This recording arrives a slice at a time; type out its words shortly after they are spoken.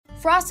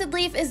Frosted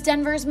Leaf is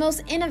Denver's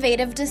most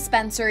innovative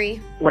dispensary.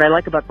 What I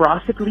like about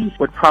Frosted Leaf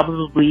would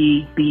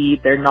probably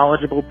be their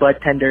knowledgeable bud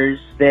tenders,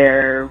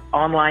 their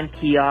online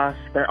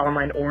kiosks, their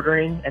online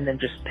ordering, and then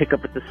just pick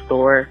up at the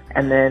store.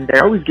 And then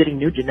they're always getting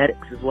new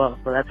genetics as well,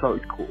 so that's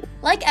always cool.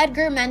 Like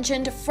Edgar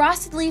mentioned,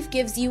 Frosted Leaf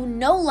gives you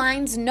no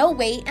lines, no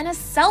wait, and a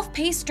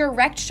self-paced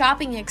direct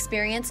shopping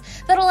experience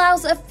that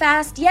allows a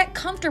fast yet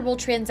comfortable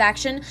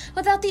transaction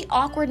without the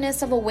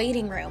awkwardness of a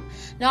waiting room.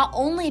 Not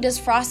only does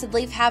Frosted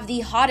Leaf have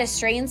the hottest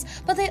strains,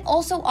 but they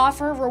also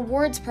offer a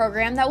rewards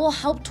program that will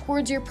help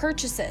towards your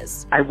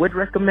purchases. I would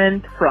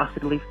recommend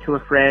Frosted Leaf to a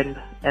friend,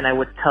 and I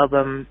would tell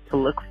them to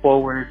look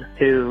forward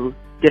to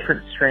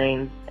different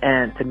strains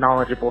and to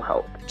knowledgeable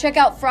help. Check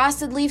out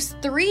Frosted Leaf's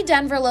 3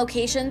 Denver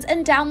locations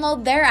and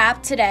download their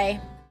app today.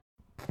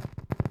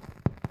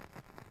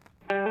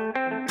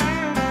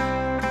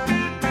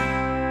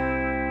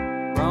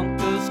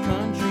 Broncos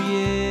country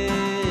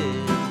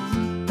is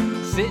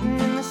sitting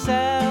in the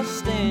south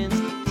stands,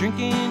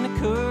 drinking the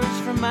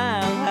Coors from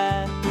Mile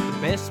High. The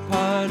best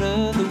part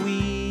of the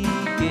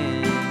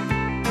weekend,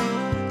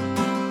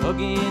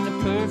 hugging a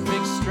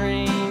perfect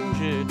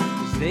stranger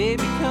as they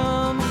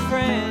become a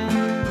friend,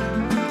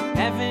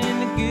 having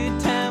a good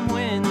time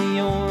when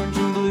the orange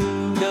and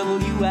blue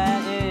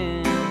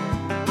WIN,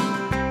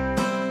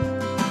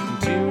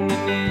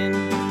 tuning in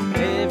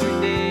every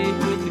day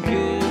with the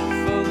good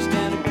folks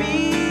down at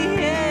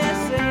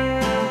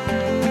BSN.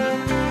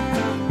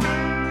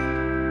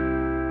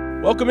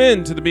 Welcome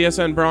in to the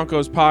BSN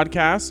Broncos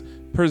Podcast,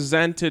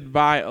 presented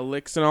by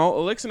Elixinol.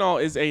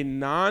 Elixinol is a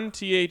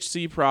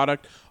non-THC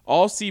product,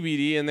 all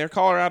CBD, and they're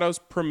Colorado's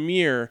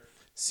premier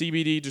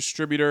CBD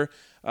distributor.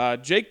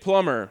 Jake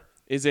Plummer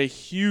is a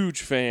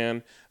huge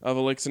fan of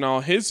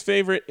Elixinol. His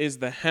favorite is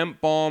the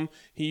hemp balm.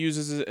 He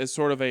uses it as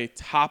sort of a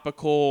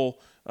topical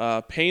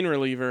pain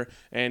reliever,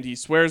 and he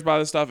swears by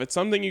the stuff. It's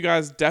something you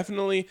guys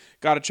definitely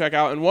got to check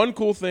out. And one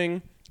cool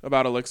thing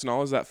about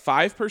Elixinol is that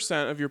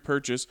 5% of your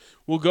purchase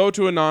will go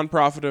to a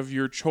nonprofit of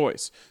your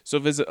choice. So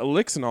visit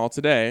Elixinol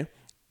today,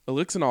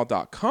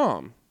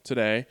 elixinol.com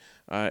today,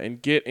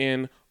 and get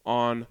in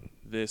on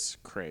this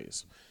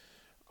craze.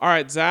 All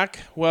right, Zach.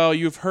 Well,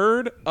 you've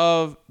heard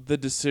of the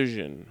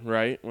decision,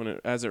 right?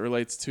 As it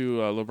relates to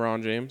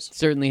LeBron James.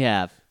 Certainly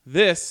have.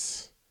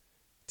 This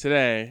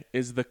today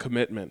is the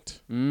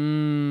commitment.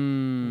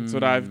 That's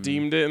what I've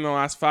deemed it in the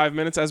last 5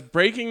 minutes. As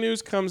breaking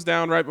news comes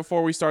down right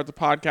before we start the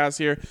podcast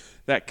here,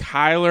 that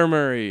Kyler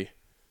Murray,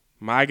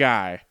 my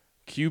guy,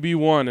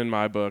 QB1 in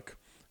my book,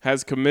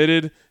 has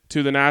committed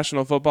to the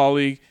National Football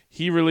League.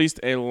 He released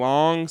a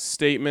long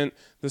statement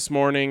this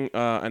morning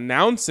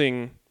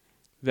announcing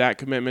that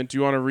commitment. Do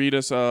you want to read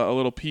us a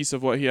little piece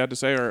of what he had to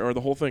say, or the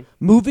whole thing?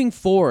 Moving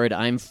forward,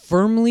 I'm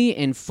firmly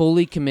and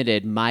fully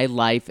committed my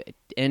life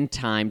and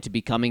time to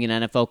becoming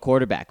an NFL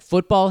quarterback.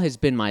 Football has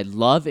been my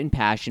love and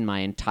passion my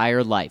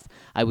entire life.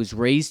 I was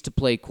raised to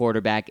play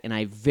quarterback, and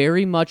I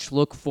very much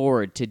look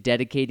forward to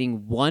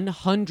dedicating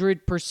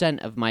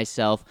 100% of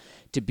myself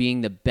to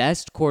being the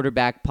best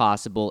quarterback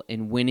possible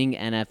and winning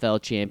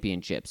NFL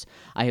championships.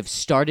 I have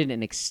started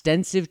an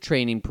extensive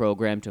training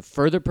program to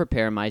further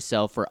prepare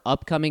myself for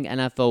upcoming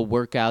NFL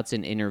workouts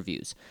and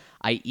interviews.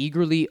 I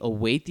eagerly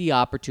await the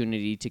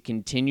opportunity to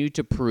continue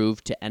to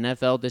prove to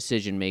NFL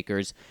decision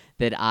makers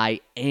that I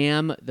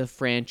am the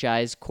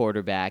franchise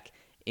quarterback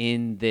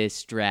in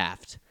this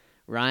draft.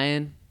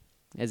 Ryan,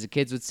 as the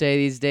kids would say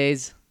these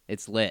days,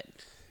 it's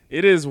lit.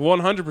 It is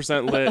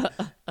 100% lit,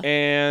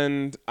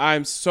 and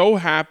I'm so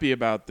happy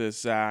about this,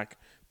 Zach,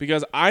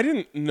 because I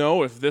didn't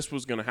know if this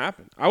was going to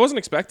happen. I wasn't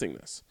expecting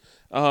this.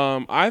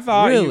 I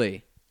thought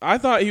Really? I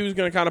thought he was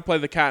going to kind of play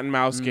the cat and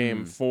mouse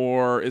game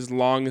for as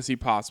long as he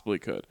possibly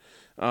could.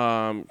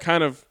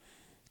 Kind of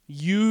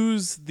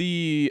use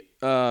the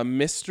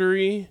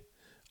mystery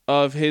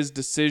of his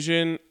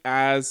decision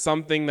as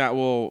something that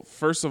will,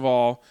 first of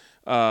all,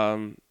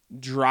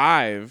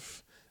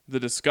 drive the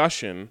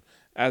discussion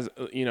as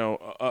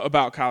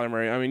about Kyler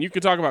Murray. I mean, you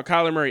could talk about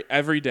Kyler Murray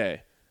every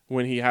day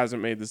when he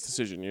hasn't made this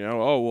decision.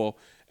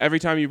 Every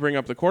time you bring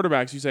up the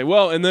quarterbacks, you say,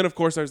 well, and then of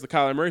course there's the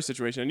Kyler Murray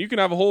situation, and you can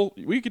have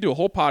we could do a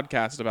whole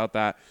podcast about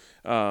that,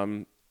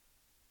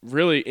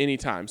 really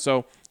anytime.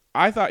 So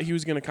I thought he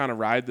was going to kind of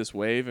ride this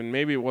wave, and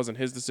maybe it wasn't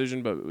his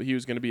decision, but he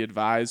was going to be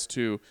advised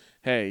to,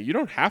 hey, you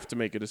don't have to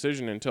make a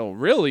decision until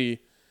really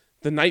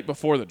the night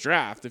before the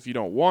draft if you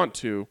don't want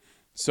to.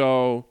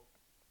 So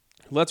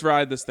let's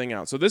ride this thing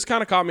out. So this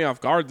kind of caught me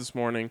off guard this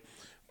morning,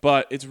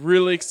 but it's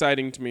really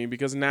exciting to me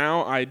because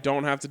now I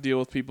don't have to deal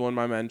with people in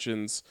my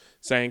mentions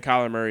saying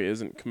Kyler Murray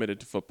isn't committed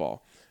to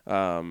football.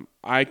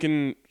 I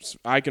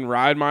can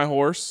ride my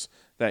horse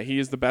that he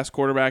is the best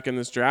quarterback in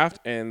this draft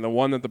and the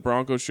one that the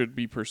Broncos should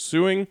be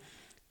pursuing,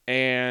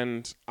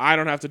 and I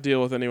don't have to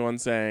deal with anyone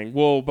saying,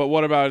 well, but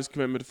what about his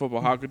commitment to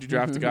football? How could you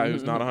draft a guy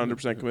who's not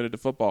 100% committed to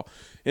football?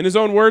 In his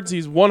own words,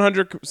 he's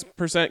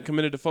 100%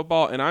 committed to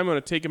football, and I'm going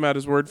to take him at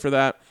his word for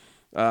that.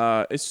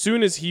 As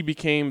soon as he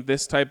became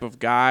this type of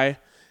guy,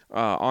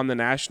 on the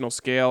national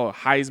scale, a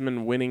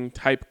Heisman-winning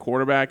type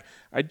quarterback.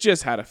 I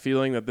just had a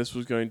feeling that this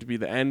was going to be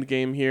the end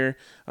game here,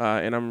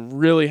 and I'm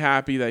really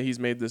happy that he's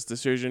made this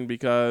decision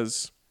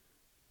because,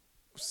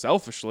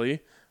 selfishly,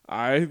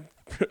 I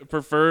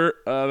prefer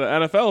the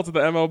NFL to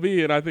the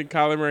MLB, and I think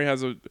Kyler Murray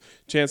has a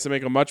chance to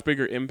make a much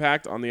bigger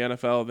impact on the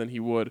NFL than he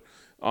would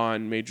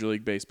on Major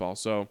League Baseball.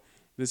 So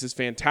this is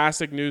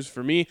fantastic news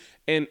for me,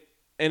 and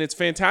it's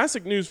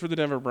fantastic news for the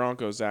Denver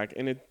Broncos, Zach,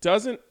 and it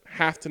doesn't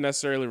have to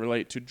necessarily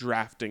relate to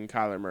drafting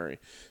Kyler Murray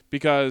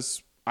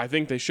because I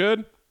think they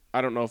should.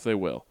 I don't know if they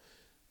will.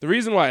 The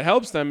reason why it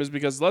helps them is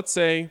because let's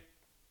say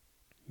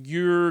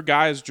your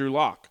guy is Drew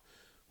Lock.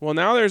 Well,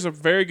 now there's a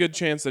very good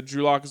chance that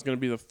Drew Lock is going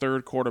to be the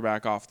third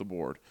quarterback off the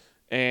board,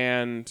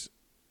 and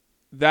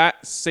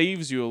that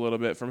saves you a little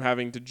bit from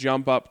having to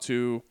jump up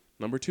to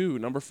number 2,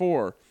 number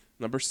 4,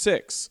 number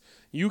 6.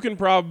 You can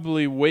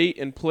probably wait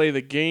and play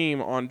the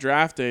game on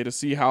draft day to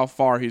see how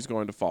far he's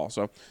going to fall.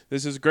 So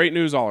this is great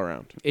news all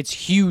around. It's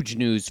huge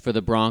news for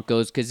the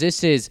Broncos because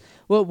this is,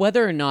 well,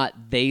 whether or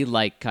not they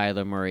like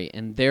Kyler Murray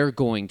and they're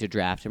going to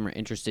draft him or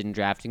interested in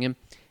drafting him,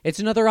 it's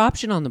another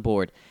option on the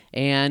board.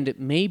 And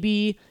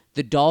maybe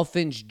the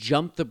Dolphins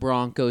jump the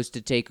Broncos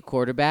to take a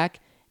quarterback,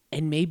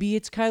 and maybe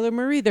it's Kyler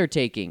Murray they're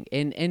taking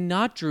and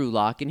not Drew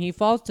Lock, and he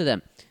falls to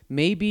them.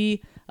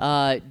 Maybe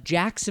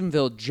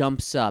Jacksonville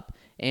jumps up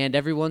and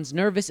everyone's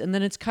nervous, and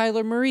then it's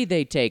Kyler Murray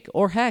they take.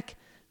 Or heck,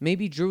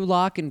 maybe Drew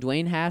Lock and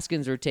Dwayne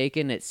Haskins are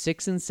taken at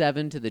 6 and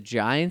 7 to the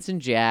Giants and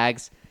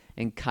Jags,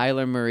 and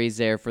Kyler Murray's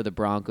there for the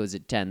Broncos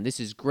at 10. This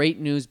is great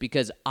news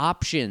because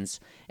options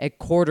at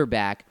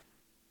quarterback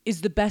is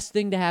the best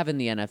thing to have in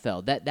the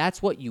NFL.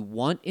 That's what you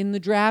want in the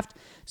draft.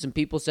 Some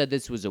people said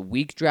this was a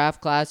weak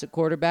draft class at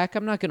quarterback.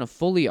 I'm not going to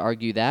fully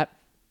argue that,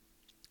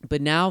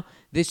 but now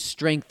this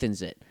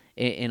strengthens it.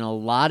 In a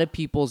lot of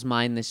people's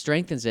mind, this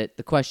strengthens it.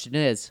 The question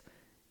is,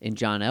 in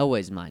John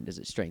Elway's mind, does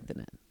it strengthen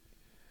it?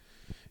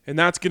 And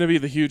that's going to be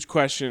the huge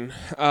question.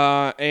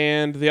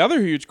 And the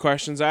other huge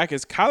question, Zach,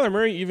 is Kyler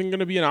Murray even going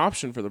to be an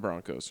option for the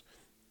Broncos?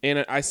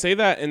 And I say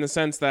that in the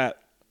sense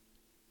that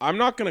I'm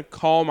not going to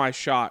call my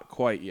shot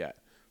quite yet.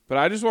 But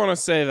I just want to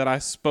say that I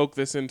spoke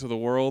this into the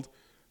world.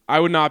 I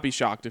would not be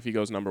shocked if he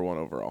goes number 1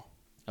 overall.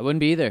 I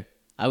wouldn't be either.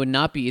 I would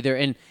not be either.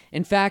 And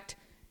in fact,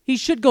 he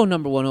should go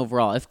number 1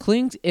 overall.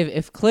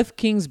 If Cliff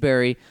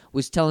Kingsbury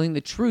was telling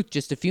the truth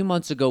just a few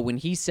months ago when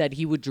he said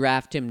he would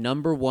draft him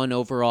number 1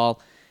 overall,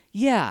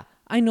 yeah,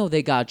 I know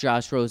they got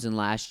Josh Rosen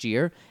last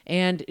year.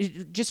 And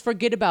just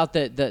forget about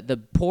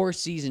the poor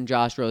season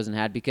Josh Rosen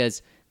had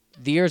because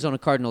the Arizona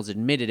Cardinals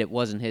admitted it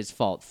wasn't his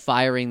fault.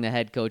 Firing the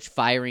head coach,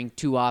 firing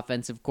 2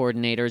 offensive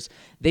coordinators.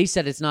 They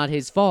said it's not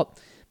his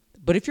fault.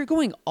 But if you're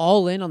going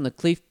all in on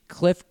the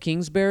Cliff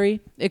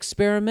Kingsbury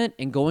experiment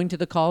and going to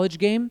the college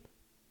game,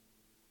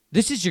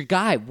 this is your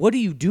guy. What are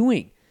you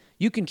doing?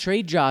 You can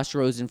trade Josh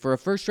Rosen for a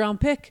first-round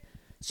pick.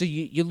 So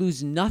you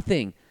lose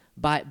nothing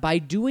by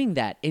doing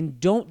that. And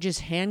don't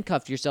just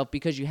handcuff yourself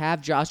because you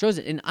have Josh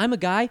Rosen. And I'm a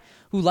guy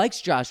who likes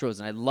Josh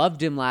Rosen. I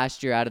loved him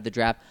last year out of the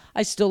draft.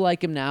 I still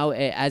like him now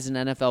as an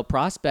NFL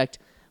prospect.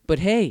 But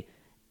hey,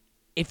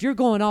 if you're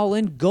going all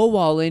in, go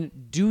all in,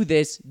 do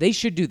this. They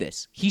should do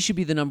this. He should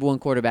be the number 1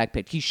 quarterback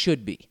pick. He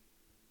should be.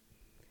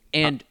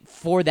 And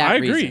for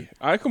that reason. I agree.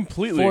 I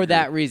completely agree. For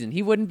that reason.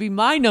 He wouldn't be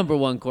my number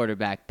 1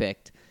 quarterback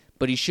picked,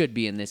 but he should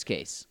be in this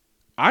case.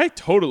 I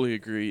totally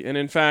agree. And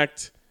in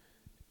fact,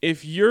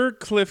 if you're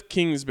Cliff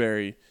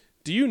Kingsbury,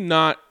 do you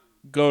not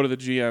go to the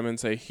GM and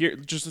say, "Here,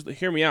 just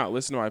hear me out,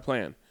 listen to my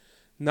plan.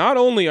 Not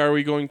only are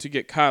we going to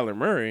get Kyler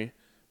Murray,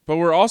 but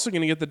we're also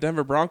going to get the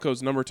Denver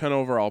Broncos number 10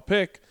 overall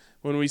pick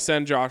when we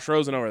send Josh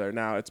Rosen over there."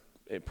 Now,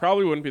 it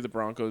probably wouldn't be the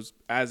Broncos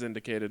as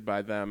indicated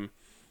by them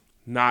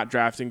not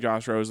drafting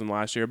Josh Rosen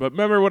last year. But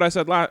remember what I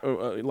said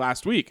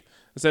last week.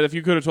 I said if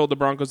you could have told the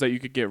Broncos that you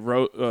could get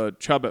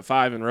Chubb at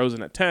 5 and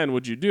Rosen at 10,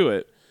 would you do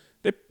it?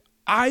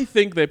 I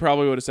think they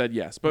probably would have said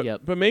yes.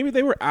 But maybe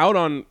they were out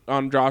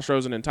on Josh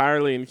Rosen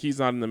entirely and he's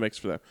not in the mix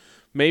for them.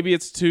 Maybe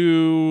it's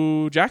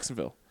to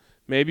Jacksonville.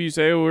 Maybe you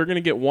say, we're going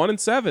to get 1 and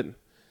 7.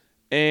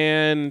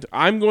 And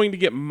I'm going to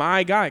get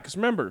my guy. Because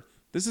remember,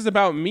 this is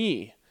about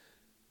me.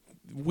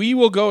 We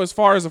will go as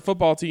far as a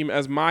football team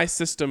as my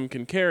system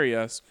can carry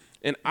us.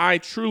 And I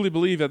truly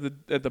believe in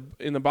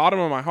the bottom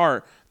of my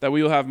heart that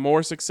we will have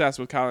more success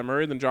with Kyler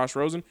Murray than Josh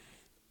Rosen.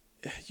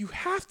 You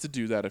have to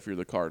do that if you're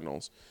the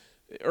Cardinals.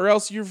 Or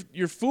else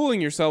you're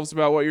fooling yourselves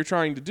about what you're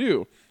trying to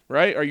do,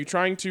 right? Are you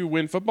trying to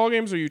win football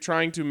games or are you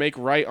trying to make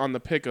right on the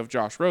pick of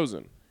Josh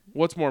Rosen?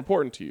 What's more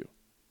important to you?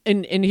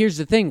 And here's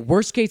the thing.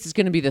 Worst case, it's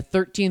going to be the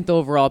 13th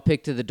overall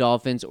pick to the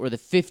Dolphins or the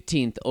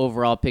 15th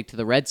overall pick to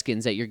the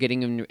Redskins that you're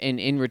getting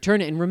in return.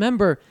 And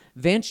remember,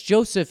 Vance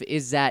Joseph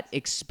is that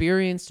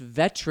experienced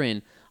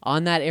veteran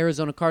on that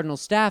Arizona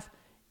Cardinals staff,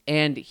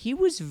 and he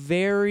was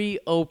very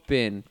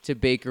open to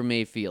Baker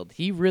Mayfield.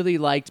 He really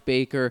liked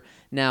Baker.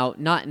 Now,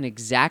 not an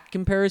exact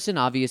comparison.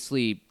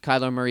 Obviously,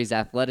 Kyler Murray's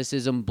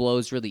athleticism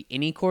blows really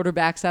any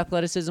quarterback's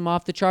athleticism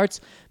off the charts.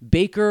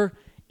 Baker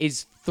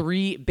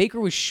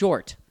was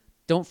short.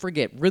 Don't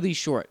forget, really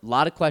short. A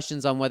lot of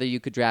questions on whether you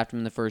could draft him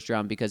in the first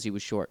round because he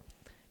was short.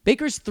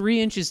 Baker's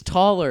 3 inches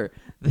taller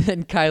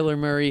than Kyler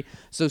Murray,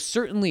 so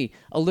certainly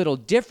a little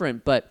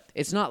different, but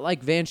it's not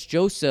like Vance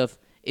Joseph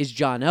is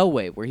John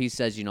Elway, where he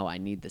says, I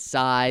need the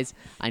size,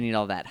 I need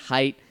all that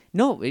height.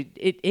 No,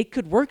 it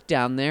could work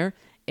down there,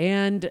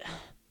 and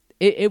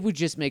it would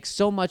just make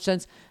so much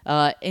sense.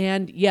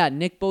 And yeah,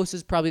 Nick Bosa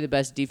is probably the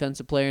best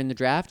defensive player in the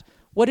draft.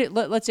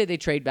 Let's say they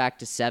trade back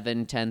to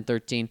 7, 10,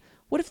 13.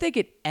 What if they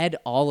get Ed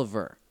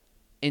Oliver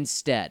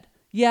instead?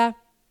 Yeah,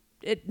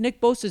 Nick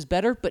Bosa is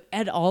better, but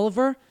Ed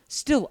Oliver,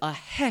 still a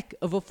heck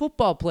of a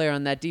football player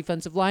on that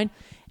defensive line.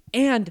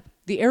 And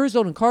the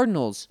Arizona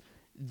Cardinals,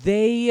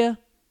 when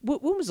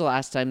was the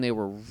last time they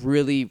were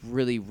really,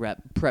 really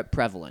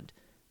prevalent?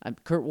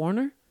 Kurt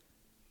Warner?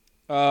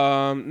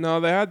 No,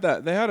 they had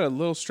a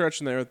little stretch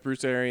in there with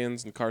Bruce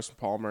Arians and Carson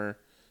Palmer,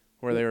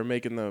 where they were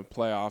making the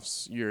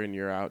playoffs year in,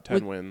 year out,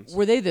 10 wins.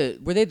 Were they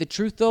the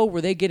truth though?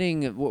 Were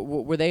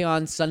they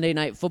on Sunday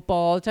Night Football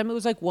all the time? It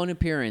was like one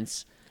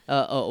appearance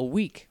a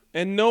week,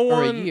 and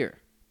or a year.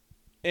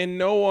 And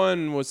no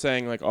one was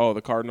saying like, "Oh,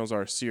 the Cardinals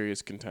are a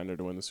serious contender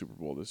to win the Super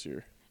Bowl this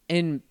year."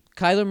 And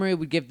Kyler Murray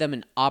would give them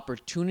an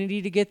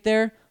opportunity to get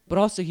there, but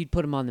also he'd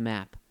put them on the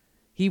map.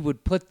 He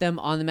would put them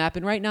on the map.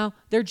 And right now,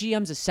 their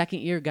GM's a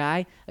second-year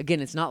guy.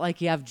 Again, it's not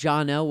like you have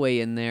John Elway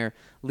in there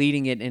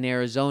leading it in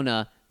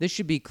Arizona. This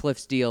should be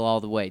Cliff's deal all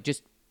the way.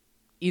 Just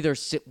either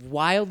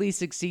wildly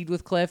succeed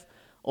with Cliff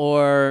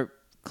or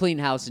clean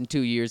house in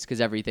 2 years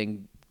because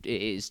everything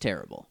is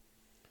terrible.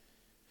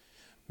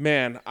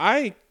 Man,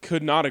 I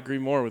could not agree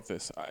more with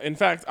this. In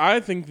fact, I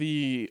think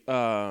the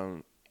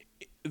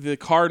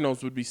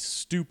Cardinals would be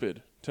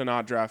stupid to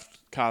not draft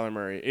Kyler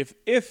Murray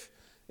if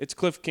it's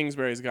Cliff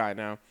Kingsbury's guy.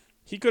 Now,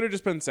 he could have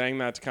just been saying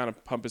that to kind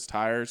of pump his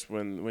tires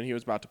when he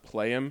was about to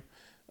play him,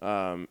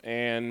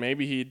 and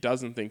maybe he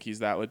doesn't think he's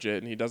that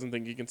legit, and he doesn't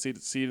think he can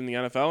succeed in the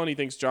NFL, and he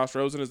thinks Josh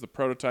Rosen is the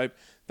prototype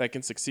that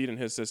can succeed in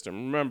his system.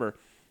 Remember,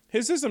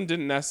 his system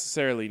didn't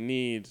necessarily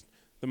need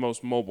the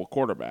most mobile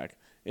quarterback.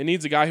 It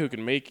needs a guy who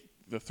can make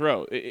the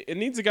throw. It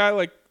needs a guy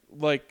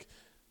like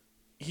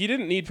he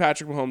didn't need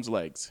Patrick Mahomes'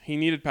 legs. He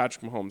needed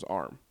Patrick Mahomes'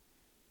 arm.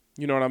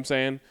 You know what I'm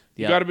saying?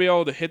 You got to be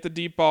able to hit the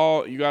deep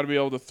ball. You got to be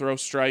able to throw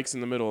strikes in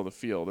the middle of the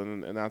field,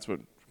 and that's what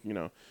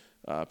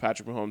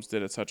Patrick Mahomes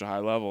did at such a high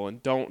level.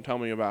 And don't tell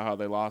me about how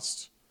they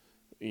lost.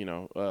 They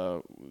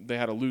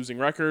had a losing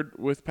record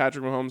with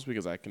Patrick Mahomes,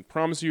 because I can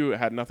promise you it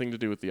had nothing to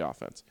do with the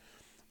offense.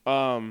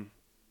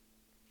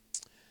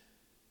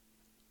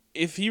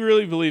 If he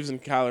really believes in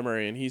Kyler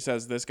Murray and he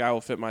says this guy will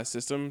fit my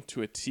system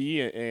to a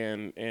T,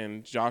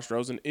 and Josh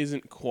Rosen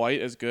isn't quite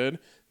as good,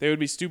 they would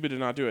be stupid to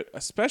not do it,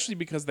 especially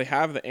because they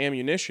have the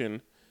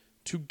ammunition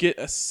to get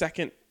a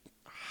second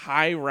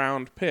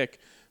high-round pick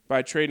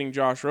by trading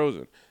Josh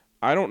Rosen.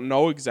 I don't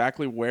know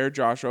exactly where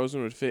Josh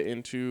Rosen would fit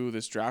into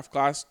this draft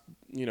class,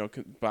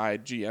 by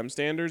GM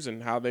standards,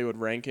 and how they would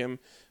rank him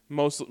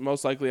most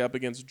likely up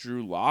against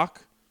Drew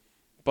Lock.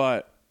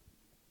 But,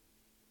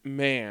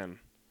 man,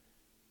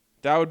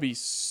 that would be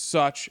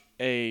such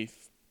a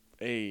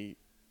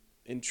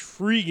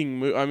intriguing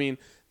move. I mean,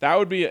 that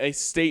would be a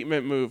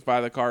statement move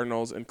by the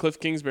Cardinals, and Cliff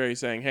Kingsbury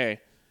saying,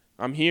 "Hey,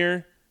 I'm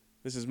here.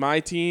 This is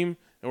my team,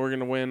 and we're going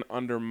to win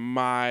under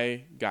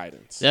my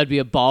guidance." That'd be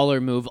a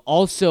baller move.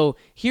 Also,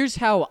 here's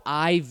how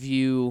I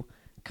view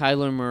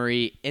Kyler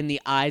Murray in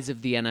the eyes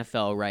of the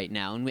NFL right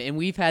now. And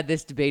we've had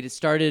this debate. It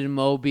started in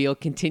Mobile,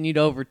 continued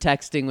over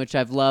texting, which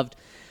I've loved.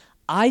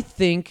 I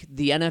think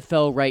the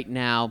NFL right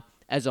now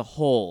as a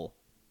whole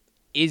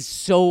is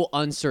so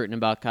uncertain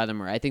about Kyler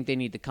Murray. I think they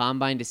need the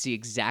combine to see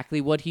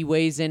exactly what he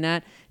weighs in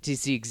at, to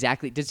see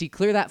exactly, does he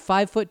clear that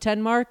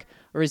 5'10" mark,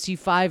 or is he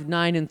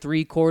 5'9"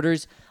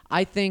 3/4?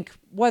 I think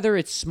whether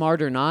it's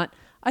smart or not,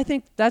 I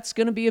think that's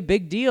going to be a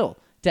big deal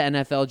to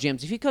NFL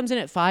GMs. If he comes in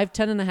at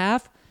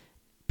 5'10.5",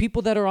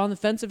 people that are on the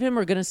fence of him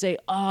are going to say,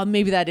 "Oh,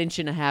 maybe that 1.5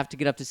 inches to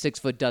get up to 6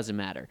 foot doesn't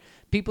matter."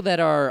 People that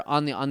are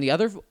on the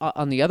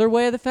other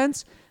way of the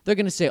fence, they're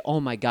going to say,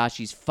 "Oh my gosh,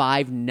 he's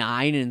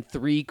 5'9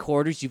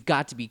 3/4. You've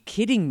got to be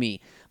kidding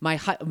me.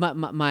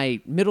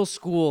 My middle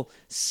school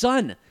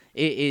son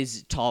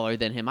is taller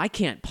than him. I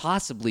can't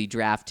possibly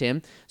draft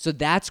him." So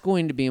that's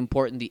going to be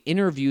important. The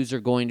interviews are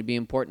going to be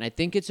important. I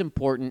think it's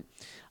important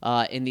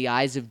in the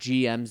eyes of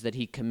GMs that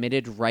he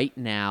committed right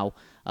now.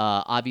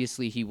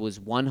 Obviously, he was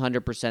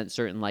 100%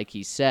 certain, like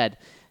he said.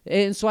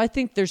 And so I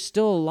think there's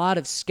still a lot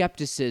of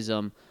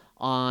skepticism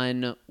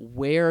on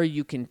where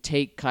you can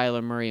take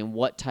Kyler Murray and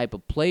what type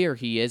of player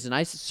he is. And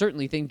I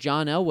certainly think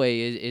John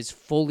Elway is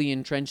fully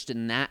entrenched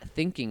in that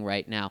thinking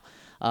right now.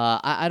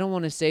 I don't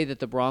want to say that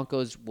the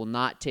Broncos will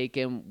not take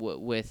him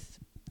with,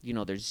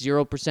 there's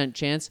 0%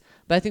 chance,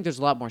 but I think there's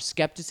a lot more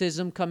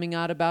skepticism coming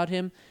out about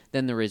him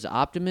than there is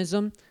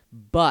optimism.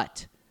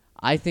 But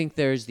I think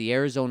there's the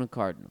Arizona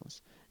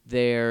Cardinals.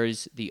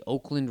 There's the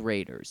Oakland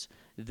Raiders.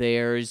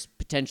 There's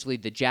potentially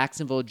the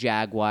Jacksonville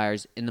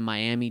Jaguars and the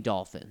Miami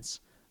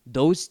Dolphins.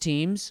 Those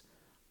teams,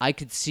 I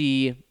could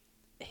see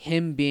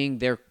him being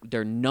their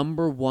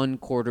number one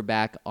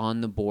quarterback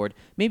on the board.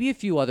 Maybe a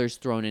few others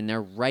thrown in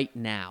there right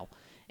now.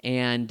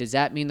 And does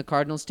that mean the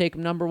Cardinals take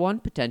him number one?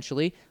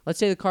 Potentially. Let's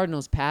say the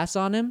Cardinals pass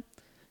on him.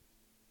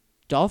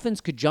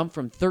 Dolphins could jump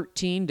from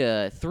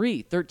 13-3,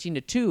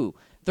 13-2,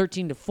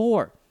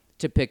 13-4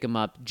 to pick him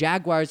up.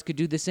 Jaguars could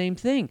do the same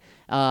thing.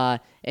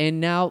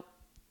 And now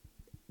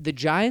the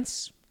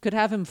Giants could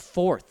have him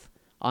 4th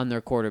on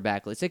their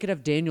quarterback list. They could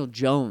have Daniel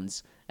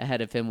Jones ahead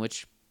of him,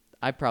 which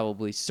I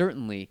probably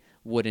certainly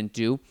wouldn't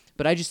do.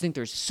 But I just think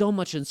there's so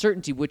much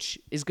uncertainty, which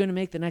is going to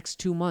make the next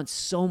 2 months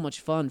so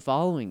much fun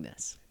following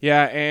this.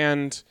 Yeah,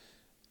 and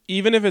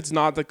even if it's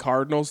not the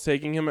Cardinals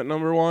taking him at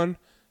number 1,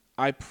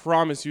 I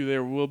promise you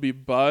there will be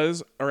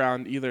buzz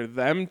around either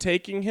them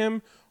taking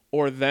him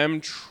or them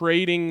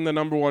trading the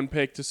number 1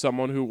 pick to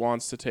someone who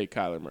wants to take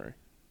Kyler Murray.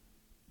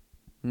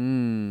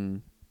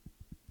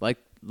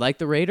 Like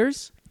the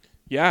Raiders?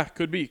 Yeah,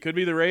 could be. Could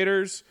be the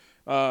Raiders.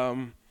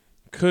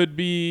 Could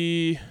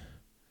be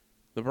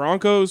the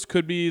Broncos.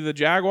 Could be the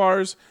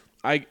Jaguars.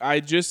 I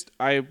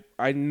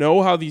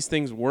know how these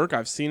things work.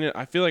 I've seen it.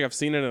 I feel like I've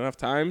seen it enough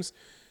times.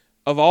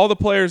 Of all the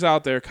players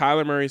out there,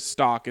 Kyler Murray's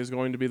stock is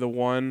going to be the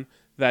one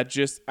that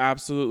just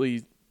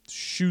absolutely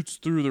shoots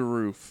through the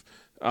roof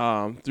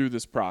through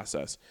this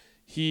process.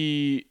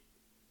 He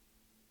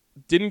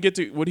didn't get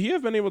to. Would he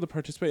have been able to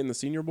participate in the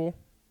Senior Bowl?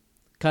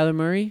 Kyler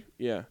Murray?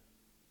 Yeah.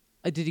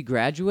 Did he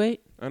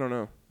graduate? I don't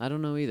know. I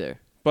don't know either.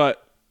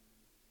 But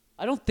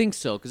I don't think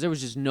so because there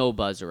was just no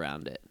buzz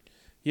around it.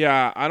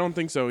 yeah, I don't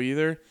think so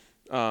either.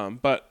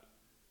 But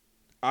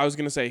I was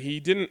going to say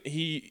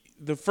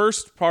the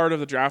first part of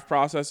the draft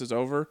process is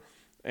over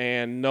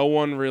and no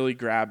one really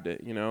grabbed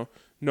it,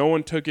 No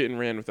one took it and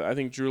ran with it. I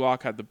think Drew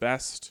Lock had the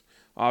best,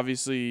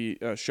 obviously,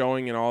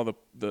 showing in all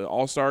the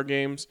All-Star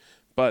games.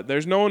 But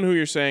there's no one who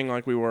you're saying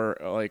like we were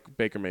like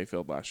Baker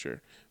Mayfield last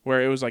year,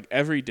 where it was like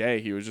every day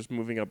he was just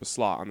moving up a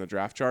slot on the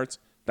draft charts.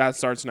 That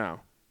starts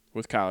now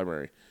with Kyler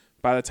Murray.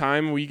 By the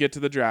time we get to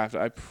the draft,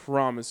 I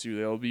promise you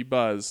there will be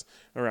buzz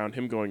around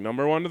him going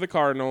number 1 to the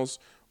Cardinals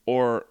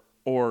or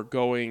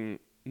going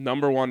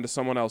number 1 to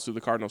someone else who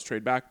the Cardinals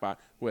trade back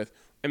with.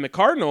 And the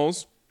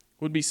Cardinals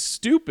would be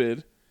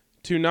stupid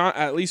to not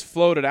at least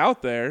float it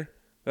out there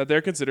that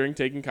they're considering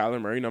taking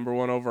Kyler Murray number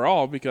 1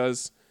 overall,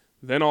 because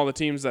then all the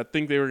teams that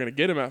think they were going to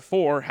get him at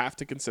 4 have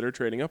to consider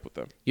trading up with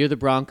them. You're the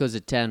Broncos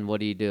at 10. What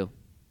do you do?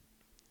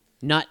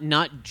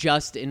 Not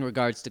just in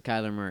regards to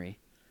Kyler Murray.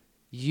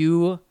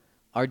 You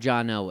are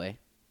John Elway.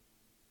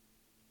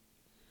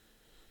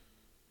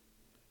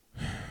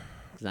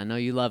 Because I know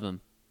you love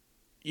him.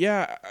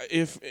 Yeah,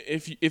 if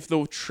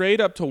the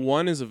trade up to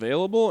 1 is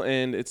available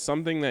and it's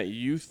something that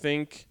you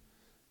think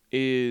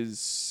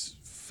is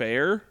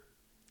fair,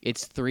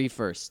 it's 3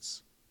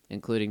 firsts,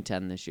 including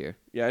 10 this year.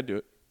 Yeah, I'd do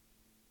it.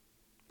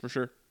 For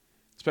sure.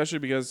 Especially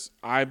because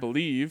I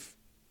believe,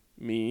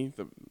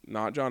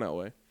 not John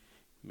Elway,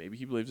 maybe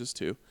he believes this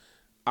too,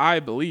 I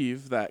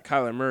believe that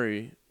Kyler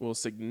Murray will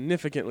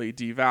significantly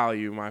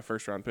devalue my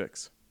first-round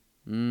picks.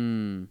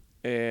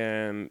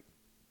 And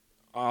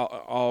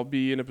I'll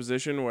be in a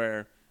position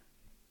where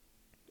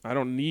I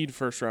don't need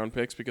first-round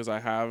picks because I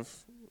have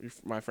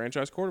my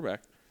franchise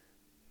quarterback.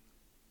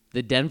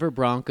 The Denver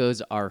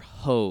Broncos are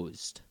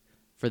hosed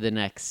for the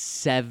next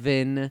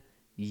 7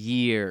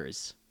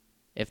 years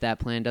if that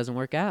plan doesn't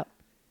work out.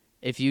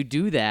 If you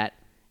do that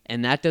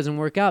and that doesn't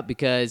work out,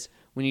 because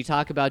when you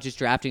talk about just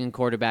drafting a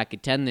quarterback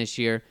at 10 this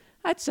year,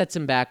 that sets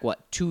him back,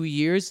 2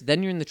 years?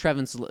 Then you're in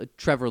the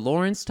Trevor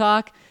Lawrence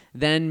talk.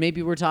 Then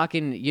maybe we're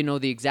talking,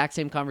 the exact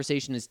same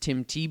conversation as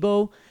Tim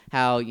Tebow,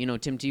 how,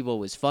 Tim Tebow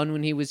was fun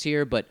when he was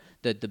here, but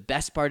the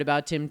best part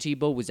about Tim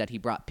Tebow was that he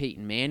brought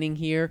Peyton Manning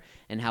here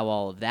and how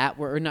all of that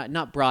were, or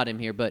not brought him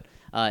here, but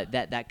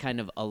that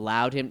kind of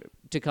allowed him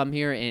to come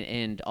here,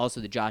 and also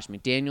the Josh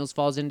McDaniels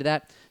falls into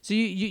that. So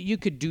you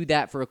could do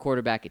that for a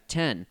quarterback at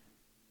 10.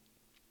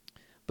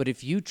 But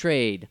if you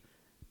trade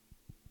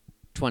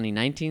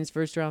 2019's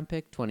first-round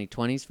pick,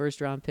 2020's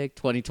first-round pick,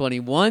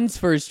 2021's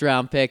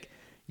first-round pick,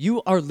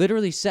 you are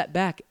literally set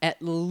back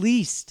at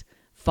least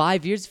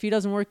 5 years if he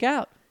doesn't work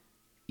out.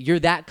 You're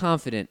that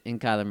confident in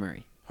Kyler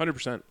Murray.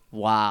 100%.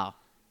 Wow.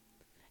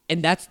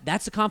 And that's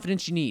the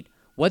confidence you need.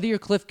 Whether you're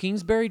Cliff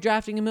Kingsbury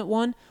drafting him at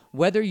 1,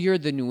 whether you're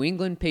the New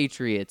England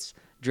Patriots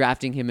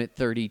drafting him at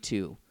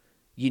 32,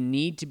 you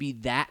need to be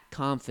that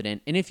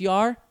confident. And if you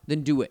are,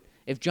 then do it.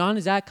 If John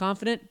is that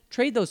confident,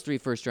 trade those 3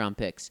 first-round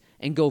picks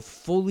and go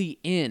fully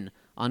in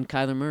on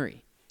Kyler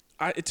Murray.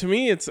 To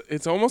me,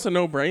 it's almost a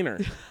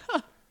no-brainer.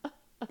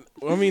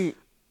 I mean,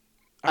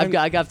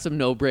 I got some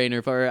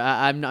no-brainer for.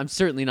 I'm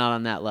certainly not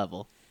on that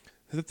level.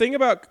 The thing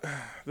about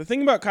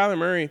Kyler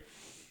Murray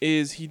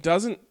is he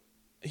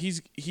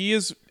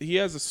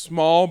has a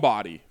small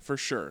body for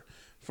sure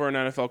for an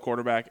NFL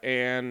quarterback,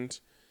 and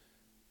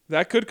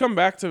that could come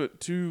back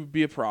to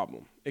be a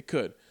problem. It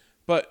could.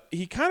 But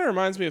he kind of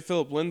reminds me of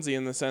Philip Lindsay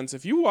in the sense,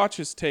 if you watch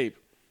his tape,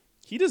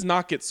 he does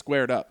not get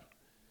squared up.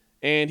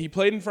 And he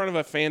played in front of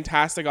a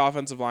fantastic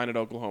offensive line at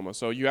Oklahoma.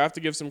 So you have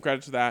to give some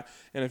credit to that.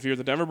 And if you're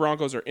the Denver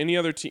Broncos or any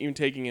other team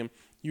taking him,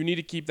 you need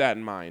to keep that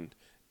in mind,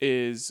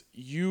 is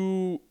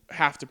you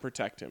have to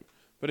protect him.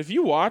 But if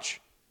you watch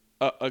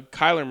a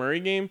Kyler Murray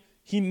game,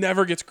 he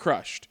never gets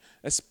crushed,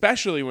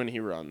 especially when he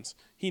runs.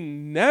 He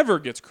never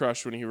gets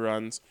crushed when he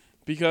runs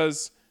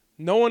because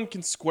no one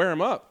can square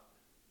him up.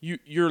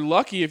 You're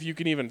lucky if you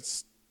can even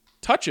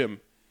touch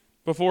him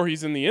before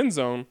he's in the end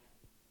zone.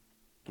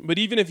 But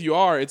even if you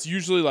are, it's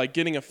usually like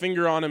getting a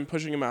finger on him,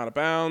 pushing him out of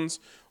bounds,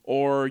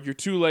 or you're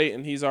too late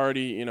and he's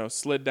already,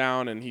 slid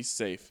down and he's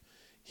safe.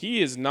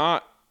 He is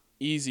not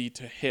easy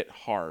to hit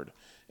hard.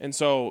 And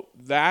so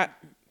that,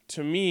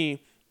 to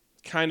me,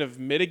 kind of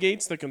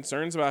mitigates the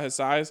concerns about his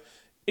size.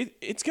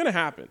 It's going to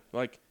happen.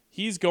 Like,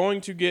 he's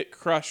going to get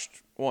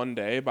crushed one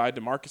day by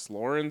DeMarcus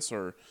Lawrence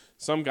or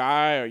some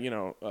guy,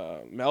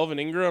 or, Melvin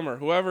Ingram or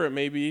whoever it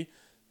may be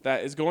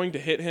that is going to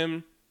hit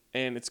him,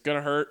 and it's going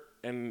to hurt.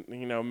 And,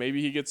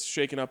 maybe he gets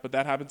shaken up, but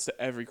that happens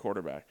to every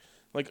quarterback.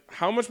 Like,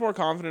 how much more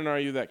confident are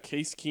you that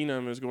Case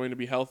Keenum is going to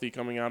be healthy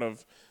coming out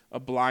of a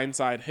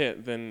blindside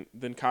hit than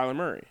Kyler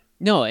Murray?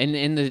 No,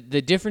 and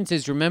the difference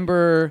is,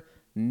 remember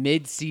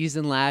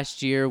mid-season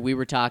last year, we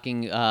were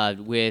talking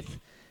with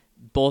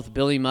both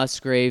Billy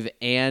Musgrave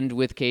and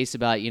with Case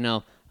about,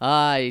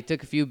 he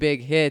took a few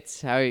big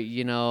hits. How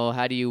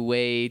do you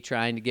weigh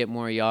trying to get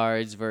more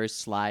yards versus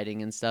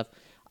sliding and stuff?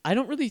 I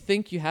don't really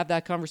think you have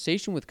that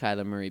conversation with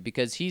Kyler Murray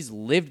because he's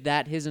lived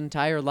that his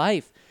entire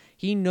life.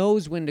 He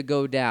knows when to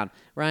go down.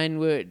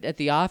 Ryan, at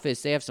the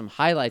office, they have some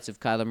highlights of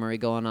Kyler Murray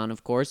going on,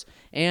 of course,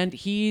 and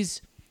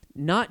he's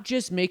not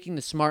just making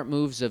the smart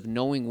moves of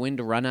knowing when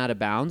to run out of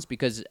bounds,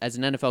 because as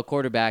an NFL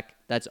quarterback,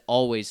 that's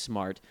always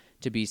smart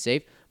to be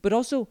safe, but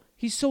also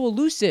he's so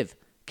elusive.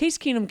 Case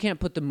Keenum can't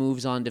put the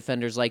moves on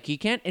defenders like he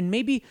can, and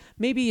maybe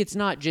it's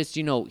not just,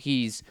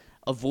 he's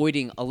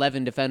avoiding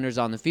 11 defenders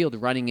on the field,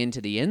 running into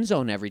the end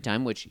zone every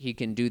time, which he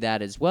can do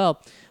that as well.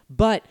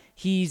 But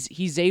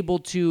he's able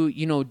to,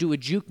 do a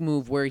juke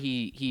move where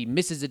he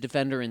misses a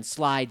defender and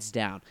slides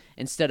down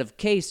instead of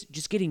Case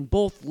just getting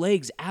both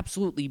legs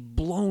absolutely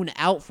blown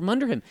out from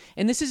under him.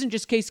 And this isn't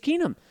just Case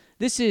Keenum.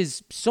 This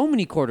is so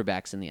many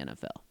quarterbacks in the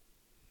NFL.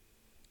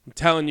 I'm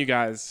telling you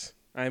guys,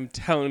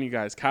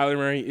 Kyler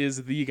Murray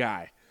is the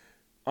guy.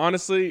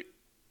 Honestly,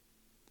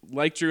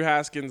 like Drew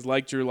Haskins,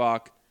 like Drew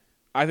Lock,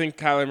 I think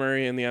Kyler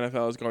Murray in the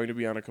NFL is going to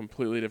be on a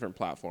completely different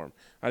platform.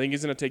 I think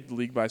he's going to take the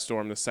league by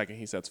storm the second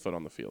he sets foot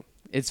on the field.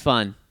 It's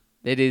fun.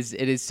 It is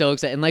so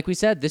exciting. And like we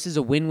said, this is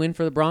a win-win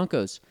for the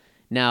Broncos.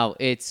 Now,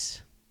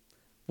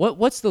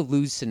 what's the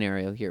lose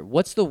scenario here?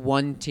 What's the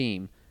one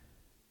team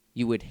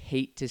you would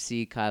hate to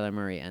see Kyler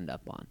Murray end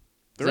up on?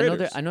 The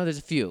Raiders. I know there's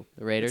a few.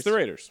 The Raiders? It's the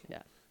Raiders.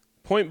 Yeah.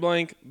 Point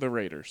blank, the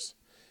Raiders.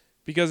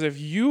 Because if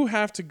you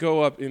have to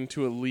go up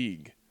into a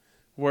league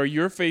where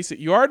you're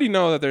facing, you already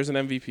know that there's an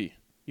MVP.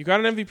 You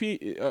got an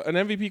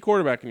MVP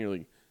quarterback in your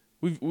league.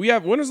 We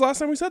have. When was the last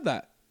time we said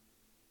that?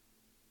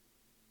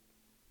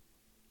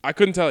 I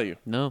couldn't tell you.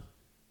 No.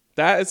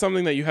 That is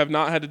something that you have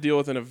not had to deal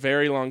with in a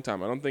very long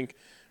time. I don't think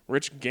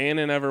Rich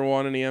Gannon ever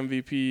won any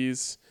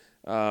MVPs.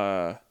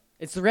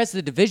 It's the rest of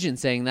the division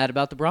saying that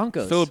about the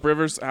Broncos. Phillip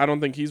Rivers, I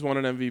don't think he's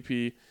won an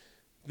MVP.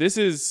 This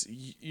is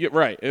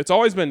right. It's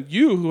always been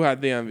you who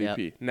had the MVP.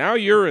 Yep. Now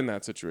you're in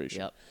that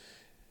situation. Yep.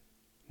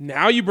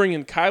 Now you bring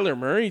in Kyler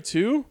Murray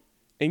too.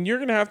 And you're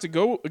going to have to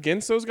go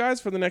against those guys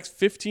for the next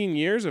 15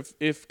 years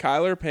if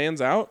Kyler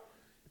pans out.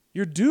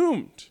 You're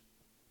doomed.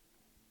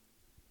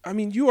 I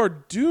mean, you are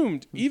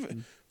doomed.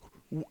 Even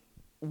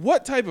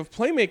what type of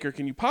playmaker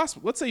can you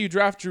possibly? Let's say you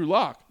draft Drew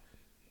Lock.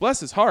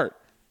 Bless his heart.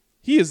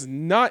 He is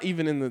not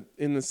even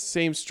in the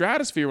same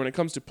stratosphere when it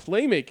comes to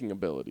playmaking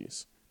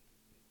abilities.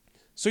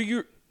 So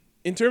you're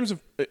in terms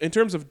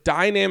of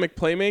dynamic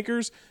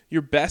playmakers,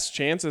 your best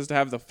chance is to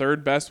have the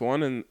third best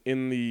one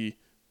in the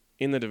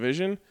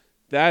division.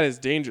 That is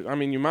dangerous. I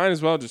mean, you might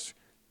as well just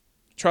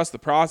trust the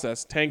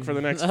process, tank for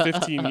the next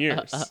 15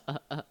 years.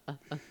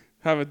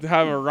 Have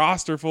a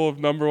roster full of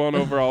number one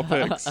overall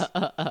picks.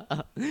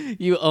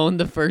 You own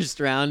the first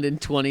round in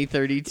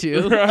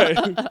 2032.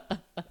 Right.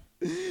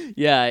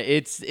 Yeah,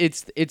 it's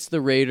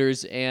the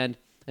Raiders, and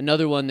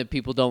another one that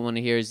people don't want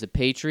to hear is the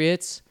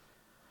Patriots.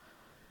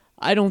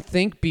 I don't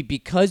think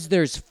because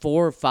there's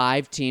 4 or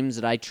 5 teams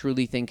that I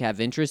truly think have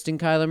interest in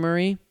Kyler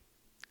Murray.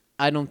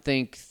 I don't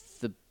think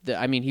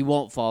he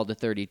won't fall to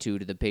 32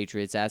 to the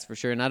Patriots, that's for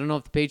sure. And I don't know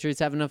if the Patriots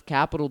have enough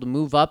capital to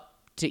move up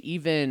to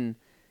even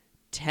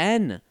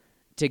 10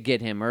 to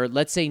get him, or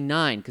let's say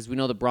 9, because we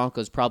know the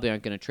Broncos probably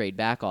aren't going to trade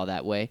back all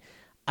that way.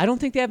 I don't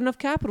think they have enough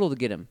capital to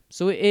get him.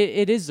 So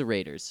it is the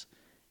Raiders.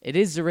 It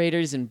is the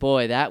Raiders, and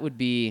boy, it would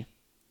be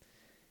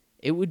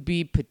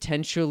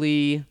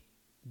potentially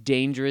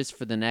dangerous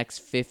for the next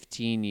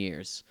 15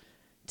 years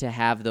to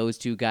have those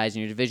two guys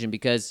in your division,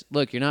 because,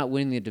 look, you're not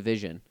winning the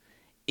division.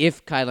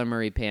 If Kyler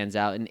Murray pans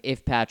out and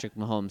if Patrick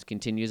Mahomes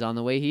continues on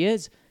the way he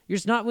is, you're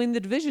just not winning the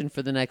division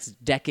for the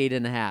next decade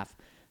and a half.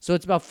 So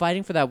it's about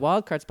fighting for that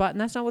wild card spot,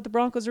 and that's not what the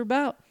Broncos are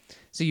about.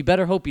 So you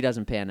better hope he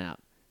doesn't pan out,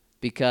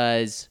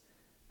 because,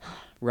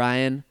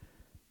 Ryan,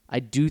 I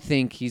do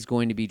think he's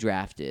going to be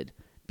drafted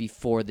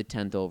before the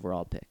 10th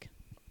overall pick.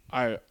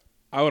 I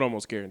would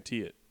almost guarantee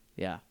it.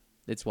 Yeah,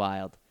 it's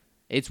wild.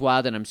 It's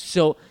wild, and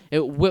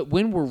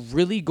when we're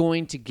really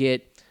going to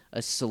get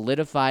a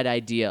solidified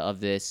idea of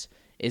this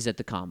is at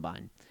the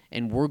Combine.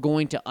 And we're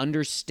going to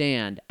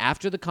understand,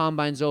 after the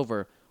Combine's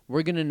over,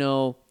 we're going to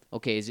know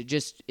okay,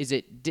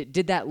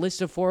 did that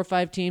list of 4 or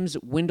 5 teams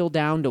dwindle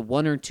down to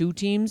 1 or 2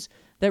 teams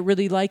that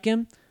really like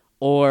him?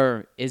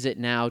 Or is it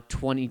now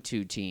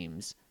 22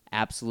 teams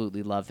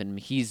absolutely love him?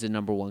 He's the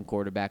number 1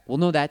 quarterback. We'll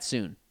know that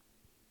soon.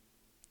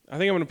 I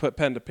think I'm going to put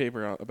pen to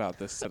paper about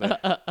this today.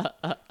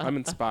 I'm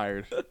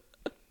inspired.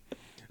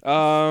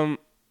 Shall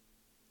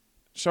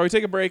we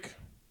take a break?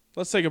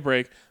 Let's take a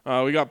break.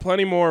 We got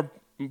plenty more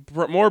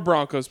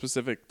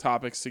Broncos-specific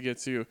topics to get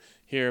to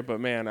here, but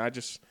man,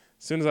 as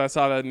soon as I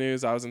saw that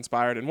news, I was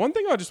inspired. And one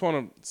thing I just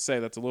want to say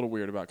that's a little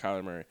weird about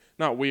Kyler Murray,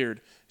 not weird,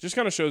 it just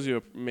kind of shows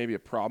you maybe a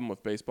problem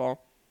with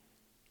baseball.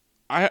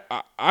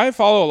 I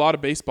follow a lot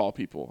of baseball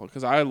people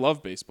because I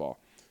love baseball.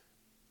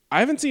 I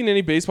haven't seen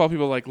any baseball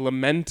people like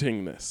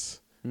lamenting this.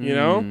 You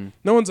know,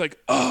 no one's like,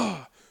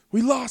 "Oh,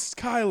 we lost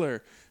Kyler."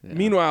 Yeah.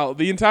 Meanwhile,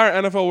 the entire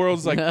NFL world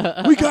is like,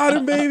 "We got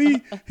him,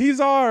 baby. He's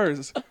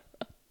ours."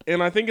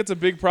 And I think it's a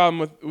big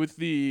problem with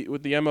the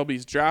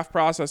MLB's draft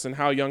process and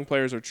how young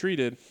players are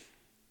treated.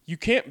 You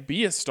can't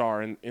be a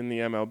star in the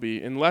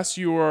MLB unless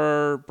you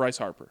are Bryce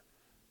Harper.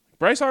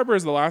 Bryce Harper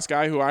is the last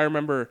guy who I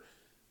remember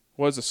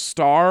was a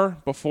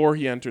star before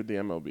he entered the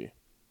MLB.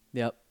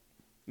 Yep.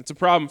 It's a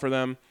problem for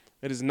them.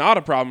 It is not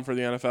a problem for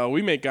the NFL.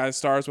 We make guys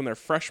stars when they're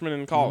freshmen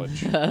in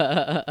college.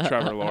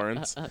 Trevor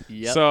Lawrence.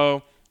 Yep.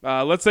 So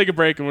let's take a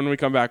break, and when we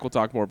come back, we'll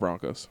talk more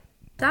Broncos.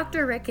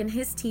 Dr. Rick and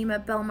his team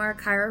at Belmar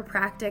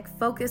Chiropractic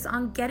focus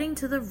on getting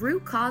to the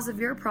root cause of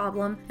your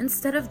problem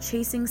instead of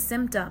chasing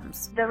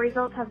symptoms. The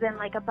results have been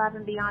above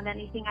and beyond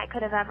anything I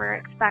could have ever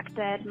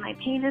expected. My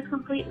pain is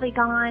completely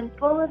gone,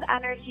 full of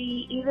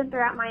energy. Even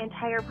throughout my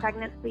entire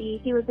pregnancy,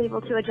 he was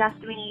able to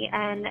adjust me,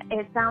 and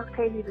it sounds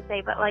crazy to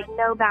say, but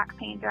no back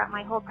pain throughout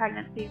my whole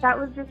pregnancy. That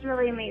was just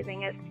really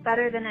amazing. It's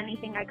better than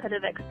anything I could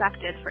have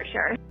expected for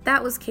sure.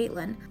 That was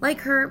Caitlin.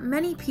 Like her,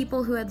 many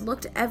people who had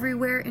looked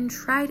everywhere and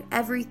tried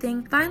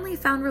everything finally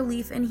found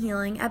relief and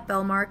healing at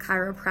Belmar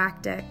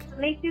Chiropractic. It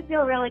makes you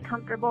feel really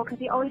comfortable because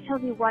he always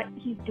tells you what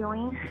he's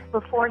doing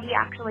before he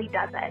actually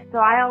does it. So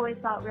I always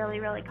felt really,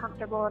 really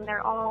comfortable, and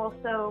they're all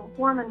so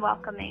warm and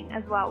welcoming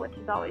as well, which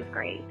is always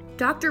great.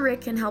 Dr.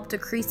 Rick can help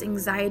decrease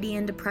anxiety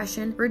and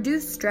depression,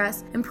 reduce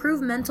stress,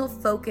 improve mental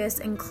focus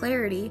and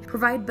clarity,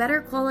 provide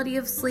better quality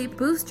of sleep,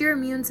 boost your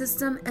immune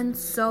system, and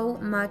so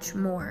much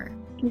more.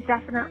 He's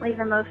definitely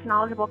the most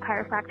knowledgeable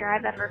chiropractor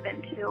I've ever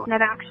been to, and I've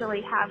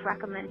actually have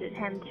recommended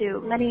him to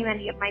many,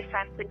 many of my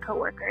friends and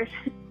coworkers.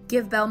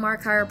 Give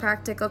Belmar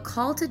Chiropractic a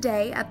call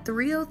today at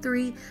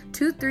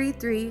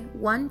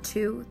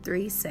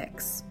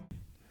 303-233-1236.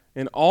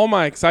 In all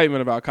my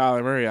excitement about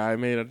Kyler Murray, I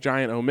made a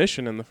giant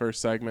omission in the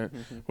first segment,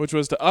 which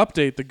was to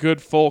update the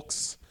good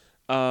folks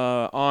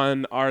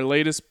on our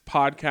latest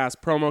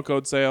podcast promo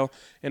code sale.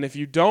 And if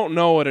you don't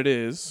know what it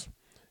is,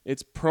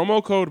 it's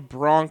promo code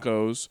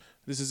Broncos.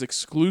 This is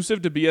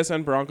exclusive to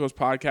BSN Broncos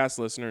podcast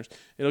listeners.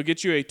 It'll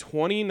get you a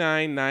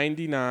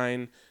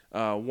 $29.99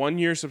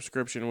 one-year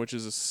subscription, which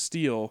is a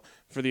steal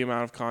for the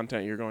amount of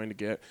content you're going to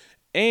get.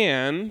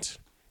 And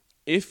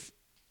if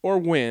or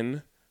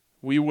when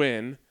we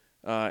win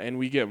and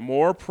we get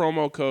more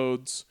promo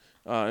codes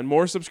and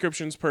more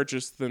subscriptions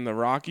purchased than the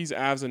Rockies,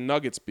 Avs, and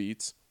Nuggets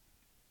beats,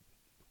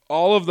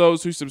 all of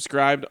those who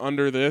subscribed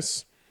under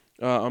this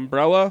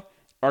umbrella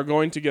are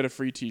going to get a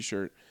free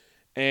T-shirt.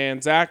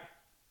 And Zach,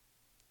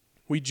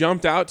 we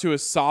jumped out to a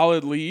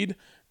solid lead,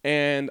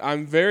 and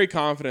I'm very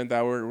confident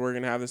that we're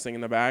going to have this thing in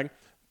the bag.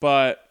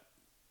 But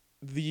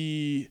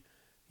the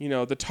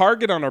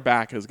target on our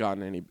back has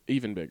gotten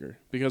even bigger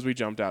because we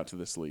jumped out to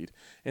this lead.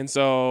 And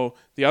so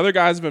the other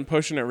guys have been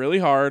pushing it really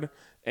hard,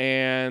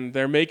 and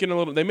they made a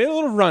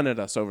little run at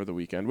us over the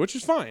weekend, which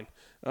is fine.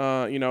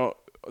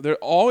 They're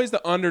always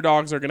the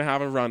underdogs are going to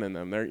have a run in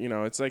them.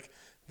 It's like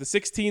the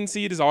 16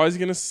 seed is always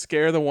going to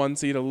scare the 1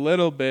 seed a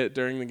little bit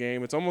during the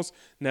game. It's almost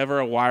never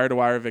a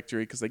wire-to-wire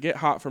victory because they get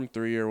hot from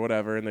 3 or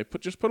whatever, and they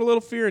just put a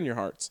little fear in your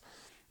hearts.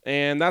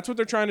 And that's what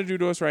they're trying to do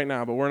to us right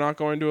now, but we're not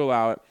going to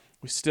allow it.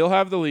 We still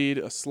have the lead,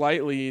 a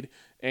slight lead,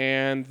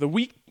 and the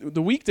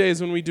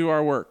weekdays when we do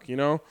our work,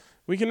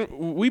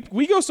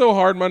 we go so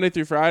hard Monday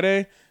through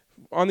Friday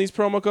on these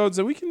promo codes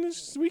that we can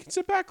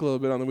sit back a little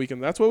bit on the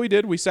weekend. That's what we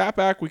did. We sat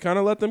back. We kind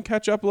of let them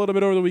catch up a little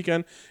bit over the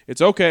weekend.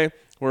 It's okay.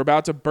 We're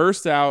about to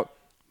burst out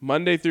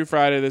Monday through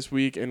Friday this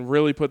week and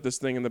really put this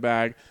thing in the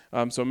bag.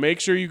 So make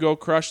sure you go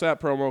crush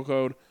that promo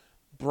code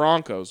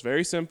Broncos.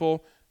 Very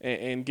simple,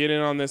 and get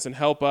in on this and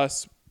help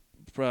us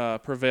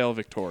prevail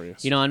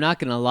victorious. I'm not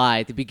going to lie.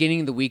 At the beginning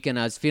of the weekend,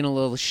 I was feeling a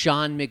little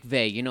Sean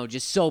McVay,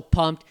 just so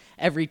pumped.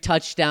 Every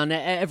touchdown,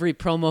 every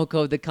promo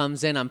code that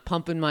comes in, I'm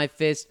pumping my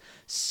fist,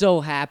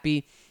 so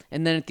happy.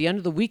 And then at the end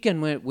of the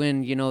weekend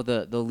when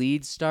the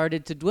lead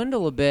started to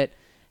dwindle a bit,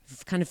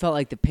 it kind of felt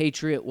like the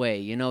Patriot way,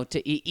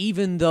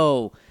 even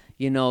though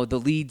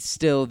the lead's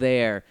still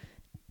there,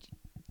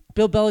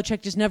 Bill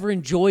Belichick just never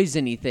enjoys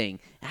anything.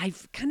 I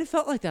kind of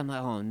felt like that. I'm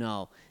like, oh,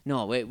 no,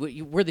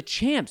 we're the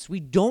champs. We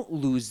don't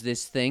lose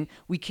this thing.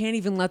 We can't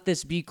even let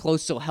this be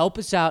close, so help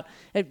us out.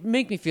 It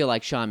make me feel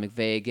like Sean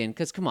McVay again,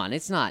 because, come on,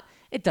 it's not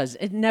It does.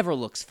 It never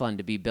looks fun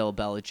to be Bill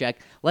Belichick.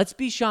 Let's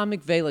be Sean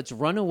McVay. Let's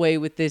run away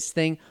with this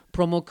thing.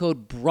 Promo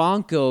code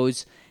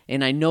Broncos.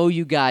 And I know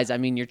you guys,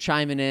 you're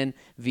chiming in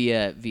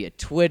via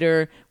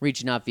Twitter,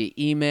 reaching out via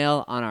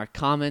email on our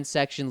comments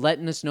section,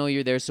 letting us know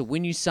you're there. So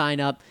when you sign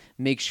up,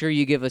 make sure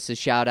you give us a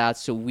shout out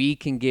so we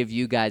can give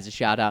you guys a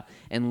shout out.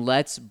 And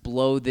let's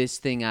blow this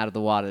thing out of the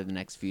water the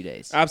next few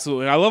days.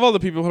 Absolutely. I love all the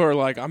people who are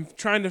like, I'm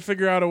trying to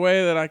figure out a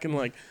way that I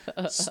can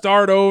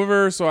start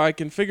over so I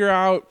can figure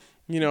out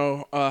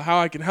how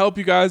I can help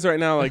you guys right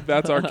now. Like,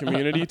 that's our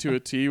community to a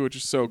T, which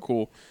is so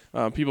cool.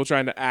 People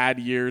trying to add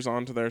years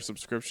onto their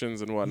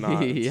subscriptions and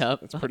whatnot. Yep.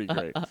 It's pretty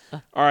great.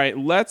 All right,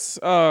 let's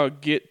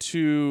get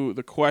to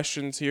the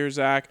questions here,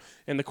 Zach.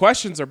 And the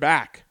questions are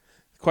back.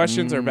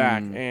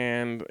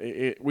 And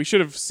we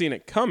should have seen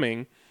it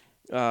coming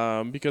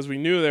because we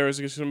knew there was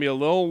going to be a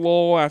little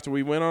lull after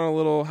we went on a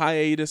little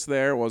hiatus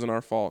there. It wasn't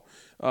our fault.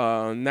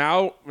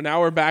 Now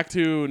we're back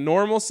to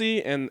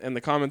normalcy, and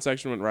the comment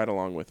section went right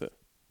along with it.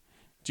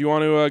 Do you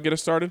want to get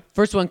us started?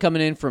 First one coming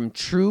in from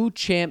True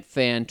Champ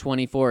Fan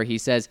 24. He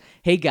says,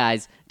 "Hey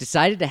guys,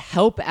 decided to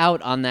help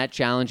out on that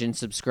challenge and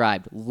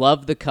subscribed.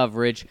 Love the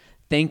coverage.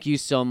 Thank you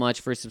so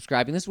much for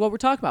subscribing." This is what we're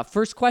talking about.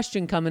 First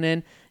question coming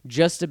in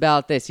just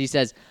about this. He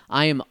says,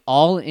 "I am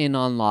all in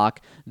on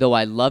Locke, though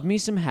I love me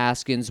some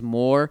Haskins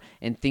more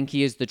and think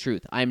he is the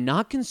truth. I am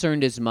not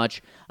concerned as much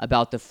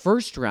about the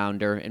first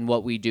rounder and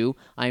what we do.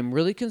 I am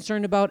really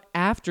concerned about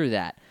after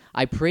that.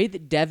 I pray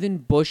that Devin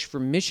Bush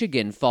from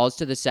Michigan falls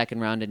to the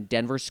second round and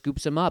Denver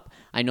scoops him up.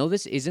 I know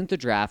this isn't the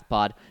draft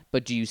pod,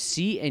 but do you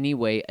see any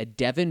way a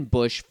Devin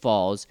Bush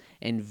falls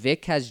and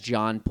Vic has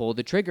John pull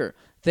the trigger?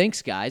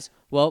 Thanks, guys."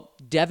 Well,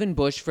 Devin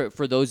Bush,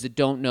 for those that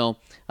don't know,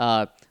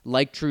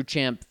 like True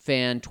Champ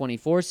Fan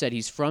 24 said,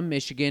 he's from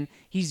Michigan.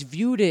 He's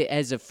viewed it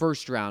as a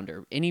first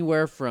rounder.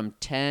 Anywhere from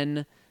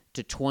 10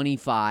 to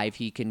 25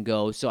 he can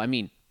go. So,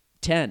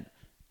 10.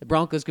 The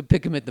Broncos could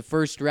pick him at the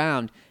first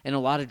round, and a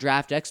lot of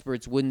draft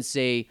experts wouldn't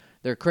say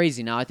they're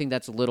crazy. Now, I think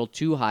that's a little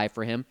too high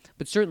for him,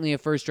 but certainly a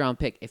first-round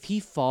pick. If he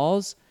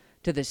falls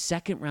to the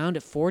second round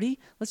at 40,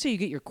 let's say you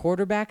get your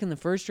quarterback in the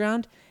first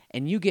round,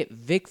 and you get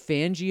Vic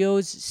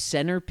Fangio's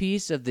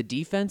centerpiece of the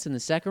defense in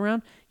the second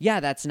round, yeah,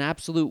 that's an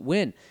absolute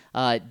win.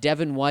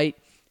 Devin White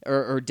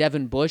or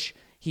Devin Bush,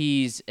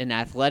 he's an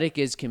athletic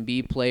as can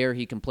be player.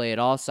 He can play it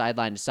all,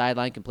 sideline to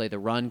sideline, can play the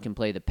run, can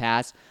play the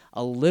pass.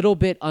 A little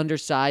bit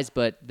undersized,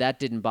 but that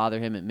didn't bother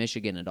him at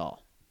Michigan at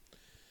all.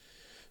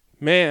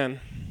 Man,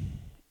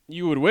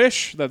 you would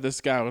wish that this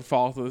guy would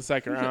fall to the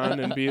second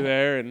round and be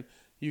there, and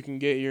you can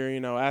get your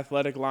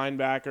athletic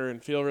linebacker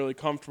and feel really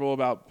comfortable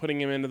about putting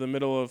him into the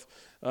middle of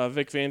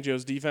Vic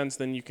Fangio's defense.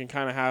 Then you can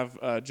kind of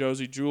have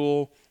Josie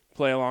Jewell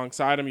play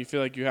alongside him. You feel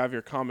like you have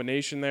your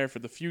combination there for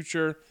the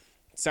future.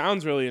 It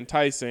sounds really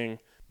enticing.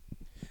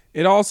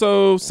 It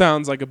also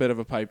sounds like a bit of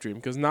a pipe dream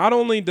because not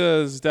only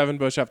does Devin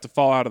Bush have to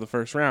fall out of the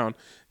first round,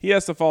 he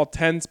has to fall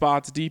 10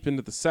 spots deep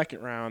into the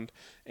second round.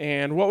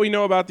 And what we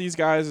know about these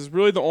guys is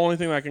really the only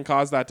thing that can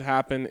cause that to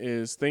happen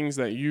is things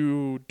that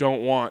you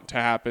don't want to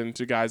happen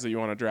to guys that you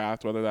want to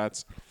draft, whether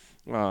that's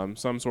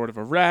some sort of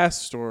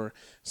arrest or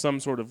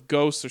some sort of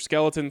ghosts or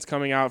skeletons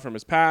coming out from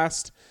his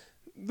past.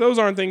 Those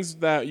aren't things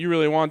that you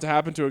really want to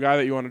happen to a guy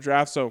that you want to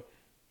draft. So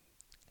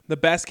the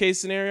best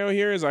case scenario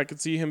here is I could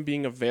see him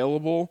being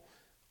available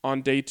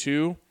on day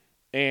 2,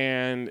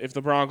 and if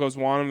the Broncos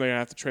want him, they're going to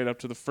have to trade up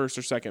to the first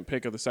or second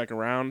pick of the second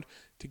round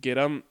to get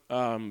him.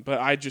 But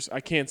I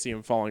can't see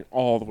him falling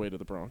all the way to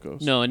the Broncos.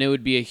 No, and it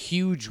would be a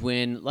huge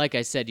win. Like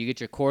I said, you get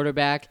your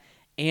quarterback,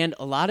 and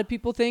a lot of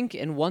people think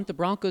and want the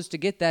Broncos to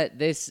get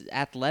this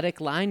athletic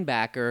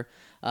linebacker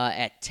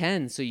at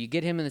 10, so you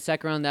get him in the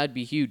second round, that would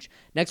be huge.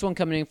 Next one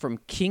coming in from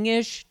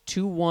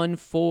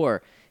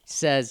Kingish214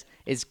 says,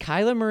 "Is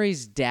Kyler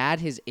Murray's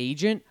dad his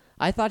agent?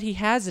 I thought he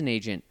has an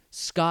agent.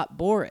 Scott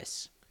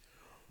Boras."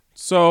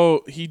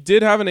 So he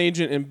did have an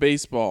agent in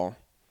baseball.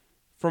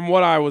 From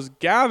what I was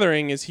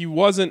gathering is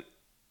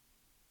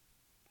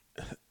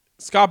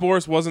Scott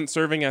Boras wasn't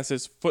serving as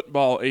his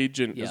football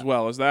agent as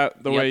well. Is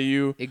that the way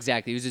you...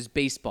 Exactly. He was his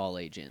baseball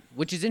agent,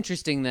 which is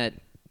interesting that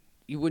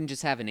you wouldn't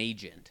just have an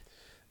agent.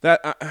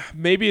 That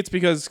maybe it's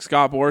because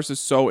Scott Boras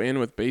is so in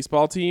with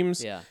baseball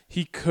teams. Yeah.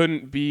 He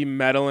couldn't be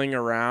meddling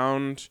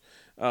around,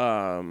 with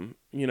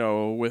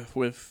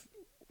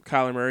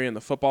Kyler Murray in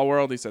the football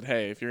world. He said,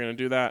 hey, if you're going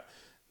to do that,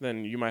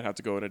 then you might have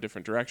to go in a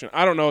different direction.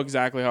 I don't know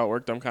exactly how it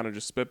worked. I'm kind of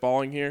just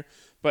spitballing here,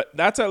 but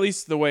that's at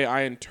least the way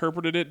I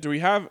interpreted it. Do you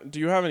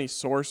have any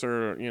source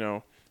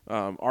or,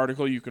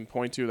 article you can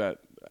point to that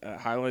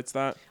highlights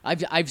that?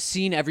 I've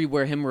seen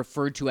everywhere him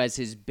referred to as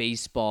his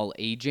baseball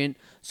agent.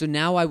 So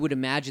now I would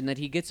imagine that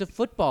he gets a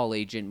football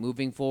agent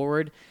moving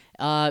forward.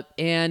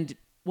 And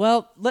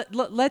well,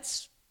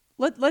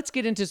 Let's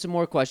get into some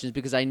more questions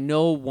because I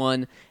know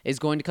one is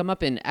going to come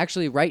up, and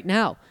actually right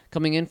now,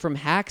 coming in from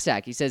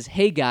Hacksack. He says,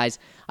 "Hey guys,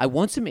 I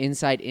want some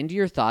insight into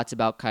your thoughts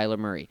about Kyler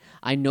Murray.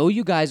 I know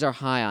you guys are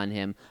high on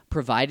him,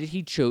 provided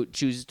he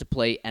chooses to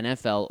play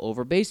NFL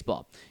over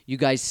baseball. You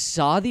guys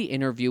saw the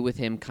interview with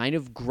him kind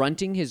of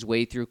grunting his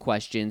way through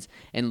questions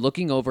and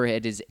looking over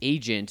at his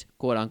agent,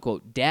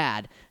 quote-unquote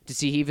dad, to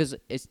see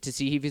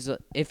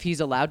if he's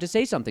allowed to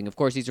say something. Of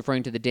course, he's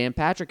referring to the Dan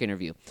Patrick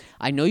interview.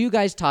 I know you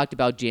guys talked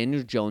about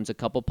Daniel Jones a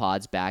couple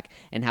pods back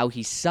and how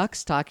he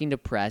sucks talking to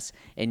press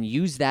and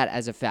use that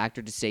as a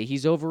factor to say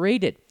he's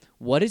overrated.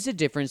 What is the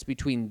difference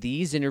between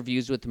these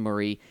interviews with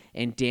Murray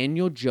and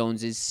Daniel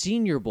Jones's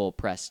Senior Bowl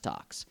press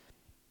talks?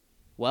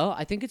 Well,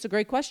 I think it's a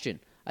great question.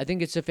 I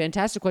think it's a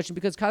fantastic question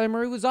because Kyler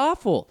Murray was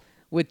awful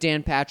with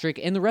Dan Patrick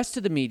and the rest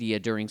of the media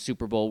during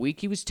Super Bowl week.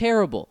 He was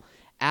terrible,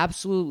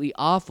 absolutely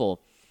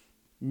awful.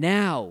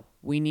 Now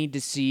we need to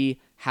see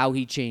how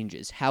he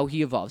changes, how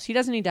he evolves. He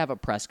doesn't need to have a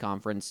press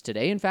conference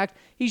today. In fact,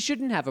 he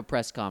shouldn't have a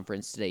press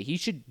conference today. He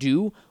should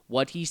do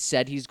what he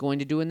said he's going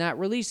to do in that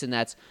release, and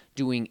that's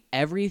doing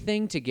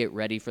everything to get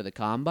ready for the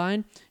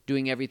combine,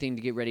 doing everything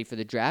to get ready for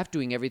the draft,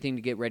 doing everything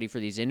to get ready for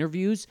these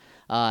interviews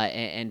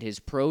and his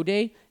pro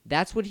day.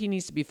 That's what he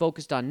needs to be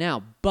focused on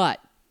now. But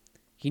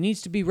he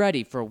needs to be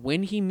ready for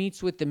when he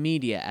meets with the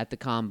media at the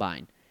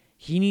combine.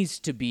 He needs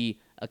to be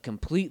a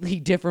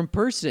completely different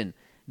person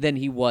than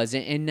he was.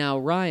 And now,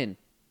 Ryan,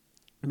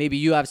 maybe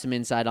you have some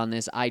insight on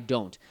this. I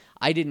don't.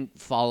 I didn't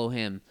follow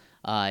him,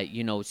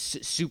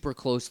 super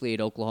closely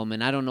at Oklahoma,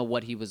 and I don't know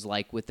what he was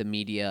like with the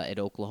media at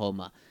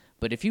Oklahoma.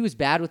 But if he was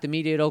bad with the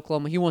media at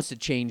Oklahoma, he wants to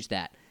change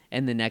that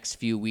in the next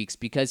few weeks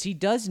because he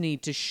does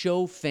need to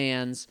show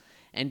fans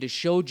and to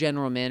show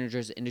general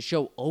managers and to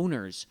show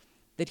owners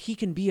that he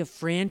can be a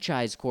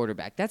franchise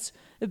quarterback. That's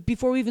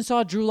before we even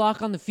saw Drew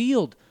Lock on the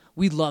field.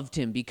 We loved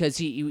him because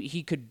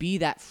he could be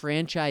that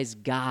franchise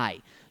guy.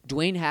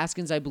 Dwayne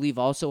Haskins, I believe,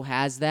 also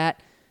has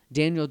that.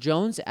 Daniel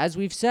Jones, as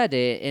we've said,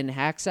 and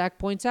Hacksack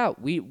points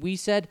out, we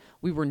said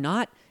we were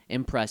not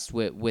impressed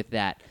with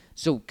that.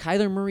 So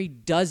Kyler Murray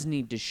does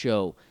need to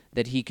show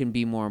that he can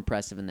be more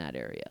impressive in that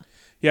area.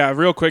 Yeah,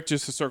 real quick,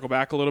 just to circle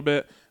back a little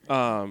bit,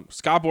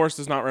 Scott Boras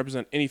does not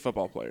represent any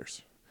football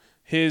players.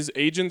 His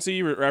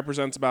agency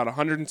represents about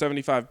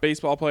 175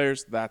 baseball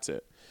players. That's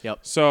it. Yep.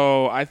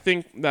 So I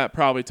think that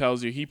probably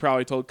tells you he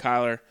probably told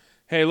Kyler,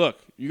 hey, look,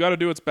 you got to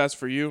do what's best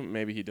for you.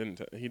 Maybe he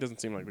didn't. He doesn't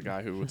seem like the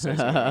guy who would say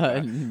something like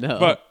that. No.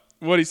 But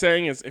what he's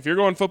saying is, if you're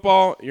going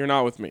football, you're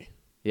not with me.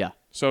 Yeah.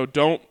 So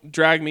don't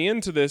drag me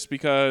into this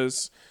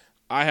because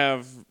I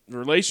have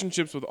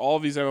relationships with all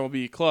of these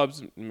MLB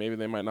clubs. Maybe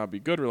they might not be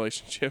good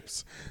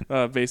relationships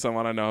based on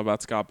what I know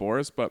about Scott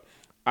Boras, but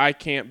I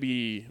can't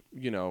be,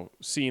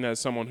 seen as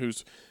someone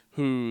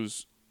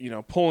who's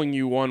pulling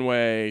you one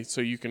way so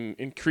you can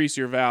increase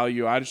your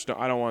value. I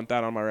don't want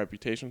that on my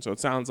reputation. So it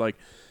sounds like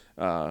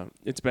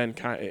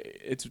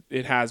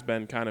it has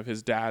been kind of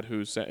his dad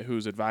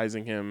who's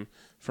advising him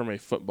from a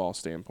football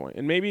standpoint.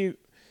 And maybe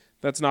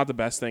that's not the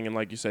best thing. And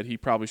like you said, he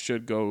probably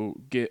should go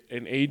get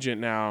an agent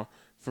now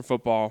for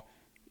football.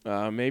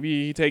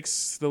 Maybe he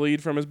takes the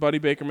lead from his buddy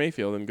Baker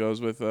Mayfield and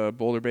goes with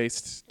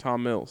Boulder-based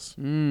Tom Mills.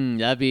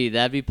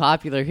 That'd be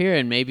popular here,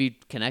 and maybe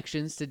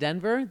connections to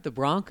Denver, the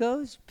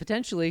Broncos,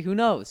 potentially. Who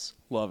knows?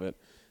 Love it.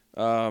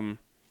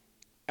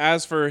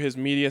 As for his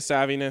media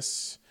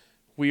savviness,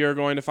 we are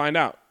going to find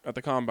out at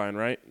the Combine,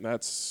 right?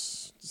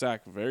 That's,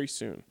 Zach, very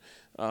soon.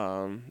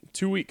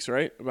 2 weeks,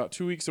 right? About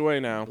 2 weeks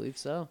away now. I believe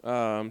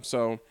so.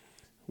 So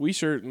we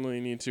certainly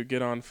need to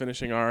get on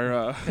finishing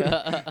our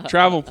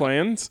travel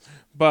plans.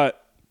 But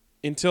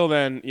until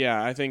then,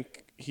 yeah, I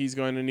think he's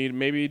going to need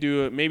maybe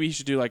he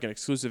should do like an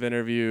exclusive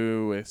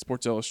interview with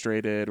Sports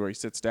Illustrated where he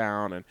sits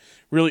down and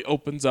really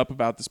opens up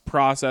about this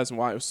process and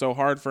why it was so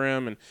hard for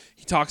him. And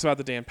he talks about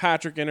the Dan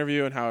Patrick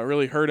interview and how it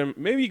really hurt him.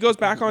 Maybe he goes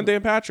back on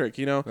Dan Patrick,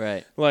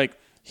 Right. Like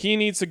he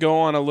needs to go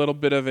on a little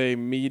bit of a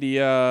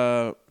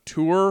media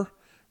tour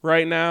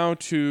right now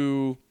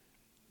to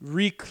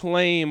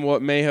reclaim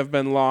what may have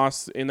been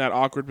lost in that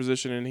awkward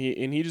position, and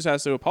he just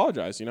has to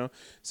apologize,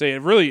 say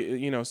it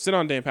really, sit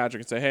on Dan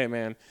Patrick and say, hey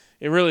man,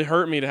 it really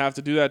hurt me to have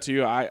to do that to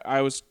you.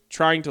 I was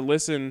trying to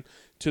listen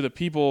to the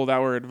people that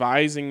were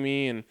advising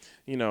me, and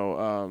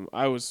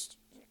I was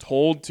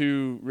told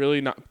to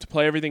really not to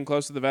play everything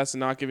close to the vest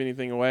and not give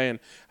anything away. And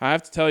I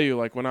have to tell you,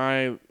 like when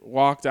I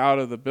walked out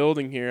of the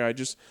building here,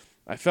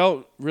 I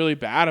felt really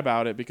bad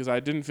about it because I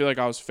didn't feel like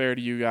I was fair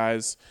to you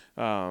guys,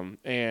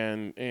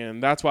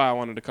 and that's why I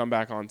wanted to come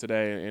back on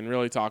today and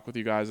really talk with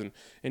you guys, and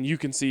you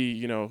can see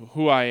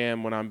who I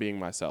am when I'm being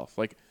myself.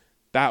 Like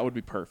that would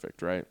be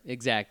perfect, right?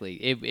 Exactly.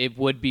 It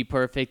would be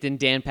perfect, and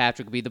Dan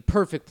Patrick would be the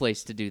perfect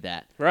place to do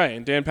that. Right,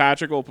 and Dan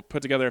Patrick will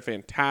put together a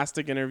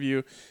fantastic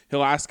interview.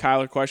 He'll ask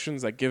Kyler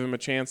questions that give him a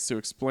chance to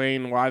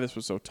explain why this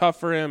was so tough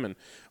for him and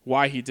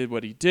why he did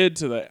what he did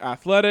to the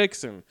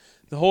athletics and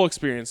the whole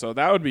experience. So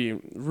that would be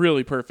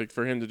really perfect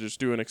for him to just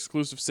do an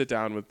exclusive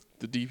sit-down with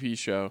the DP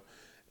show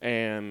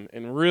and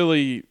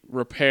really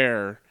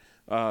repair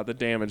the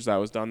damage that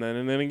was done then.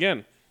 And then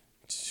again,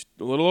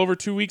 a little over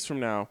 2 weeks from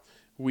now,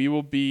 we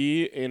will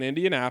be in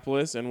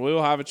Indianapolis, and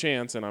we'll have a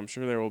chance, and I'm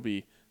sure there will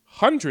be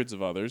hundreds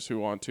of others who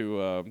want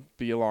to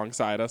be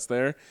alongside us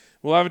there.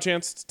 We'll have a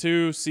chance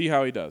to see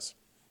how he does.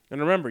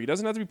 And remember, he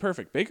doesn't have to be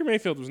perfect. Baker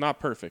Mayfield was not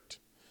perfect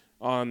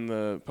on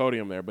the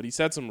podium there, but he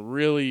said some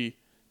really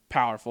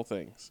powerful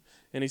things.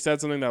 And he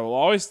said something that will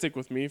always stick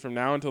with me from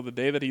now until the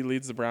day that he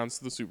leads the Browns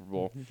to the Super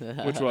Bowl,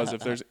 which was,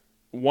 if there's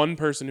one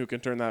person who can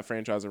turn that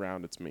franchise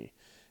around, it's me.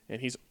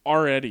 And he's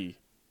already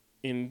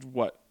in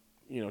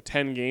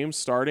 10 games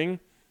starting,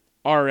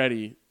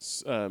 already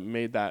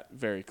made that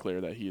very clear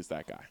that he is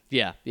that guy.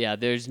 Yeah,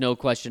 there's no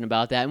question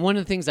about that. And one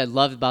of the things I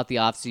love about the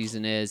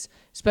offseason is,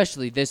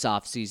 especially this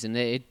offseason,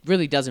 it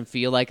really doesn't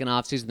feel like an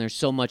offseason. There's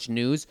so much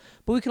news,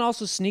 but we can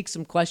also sneak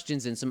some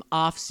questions in, some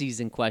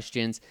off-season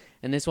questions.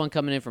 And this one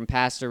coming in from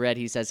Pastor Red,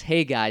 he says,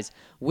 "Hey guys,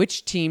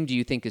 which team do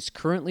you think is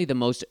currently the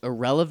most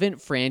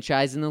irrelevant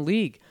franchise in the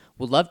league?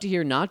 Would love to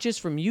hear not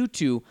just from you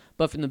two,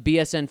 but from the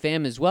BSN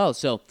fam as well."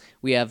 So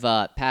we have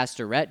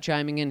Pastor Rhett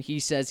chiming in. He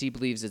says he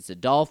believes it's the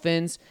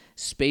Dolphins.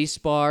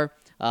 Spacebar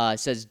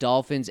says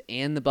Dolphins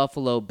and the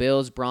Buffalo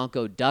Bills.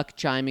 Bronco Duck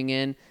chiming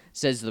in.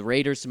 Says the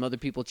Raiders. Some other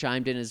people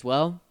chimed in as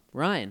well.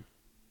 Ryan,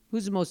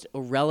 who's the most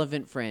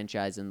irrelevant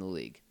franchise in the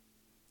league?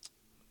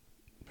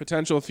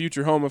 Potential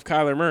future home of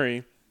Kyler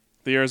Murray,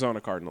 the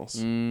Arizona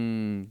Cardinals.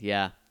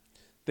 Yeah.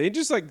 They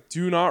just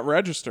do not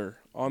register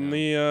on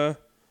the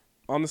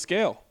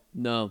scale.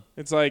 No.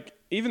 It's like,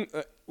 even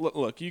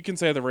look, you can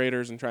say the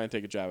Raiders and try and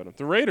take a jab at them.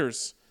 The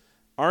Raiders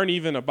aren't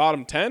even a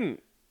bottom 10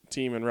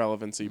 team in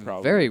relevancy,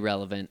 probably. Very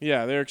relevant.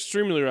 Yeah, they're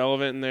extremely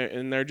relevant,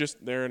 and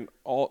they're an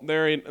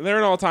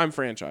all-time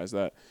franchise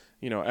that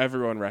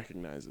everyone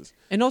recognizes.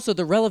 And also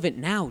they're relevant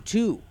now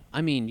too.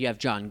 I mean, you have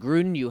John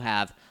Gruden, you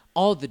have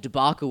all the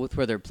debacle with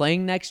where they're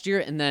playing next year,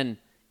 and then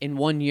in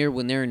 1 year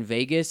when they're in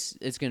Vegas,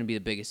 it's going to be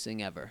the biggest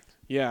thing ever.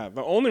 Yeah,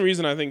 the only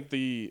reason I think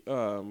the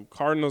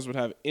Cardinals would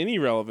have any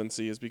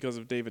relevancy is because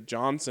of David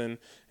Johnson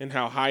and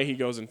how high he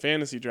goes in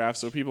fantasy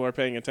drafts, so people are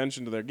paying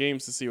attention to their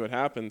games to see what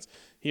happens.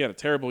 He had a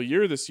terrible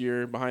year this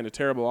year behind a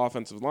terrible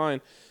offensive line.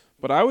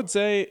 But I would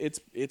say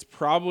it's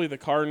probably the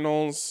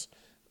Cardinals.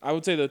 I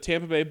would say the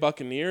Tampa Bay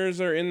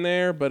Buccaneers are in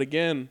there, but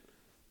again,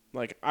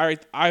 I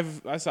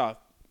saw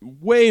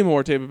way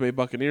more Tampa Bay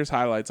Buccaneers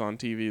highlights on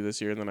TV this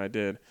year than I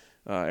did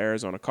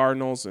Arizona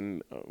Cardinals,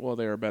 and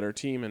they were a better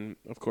team, and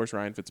of course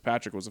Ryan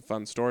Fitzpatrick was a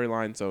fun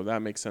storyline, so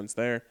that makes sense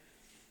there.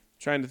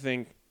 Trying to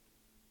think,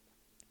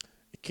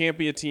 it can't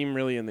be a team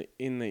really in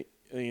the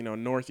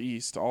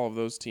Northeast. All of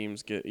those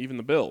teams get, even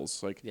the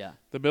Bills.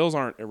 The Bills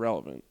aren't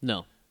irrelevant.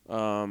 No.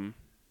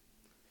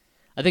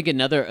 I think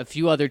a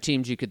few other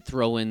teams you could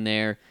throw in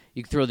there.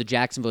 You could throw the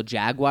Jacksonville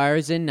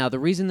Jaguars in. Now the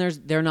reason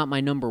they're not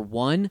my number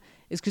one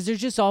is because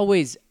there's just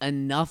always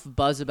enough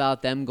buzz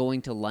about them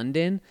going to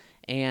London.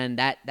 And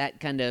that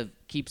kind of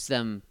keeps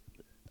them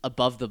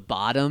above the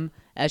bottom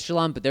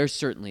echelon, but they're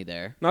certainly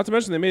there. Not to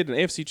mention they made an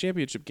AFC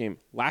Championship game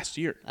last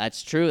year.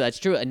 That's true.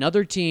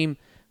 Another team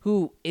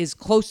who is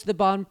close to the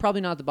bottom,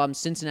 probably not the bottom,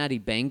 Cincinnati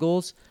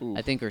Bengals, Ooh.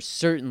 I think are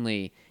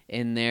certainly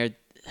in there.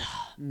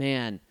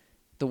 Man,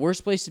 the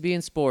worst place to be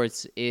in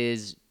sports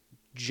is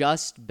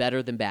just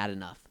better than bad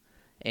enough.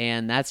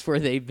 And that's where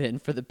they've been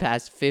for the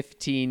past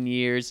 15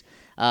 years.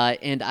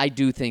 And I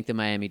do think the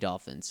Miami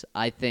Dolphins.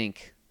 I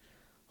think...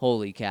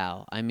 Holy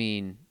cow. I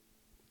mean,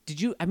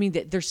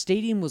 their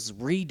stadium was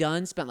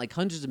redone, spent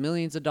hundreds of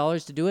millions of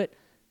dollars to do it.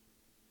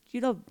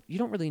 You don't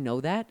really know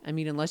that. I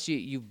mean, unless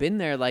you've been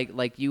there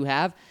like you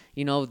have.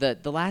 The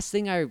last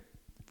thing I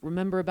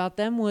remember about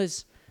them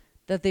was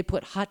that they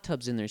put hot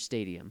tubs in their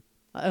stadium.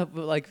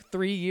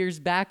 3 years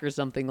back or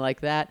something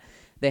like that.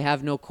 They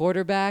have no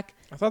quarterback.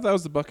 I thought that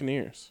was the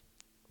Buccaneers.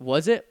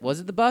 Was it? Was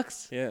it the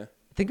Bucs? Yeah.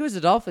 I think it was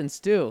the Dolphins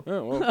too.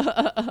 Oh,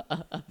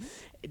 well.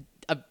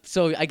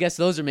 So I guess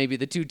those are maybe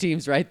the two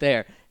teams right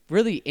there.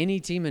 Really, any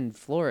team in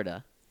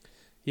Florida.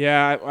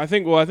 Yeah, I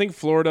think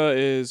Florida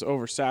is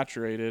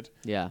oversaturated.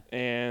 Yeah.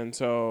 And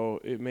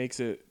so it makes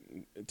it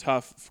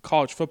tough.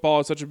 College football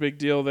is such a big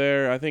deal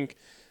there. I think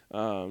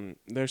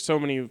there's so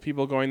many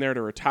people going there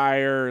to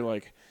retire.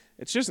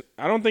 It's just,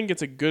 I don't think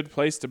it's a good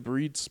place to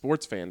breed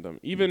sports fandom.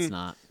 It's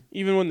not.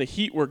 Even when the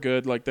Heat were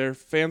good, their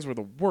fans were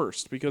the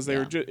worst because they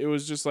were. It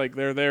was just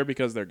they're there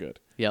because they're good.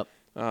 Yep.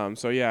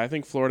 So yeah, I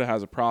think Florida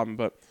has a problem,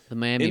 but the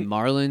Miami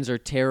Marlins are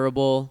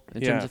terrible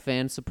in terms of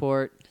fan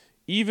support.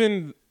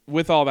 Even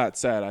with all that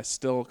said, I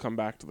still come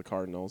back to the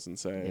Cardinals and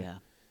say,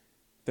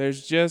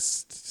 there's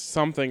just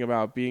something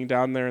about being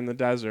down there in the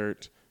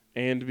desert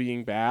and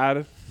being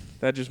bad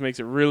that just makes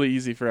it really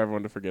easy for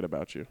everyone to forget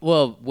about you.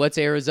 Well, what's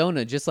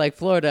Arizona? Just like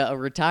Florida, a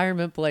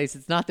retirement place.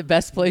 It's not the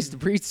best place to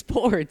breed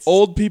sports.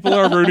 Old people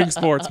are rooting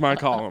sports, my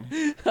column.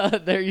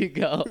 There you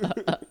go.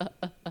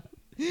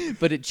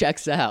 But it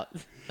checks out.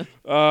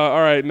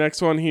 All right,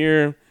 next one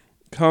here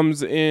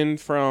comes in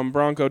from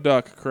Bronco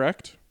Duck,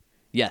 correct?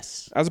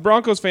 Yes. As a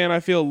Broncos fan, I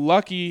feel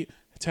lucky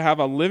to have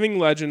a living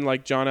legend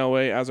like John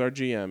Elway as our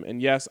GM.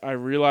 And yes, I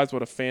realize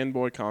what a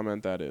fanboy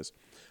comment that is.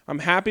 I'm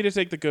happy to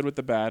take the good with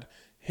the bad.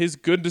 His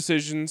good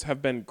decisions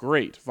have been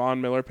great. Von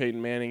Miller,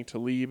 Peyton Manning,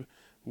 Talib,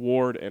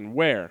 Ward, and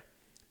Ware.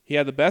 He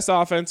had the best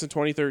offense in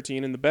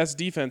 2013 and the best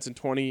defense in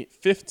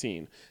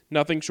 2015.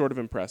 Nothing short of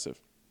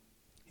impressive.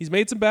 He's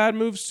made some bad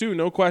moves too,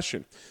 no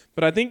question.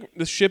 But I think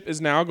the ship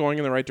is now going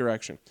in the right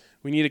direction.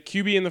 We need a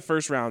QB in the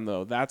first round,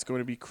 though. That's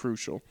going to be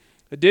crucial.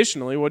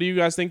 Additionally, what do you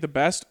guys think the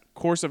best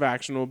course of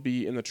action will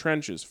be in the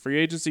trenches? Free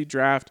agency,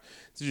 draft.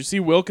 Did you see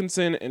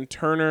Wilkinson and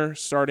Turner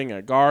starting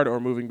at guard or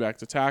moving back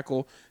to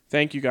tackle?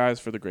 Thank you guys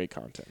for the great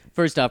content.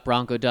 First off,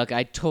 Bronco Duck,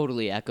 I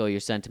totally echo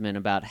your sentiment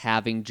about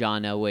having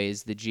John Elway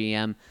as the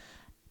GM.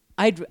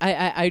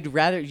 I'd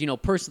rather,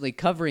 personally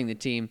covering the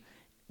team,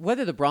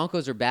 whether the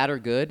Broncos are bad or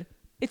good,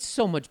 it's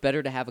so much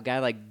better to have a guy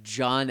like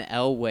John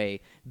Elway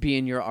be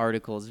in your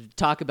articles.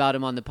 Talk about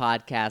him on the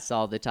podcast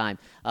all the time.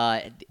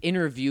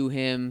 Interview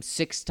him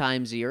 6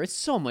 times a year. It's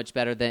so much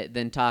better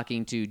than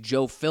talking to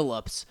Joe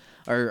Phillips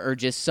or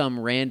just some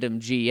random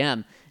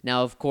GM.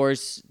 Now, of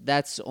course,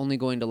 that's only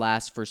going to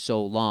last for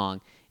so long.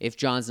 If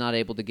John's not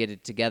able to get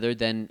it together,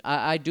 then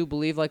I do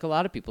believe, like a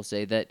lot of people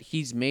say, that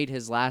he's made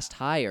his last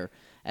hire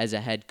as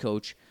a head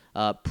coach,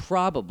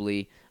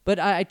 probably. But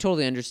I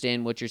totally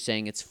understand what you're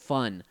saying. It's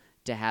fun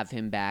to have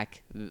him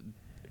back,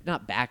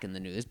 not back in the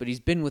news, but he's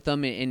been with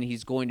them and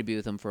he's going to be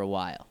with them for a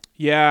while.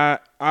 Yeah,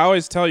 I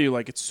always tell you,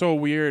 it's so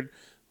weird.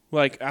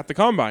 At the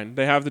Combine,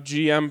 they have the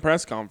GM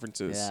press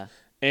conferences. Yeah.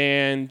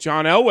 And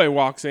John Elway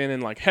walks in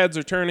and, heads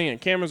are turning and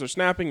cameras are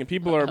snapping and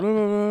people are blah,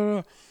 blah, blah,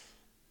 blah.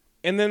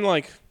 And then,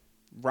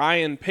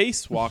 Ryan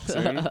Pace walks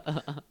in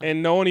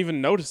and no one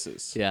even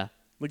notices. Yeah.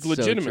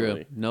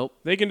 Legitimately. So nope.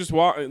 They can just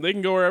walk. They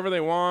can go wherever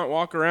they want,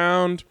 walk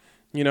around.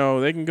 They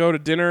can go to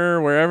dinner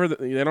wherever.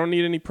 They don't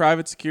need any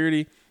private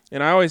security.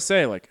 And I always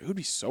say, it would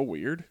be so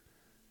weird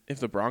if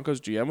the Broncos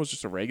GM was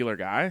just a regular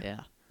guy. Yeah.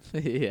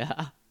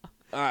 Yeah.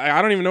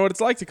 I don't even know what it's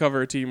like to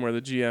cover a team where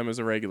the GM is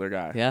a regular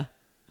guy. Yeah.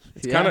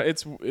 It's kind of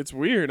it's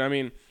weird. I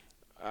mean,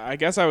 I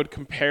guess I would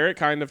compare it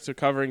kind of to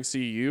covering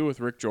CU with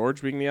Rick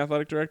George being the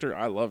athletic director.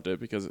 I loved it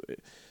because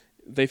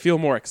they feel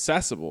more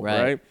accessible,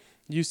 right?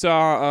 You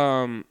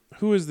saw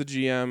who is the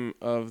GM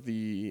of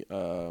the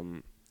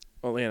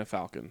Atlanta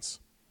Falcons?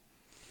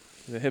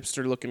 The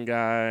hipster-looking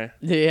guy.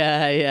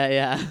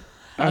 Yeah.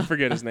 I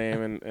forget his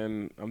name,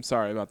 and I'm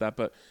sorry about that.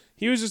 But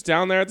he was just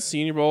down there at the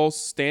Senior Bowl,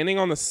 standing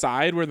on the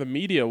side where the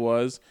media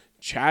was,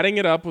 chatting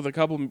it up with a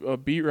couple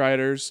of beat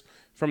writers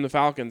from the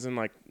Falcons. And,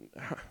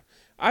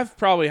 I've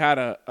probably had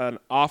an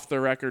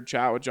off-the-record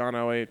chat with John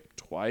Elway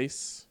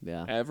twice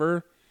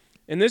ever.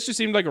 And this just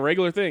seemed like a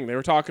regular thing. They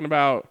were talking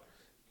about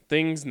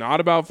things not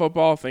about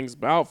football, things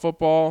about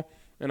football.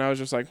 And I was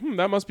just like,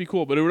 that must be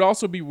cool. But it would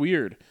also be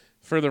weird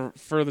for the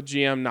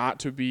GM not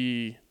to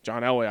be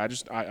John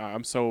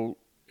Elway.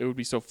 It would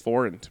be so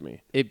foreign to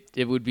me.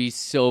 It would be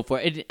so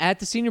foreign. At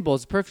the Senior Bowl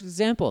is a perfect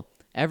example.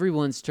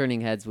 Everyone's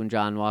turning heads when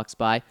John walks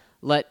by,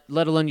 let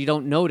alone you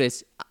don't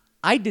notice.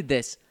 I did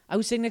this. I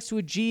was sitting next to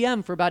a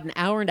GM for about an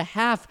hour and a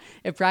half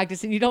at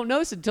practice, and you don't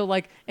notice until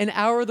an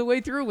hour of the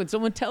way through when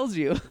someone tells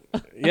you.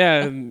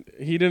 Yeah, and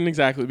he didn't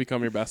exactly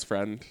become your best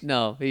friend.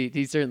 No,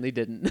 he certainly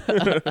didn't.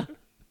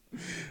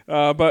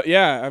 But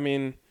yeah, I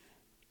mean,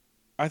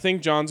 I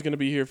think John's going to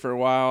be here for a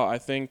while. I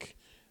think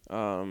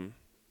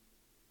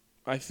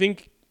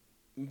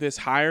this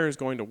hire is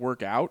going to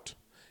work out,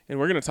 and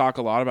we're going to talk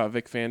a lot about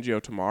Vic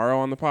Fangio tomorrow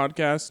on the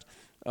podcast.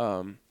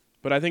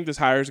 But I think this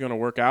hire is going to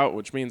work out,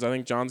 which means I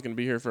think John's going to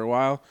be here for a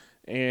while,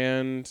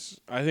 and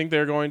I think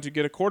they're going to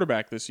get a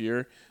quarterback this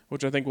year,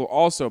 which I think will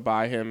also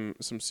buy him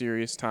some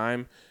serious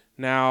time.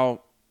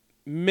 Now,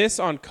 miss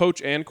on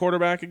coach and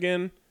quarterback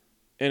again,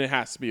 and it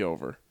has to be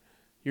over.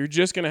 You're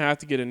just going to have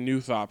to get a new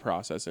thought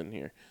process in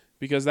here,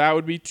 because that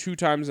would be 2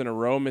 times in a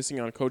row missing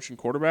on coach and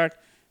quarterback,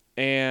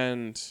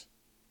 and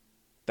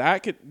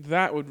that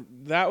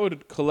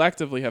would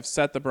collectively have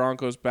set the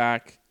Broncos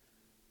back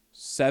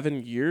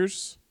 7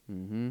 years.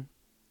 Mm-hmm.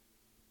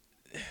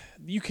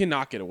 You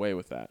cannot get away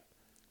with that,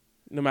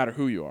 no matter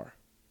who you are.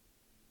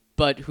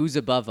 But who's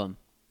above them?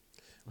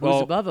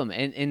 Who's above them?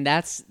 And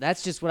that's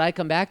just what I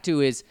come back to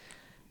is,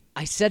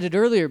 I said it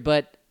earlier,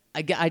 but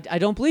I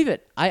don't believe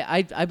it.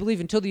 I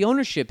believe until the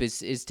ownership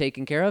is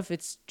taken care of,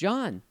 it's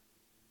John.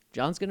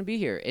 John's going to be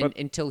here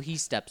until he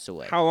steps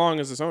away. How long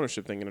is this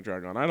ownership thing going to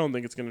drag on? I don't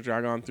think it's going to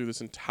drag on through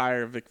this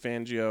entire Vic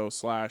Fangio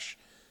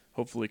 /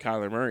 hopefully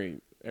Kyler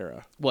Murray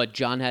era. What,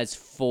 John has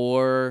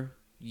 4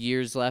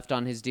 years left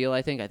on his deal,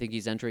 I think. I think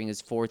he's entering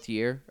his 4th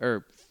year.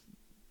 Or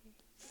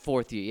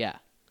 4th year, yeah.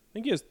 I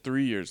think he has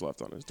 3 years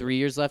left on his deal. 3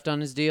 years left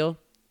on his deal?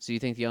 So you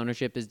think the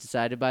ownership is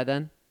decided by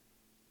then?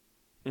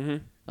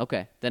 Mm-hmm.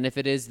 Okay. Then if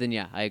it is, then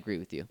yeah, I agree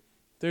with you.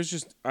 There's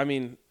just,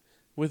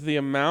 with the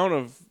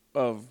amount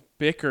of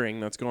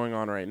bickering that's going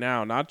on right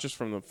now, not just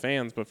from the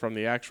fans, but from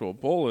the actual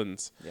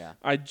Bullens,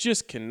 I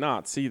just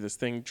cannot see this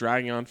thing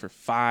dragging on for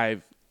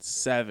 5,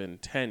 7,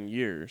 10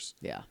 years.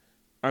 Yeah.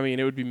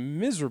 It would be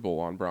miserable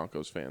on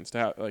Broncos fans to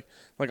have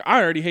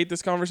I already hate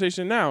this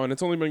conversation now, and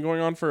it's only been going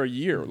on for a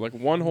year,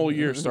 1 whole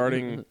year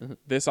starting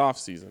this off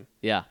season.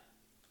 Yeah.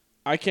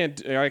 I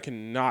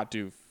cannot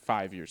do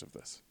 5 years of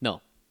this.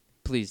 No.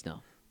 Please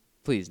no.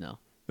 Please no.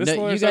 This no,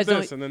 lawyer you said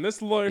guys this, and then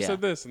this lawyer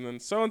said this, and then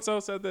so-and-so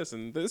said this,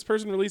 and this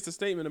person released a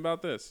statement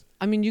about this.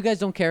 You guys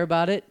don't care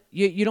about it.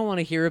 You don't want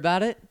to hear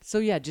about it. So,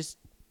 yeah, just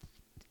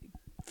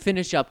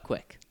finish up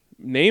quick.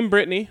 name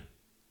Brittany,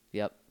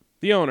 Yep.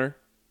 the owner,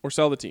 or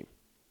sell the team.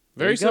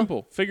 Very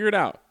simple. Figure it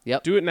out.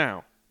 Yep. Do it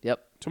now. Yep.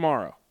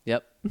 Tomorrow.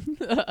 Yep.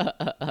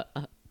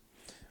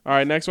 All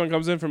right, next one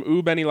comes in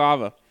from Benny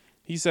Lava.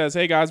 He says,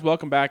 hey, guys,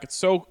 welcome back. It's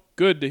so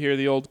good to hear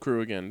the old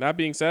crew again. That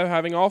being said,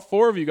 having all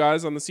 4 of you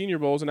guys on the Senior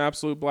Bowl is an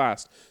absolute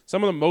blast.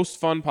 Some of the most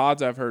fun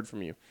pods I've heard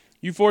from you.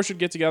 You 4 should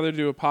get together to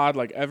do a pod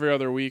like every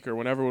other week or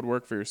whenever would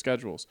work for your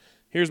schedules.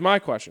 Here's my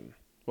question.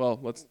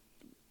 Well,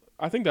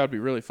 I think that would be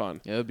really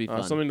fun. It would be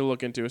fun. Something to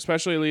look into,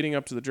 especially leading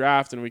up to the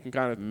draft, and we can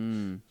kind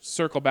of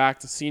circle back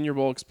to Senior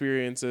Bowl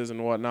experiences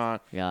and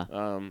whatnot.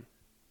 Yeah.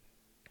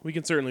 We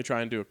can certainly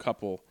try and do a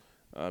couple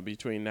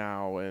between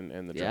now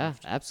and the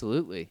draft. Yeah,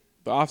 absolutely.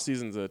 The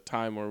off-season's a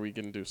time where we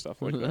can do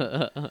stuff like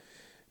that. All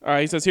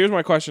right, he says, here's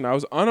my question. I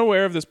was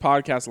unaware of this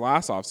podcast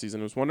last offseason.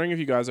 I was wondering if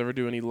you guys ever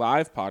do any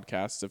live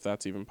podcasts, if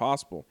that's even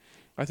possible.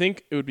 I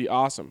think it would be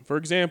awesome. For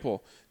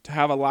example, to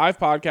have a live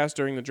podcast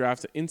during the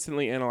draft to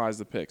instantly analyze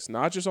the picks,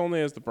 not just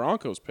only as the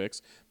Broncos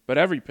picks, but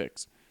every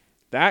picks.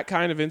 That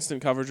kind of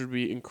instant coverage would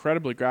be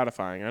incredibly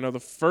gratifying. I know the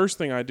first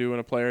thing I do when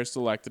a player is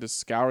selected is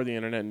scour the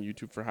internet and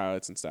YouTube for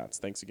highlights and stats.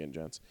 Thanks again,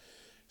 gents.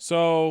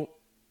 So,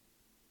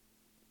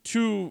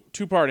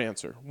 two-part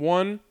answer.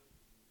 One,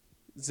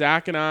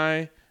 Zach and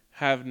I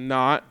have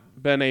not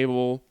been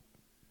able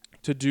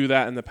to do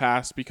that in the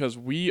past because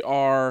we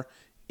are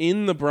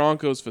in the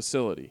Broncos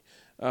facility.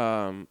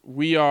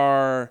 We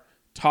are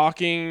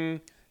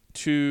talking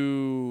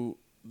to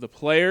the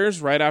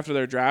players right after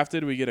they're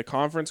drafted. We get a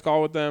conference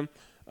call with them,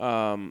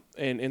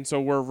 and so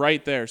we're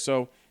right there.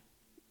 So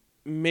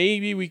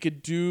maybe we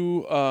could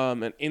do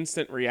an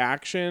instant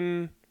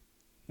reaction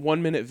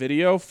 1-minute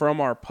video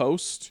from our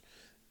post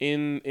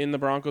in the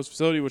Broncos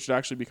facility, which would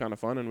actually be kind of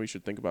fun, and we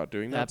should think about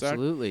doing that.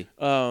 Absolutely.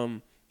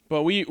 Zach.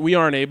 But we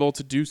aren't able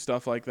to do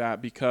stuff like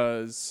that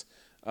because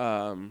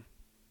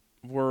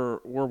we're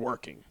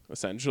working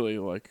essentially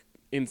like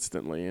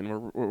instantly,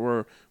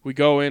 and we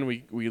go in,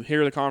 we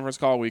hear the conference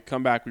call, we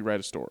come back, we write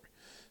a story.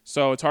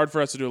 So it's hard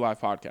for us to do a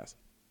live podcast.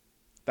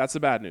 That's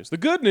the bad news. The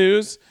good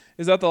news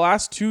is that the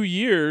last 2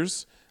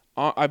 years,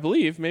 I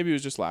believe, maybe it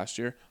was just last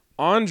year,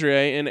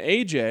 Andre and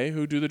AJ,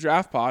 who do the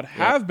draft pod,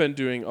 have been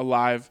doing a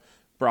live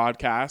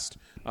broadcast,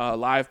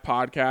 live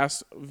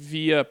podcast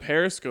via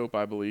Periscope,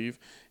 I believe,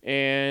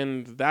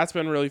 and that's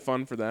been really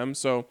fun for them.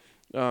 So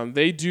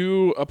they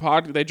do a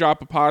pod. They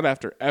drop a pod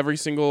after every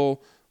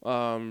single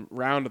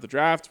round of the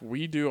draft.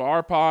 We do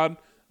our pod.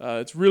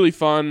 It's really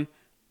fun.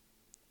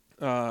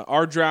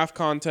 Our draft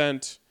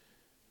content.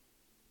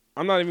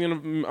 I'm not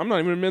even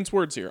gonna mince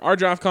words here. Our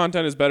draft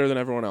content is better than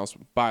everyone else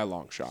by a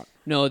long shot.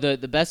 No, the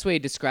best way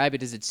to describe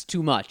it is it's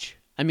too much.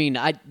 I mean,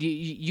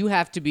 you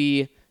have to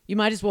be. You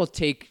might as well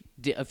take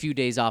a few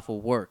days off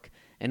of work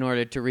in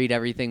order to read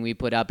everything we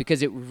put out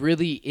because it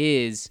really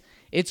is.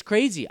 It's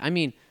crazy. I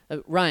mean,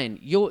 Ryan,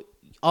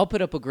 I'll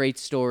put up a great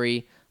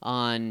story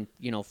on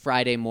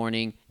Friday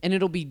morning, and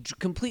it'll be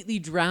completely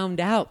drowned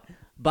out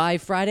by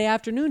Friday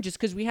afternoon just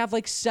because we have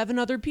like 7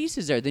 other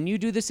pieces there. Then you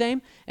do the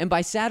same, and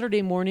by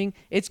Saturday morning,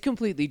 it's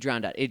completely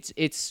drowned out.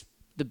 It's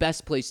the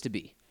best place to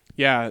be.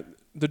 Yeah,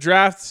 the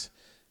draft.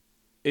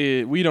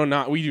 We do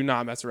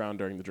not mess around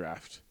during the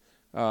draft.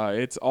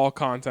 It's all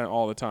content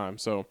all the time.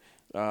 So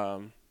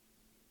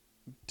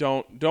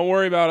don't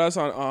worry about us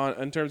on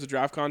in terms of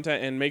draft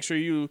content, and make sure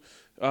you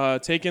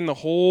take in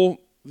the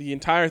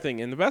entire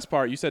thing. And the best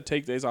part, you said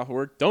take days off of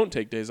work. Don't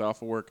take days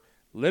off of work.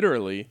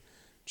 Literally,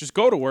 just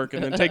go to work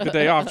and then take the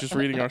day off just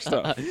reading our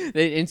stuff.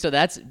 And so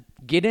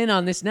get in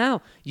on this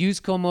now.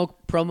 Use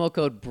promo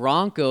code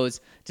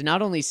Broncos to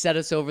not only set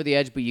us over the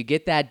edge, but you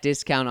get that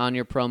discount on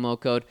your promo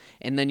code,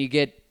 and then you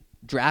get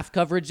draft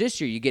coverage this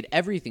year. You get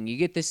everything. You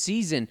get the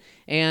season.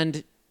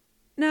 And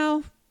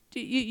now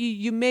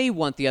you may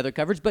want the other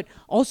coverage, but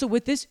also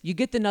with this, you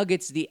get the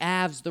Nuggets, the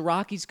Avs, the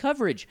Rockies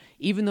coverage.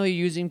 Even though you're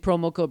using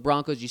promo code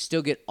Broncos, you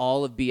still get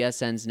all of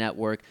BSN's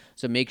network.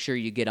 So make sure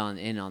you get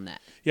in on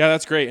that. Yeah,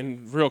 that's great.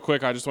 And real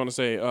quick, I just want to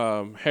say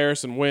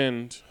Harrison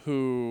Wind,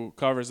 who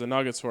covers the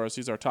Nuggets for us,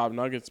 he's our top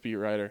Nuggets beat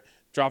writer,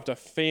 dropped a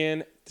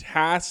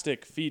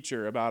fantastic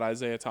feature about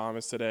Isaiah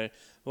Thomas today.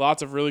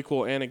 Lots of really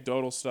cool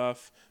anecdotal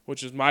stuff,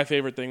 which is my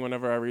favorite thing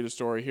whenever I read a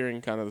story,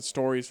 hearing kind of the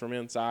stories from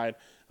inside.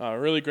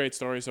 Really great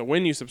story. So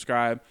when you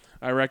subscribe,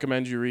 I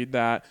recommend you read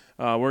that.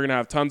 We're going to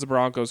have tons of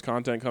Broncos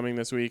content coming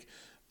this week.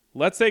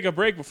 Let's take a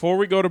break. Before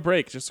we go to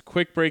break, just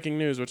quick breaking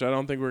news, which I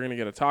don't think we're going to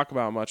get to talk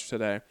about much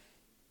today.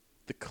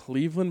 The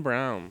Cleveland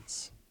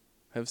Browns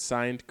have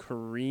signed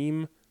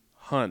Kareem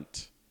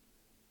Hunt.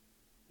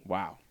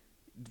 Wow.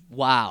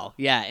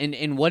 Yeah,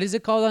 and what is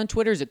it called on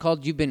Twitter? Is it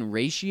called you've been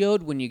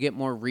ratioed when you get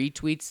more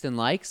retweets than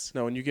likes?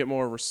 No, when you get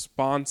more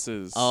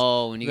responses.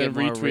 Oh, when you get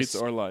more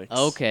retweets or likes.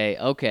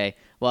 Okay.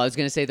 Well, I was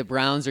going to say the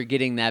Browns are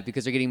getting that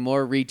because they're getting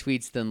more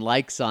retweets than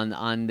likes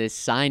on this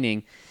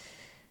signing.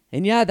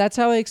 And yeah, that's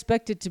how I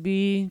expect it to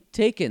be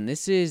taken.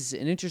 This is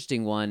an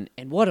interesting one,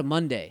 and what a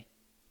Monday.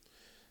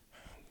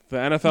 The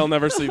NFL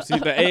never sleeps. The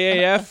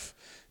AAF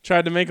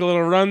tried to make a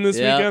little run this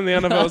weekend. The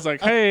NFL was like,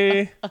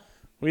 hey,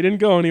 we didn't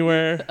go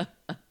anywhere.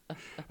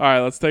 All right,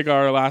 let's take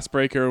our last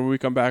break here. When we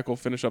come back, we'll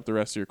finish up the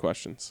rest of your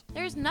questions.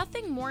 There's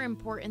nothing more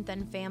important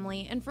than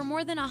family, and for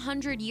more than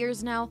 100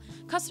 years now,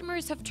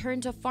 customers have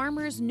turned to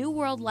Farmers New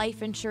World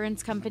Life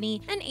Insurance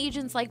Company and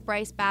agents like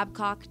Bryce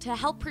Babcock to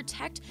help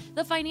protect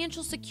the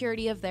financial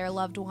security of their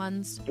loved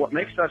ones. What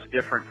makes us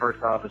different,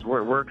 first off, is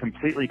we're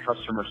completely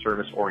customer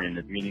service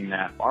oriented, meaning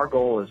that our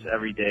goal is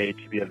every day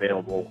to be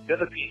available. The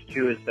other piece,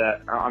 too, is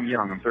that I'm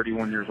young. I'm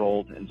 31 years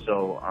old, and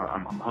so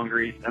I'm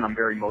hungry, and I'm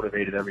very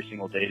motivated every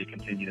single day to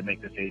continue to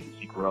make this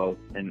agency grow,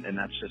 and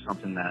that's just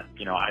something that,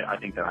 I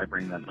think that I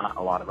bring that not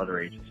a lot of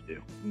other agents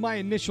do. My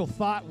initial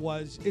thought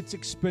was it's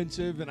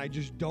expensive and I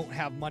just don't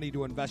have money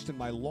to invest in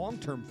my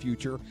long-term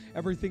future.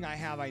 Everything I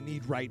have I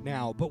need right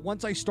now. But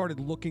once I started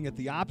looking at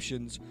the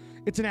options,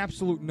 it's an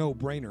absolute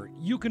no-brainer.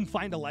 You can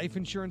find a life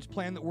insurance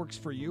plan that works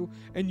for you,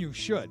 and you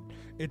should.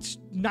 It's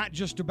not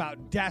just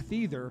about death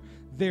either.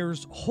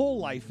 There's whole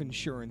life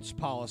insurance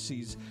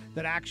policies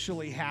that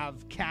actually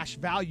have cash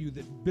value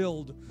that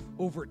build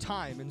over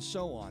time and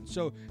so on.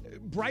 So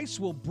Bryce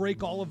will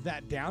break all of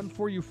that down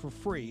for you for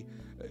free.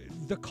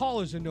 The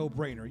call is a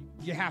no-brainer.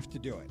 You have to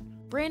do it.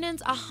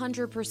 Brandon's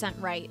 100%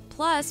 right.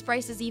 Plus,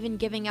 Bryce is even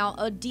giving out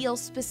a deal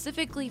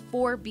specifically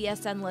for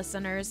BSN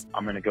listeners.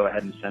 I'm going to go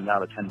ahead and send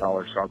out a $10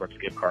 Starbucks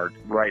gift card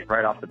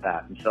right off the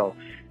bat. And so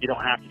you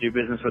don't have to do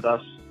business with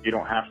us. You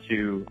don't have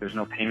to, there's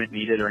no payment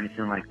needed or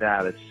anything like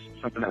that. It's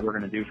something that we're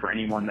going to do for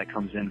anyone that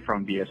comes in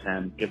from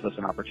BSN, gives us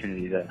an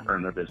opportunity to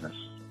earn their business.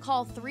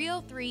 Call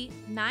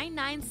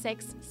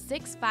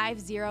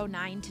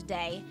 303-996-6509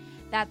 today.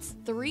 That's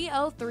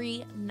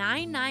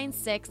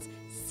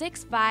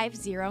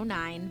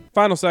 303-996-6509.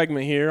 Final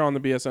segment here on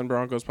the BSN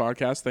Broncos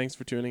podcast. Thanks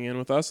for tuning in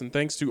with us, and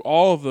thanks to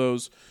all of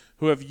those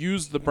who have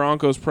used the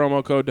Broncos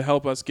promo code to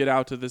help us get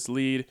out to this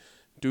lead.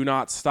 Do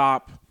not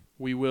stop.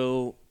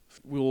 We'll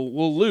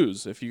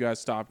lose if you guys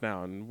stop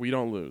now, and we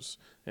don't lose.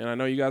 And I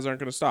know you guys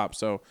aren't going to stop.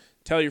 So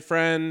tell your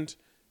friend,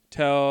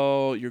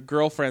 tell your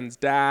girlfriend's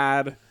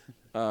dad,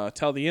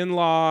 tell the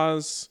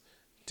in-laws,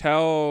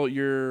 tell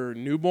your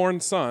newborn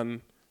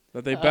son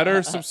that they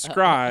better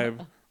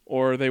subscribe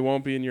or they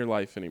won't be in your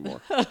life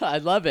anymore. I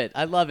love it.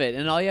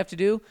 And all you have to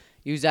do,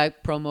 use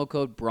that promo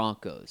code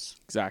Broncos.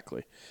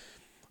 Exactly.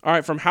 All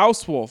right, from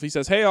House Wolf, he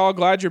says, "Hey all,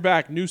 glad you're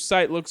back. New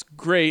site looks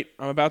great.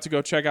 I'm about to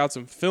go check out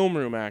some film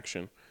room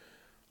action.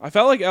 I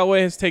felt like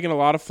Elway has taken a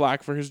lot of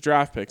flack for his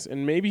draft picks,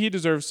 and maybe he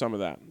deserves some of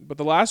that. But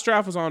the last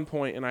draft was on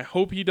point, and I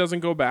hope he doesn't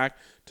go back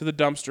to the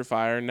dumpster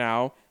fire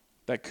now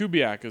that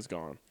Kubiak is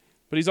gone.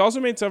 But he's also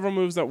made several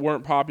moves that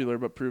weren't popular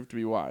but proved to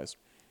be wise.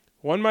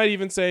 One might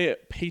even say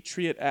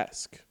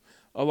Patriot-esque.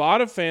 A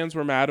lot of fans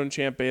were mad when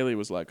Champ Bailey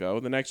was let go.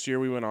 The next year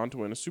we went on to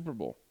win a Super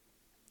Bowl.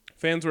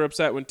 Fans were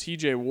upset when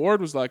TJ Ward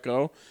was let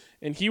go,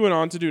 and he went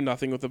on to do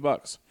nothing with the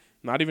Bucs.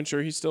 Not even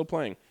sure he's still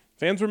playing.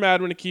 Fans were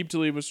mad when Aqib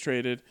Talib was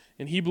traded,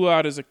 and he blew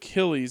out his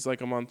Achilles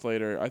like a month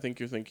later. I think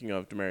you're thinking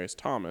of Demaryius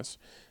Thomas.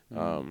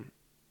 And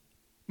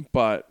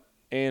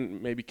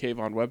maybe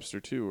Kayvon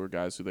Webster, too, were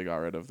guys who they got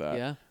rid of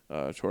that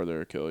tore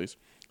their Achilles.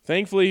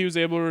 Thankfully, he was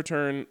able to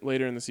return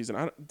later in the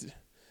season.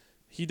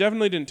 He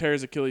definitely didn't tear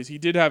his Achilles. He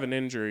did have an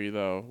injury,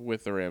 though,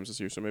 with the Rams this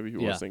year, so maybe he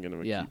was thinking of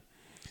Aqib. Yeah.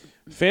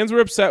 Fans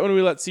were upset when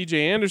we let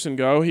C.J. Anderson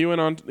go. He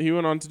went on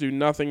to do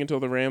nothing until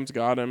the Rams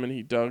got him, and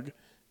he dug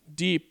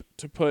deep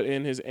to put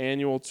in his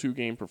annual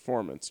 2-game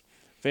performance.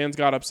 Fans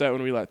got upset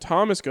when we let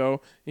Thomas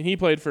go, and he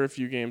played for a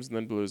few games and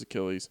then blew his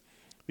Achilles.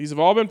 These have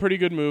all been pretty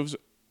good moves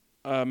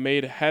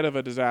made ahead of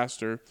a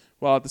disaster,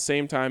 while at the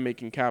same time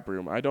making cap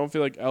room. I don't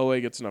feel like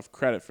Elway gets enough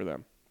credit for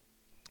them."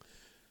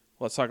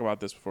 Let's talk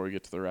about this before we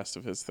get to the rest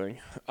of his thing.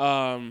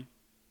 The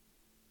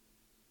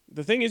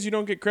thing is, you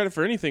don't get credit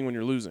for anything when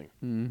you're losing.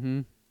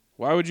 Mm-hmm.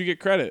 Why would you get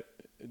credit?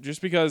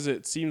 Just because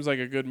it seems like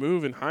a good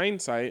move in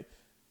hindsight,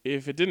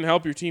 if it didn't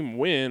help your team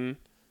win,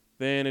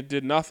 then it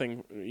did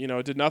nothing.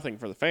 It did nothing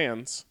for the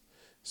fans.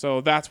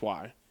 So that's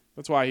why.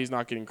 That's why he's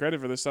not getting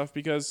credit for this stuff,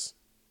 because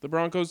the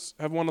Broncos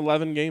have won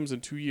 11 games in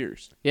 2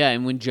 years. Yeah,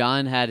 and when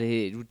John had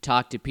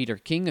talked to Peter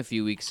King a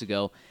few weeks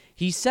ago,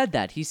 he said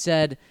that. He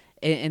said,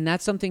 and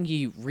that's something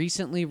he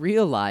recently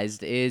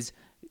realized, is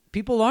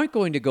people aren't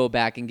going to go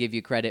back and give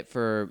you credit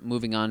for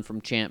moving on from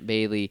Champ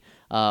Bailey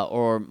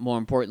or, more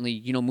importantly,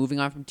 moving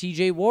on from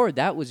TJ Ward.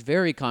 That was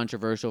very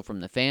controversial from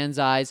the fans'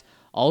 eyes,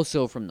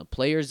 also from the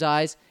players'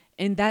 eyes,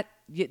 and that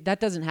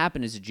doesn't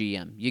happen as a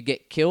GM. You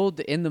get killed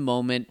in the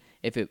moment.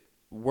 If it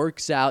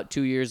works out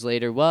 2 years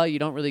later, well, you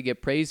don't really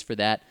get praised for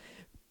that.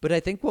 But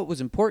I think what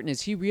was important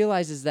is he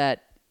realizes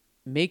that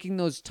making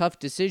those tough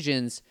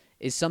decisions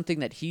is something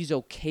that he's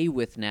okay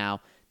with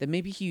now, that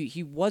maybe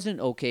he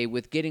wasn't okay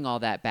with getting all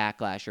that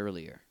backlash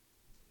earlier.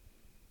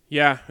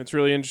 Yeah, it's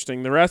really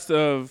interesting. The rest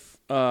of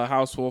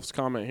House Wolf's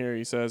comment here,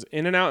 he says,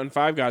 In-N-Out and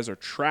Five Guys are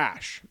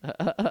trash.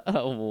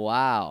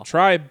 Wow.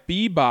 Try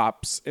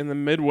Bebop's in the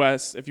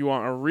Midwest if you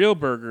want a real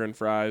burger and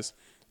fries.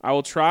 I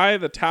will try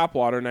the tap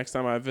water next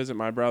time I visit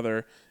my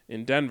brother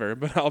in Denver,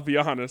 but I'll be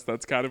honest,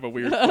 that's kind of a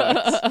weird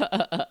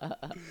flex.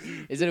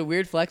 Is it a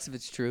weird flex if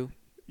it's true?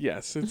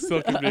 Yes, it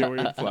still can be a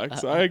weird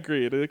flex. I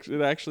agree.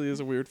 It actually is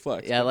a weird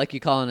flex. Yeah, I like you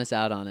calling us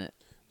out on it.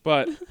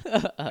 but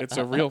it's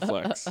a real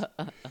flex.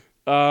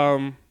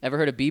 Ever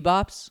heard of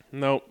Bebops?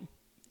 Nope.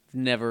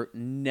 Never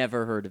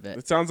heard of it.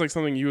 It sounds like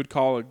something you would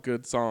call a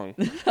good song.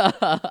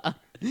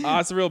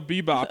 It's a real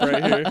bebop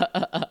right here.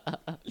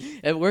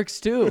 It works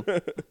too.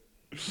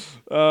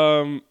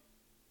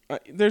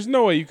 There's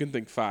no way you can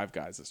think Five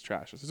Guys is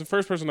trash. This is the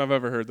first person I've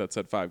ever heard that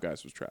said Five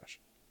Guys was trash.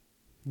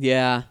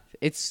 Yeah,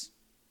 it's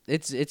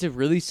a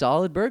really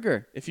solid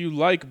burger. If you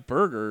like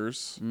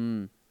burgers,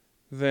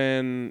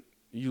 then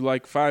you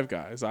like Five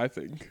Guys, I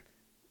think.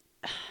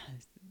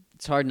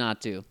 It's hard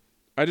not to.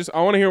 I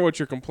want to hear what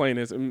your complaint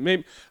is. And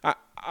maybe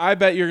I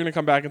bet you're gonna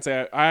come back and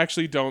say I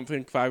actually don't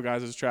think Five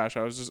Guys is trash.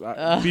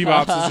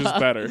 Bebops is just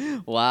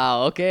better.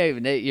 Wow.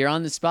 Okay, you're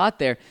on the spot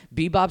there.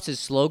 Bebops'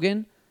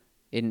 slogan,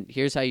 and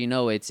here's how you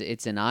know it's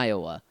in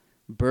Iowa: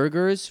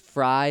 burgers,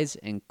 fries,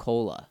 and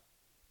cola.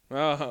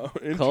 Oh,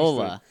 interesting.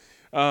 Cola.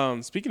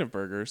 Speaking of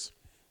burgers,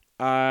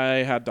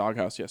 I had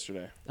Doghouse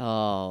yesterday.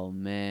 Oh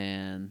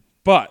man.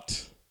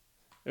 But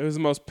it was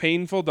the most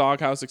painful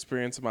Doghouse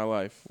experience of my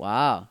life.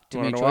 Wow.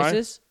 Too many why?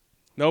 choices?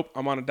 Nope,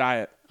 I'm on a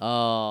diet.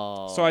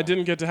 Oh. So I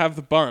didn't get to have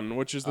the bun,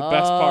 which is the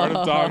best part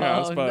of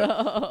Doghouse.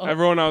 But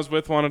everyone I was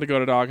with wanted to go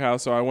to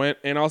Doghouse, so I went.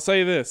 And I'll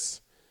say this.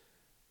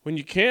 When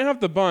you can't have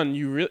the bun,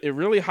 it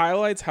really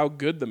highlights how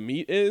good the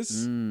meat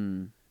is.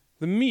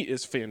 The meat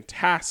is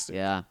fantastic.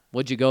 Yeah.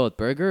 What'd you go with,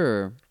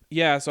 burger or?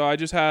 Yeah, so I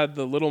just had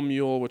the Little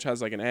Mule, which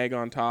has like an egg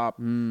on top,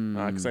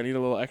 because I need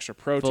a little extra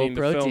protein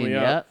to fill me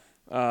up.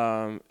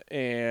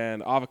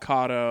 And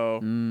avocado,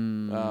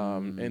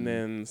 and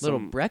then some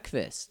little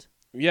breakfast.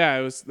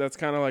 Yeah, that's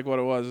kind of like what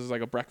it was. It was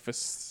like a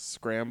breakfast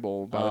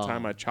scramble by the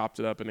time I chopped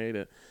it up and ate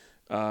it.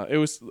 I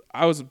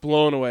was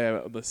blown away.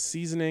 The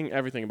seasoning,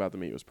 everything about the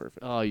meat was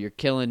perfect. Oh, you're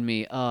killing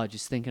me. Oh,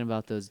 just thinking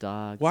about those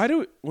dogs.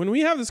 When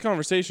we have this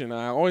conversation,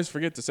 I always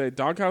forget to say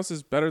Doghouse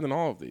is better than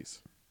all of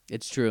these.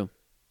 It's true.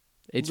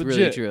 It's Legit.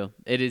 really true.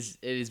 It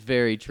is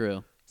very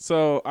true.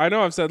 So I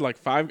know I've said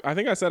like I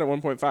think I said at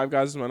 1.5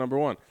 Guys is my number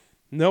one.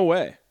 No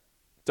way.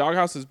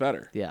 Doghouse is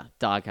better. Yeah,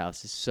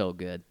 Doghouse is so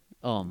good.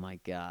 Oh my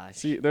gosh.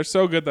 See, they're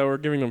so good that we're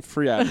giving them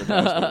free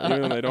advertisement,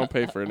 even though they don't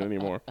pay for it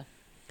anymore.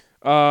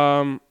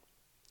 All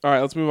right,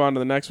 let's move on to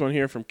the next one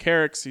here from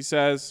Carrix. He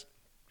says,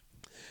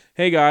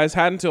 "Hey guys,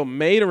 had until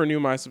May to renew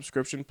my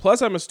subscription.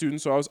 Plus, I'm a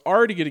student, so I was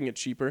already getting it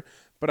cheaper.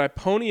 But I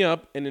pony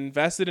up and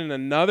invested in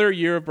another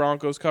year of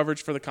Broncos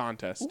coverage for the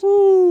contest."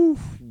 Woo!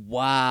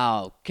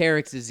 Wow,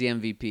 Carrix is the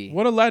MVP.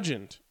 What a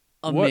legend!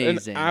 Amazing.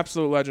 What an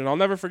absolute legend! I'll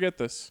never forget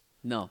this.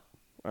 No,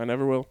 I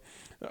never will.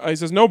 He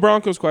says, "No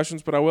Broncos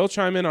questions, but I will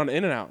chime in on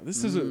In-N-Out.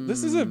 This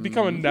is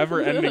become a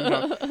never-ending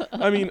talk.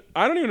 I mean,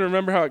 I don't even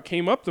remember how it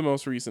came up the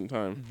most recent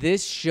time.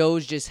 This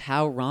shows just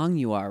how wrong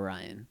you are,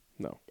 Ryan.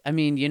 No. I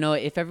mean,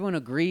 if everyone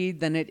agreed,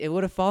 then it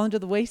would have fallen to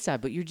the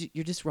wayside, but you're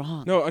just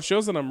wrong. No, it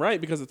shows that I'm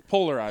right because it's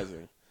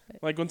polarizing.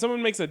 Like, when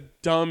someone makes a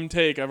dumb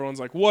take, everyone's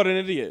like, what an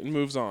idiot, and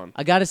moves on.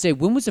 I got to say,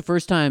 when was the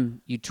first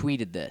time you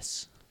tweeted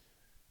this?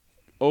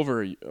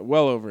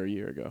 Well over a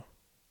year ago.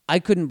 I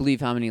couldn't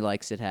believe how many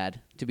likes it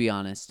had, to be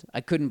honest.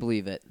 I couldn't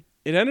believe it.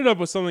 It ended up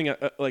with something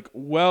like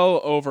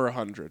well over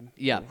 100.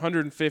 Yeah.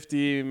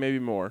 150, maybe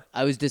more.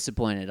 I was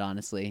disappointed,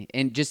 honestly,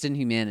 and just in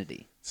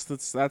humanity.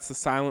 That's the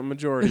silent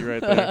majority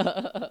right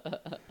there.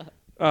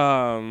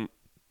 All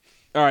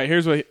right,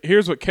 here's what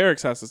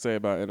Carrix has to say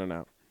about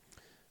In-N-Out.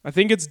 "I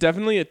think it's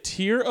definitely a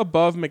tier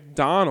above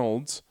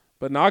McDonald's,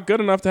 but not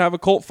good enough to have a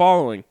cult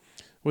following.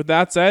 With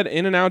that said,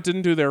 In-N-Out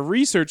didn't do their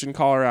research in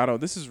Colorado."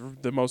 This is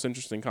the most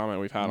interesting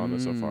comment we've had on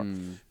this so far.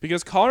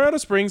 "Because Colorado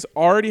Springs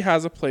already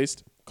has a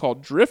place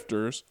called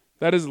Drifters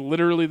that is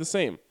literally the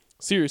same.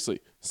 Seriously,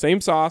 same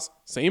sauce,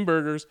 same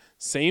burgers,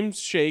 same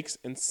shakes,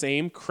 and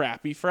same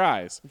crappy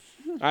fries.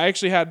 I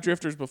actually had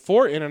Drifters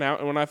before In-N-Out,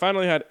 and when I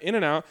finally had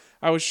In-N-Out,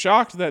 I was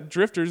shocked that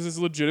Drifters is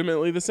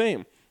legitimately the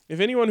same. If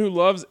anyone who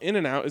loves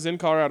In-N-Out is in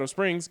Colorado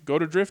Springs, go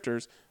to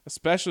Drifters,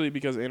 especially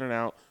because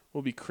In-N-Out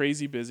will be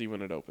crazy busy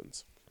when it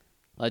opens."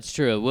 That's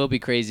true. It will be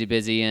crazy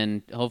busy,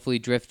 and hopefully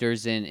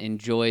Drifters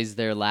enjoys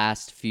their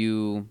last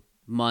few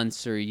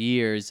months or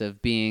years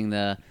of being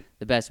the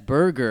best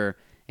burger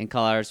in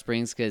Colorado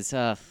Springs, because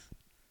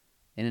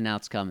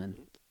In-N-Out's coming.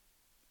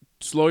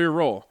 Slow your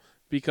roll,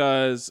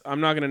 because I'm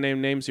not going to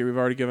name names here. We've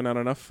already given out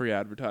enough free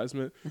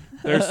advertisement.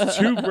 There's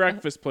 2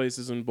 breakfast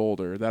places in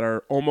Boulder that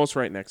are almost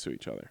right next to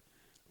each other.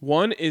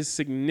 One is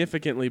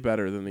significantly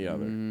better than the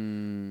other.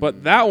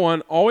 But that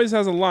one always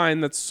has a line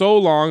that's so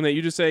long that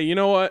you just say, you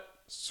know what?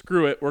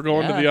 Screw it. We're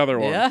going to the other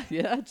one.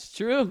 Yeah, it's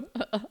true.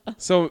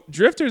 So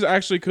Drifters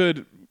actually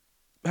could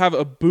have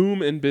a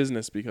boom in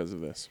business because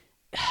of this.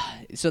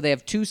 So they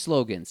have 2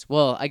 slogans.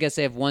 Well, I guess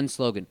they have one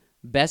slogan.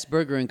 Best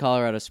burger in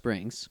Colorado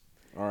Springs.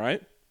 All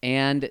right.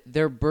 And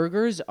their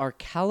burgers are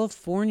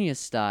California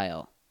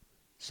style.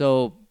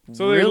 So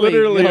they really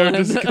literally are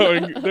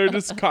just they're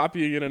just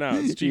copying In-N-Out.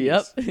 It's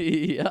genius.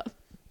 Yep.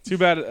 Too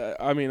bad.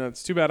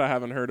 It's too bad I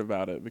haven't heard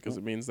about it, because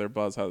it means their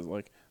buzz has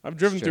I've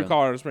driven through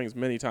Colorado Springs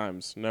many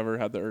times, never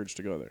had the urge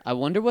to go there. I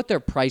wonder what their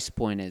price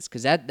point is,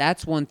 because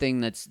that's one thing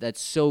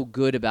that's so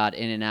good about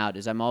In-N-Out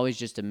is I'm always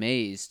just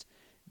amazed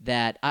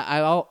that I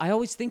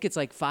always think it's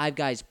like Five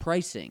Guys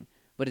pricing,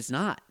 but it's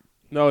not.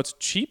 No, it's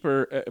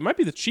cheaper. It might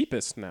be the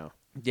cheapest now.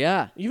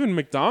 Yeah. Even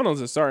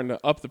McDonald's is starting to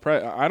up the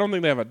price. I don't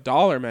think they have a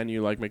dollar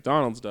menu like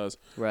McDonald's does.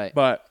 Right.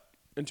 But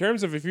in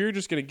terms of if you're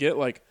just going to get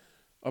like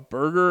a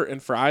burger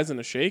and fries and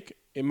a shake,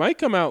 it might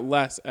come out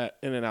less at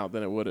In-N-Out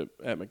than it would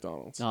at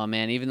McDonald's. Oh,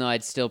 man, even though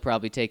I'd still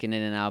probably take an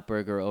In-N-Out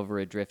burger over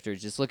a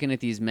Drifter's. Just looking at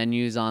these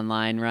menus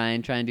online,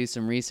 Ryan, trying to do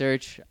some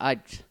research, I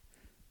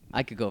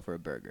could go for a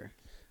burger.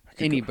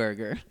 Any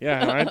burger.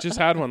 Yeah, and I just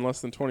had one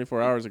less than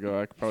 24 hours ago.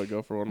 I could probably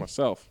go for one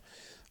myself.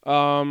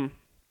 All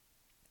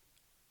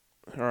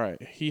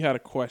right, he had a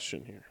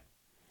question here.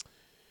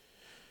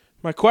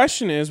 My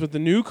question is, with the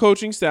new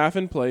coaching staff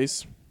in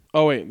place...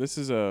 Oh, wait, this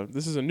is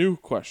a new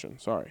question.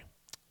 Sorry.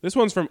 This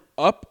one's from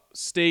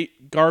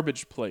Upstate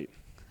Garbage Plate.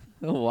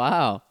 Oh,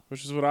 wow.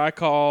 Which is what I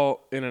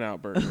call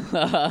In-N-Out burger.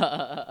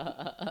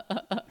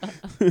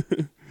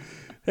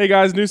 Hey,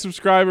 guys, new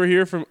subscriber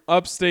here from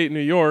Upstate New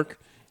York.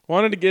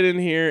 Wanted to get in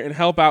here and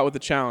help out with the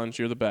challenge.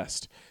 You're the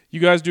best. You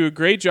guys do a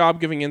great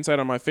job giving insight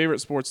on my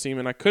favorite sports team,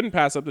 and I couldn't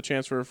pass up the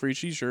chance for a free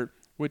t-shirt,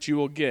 which you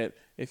will get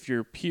if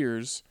your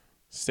peers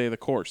stay the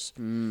course.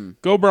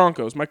 Go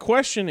Broncos. My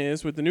question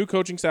is, with the new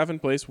coaching staff in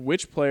place,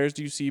 which players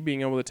do you see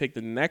being able to take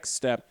the next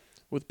step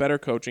with better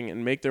coaching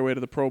and make their way to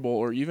the Pro Bowl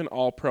or even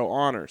All-Pro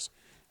honors?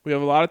 We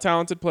have a lot of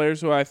talented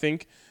players who I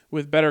think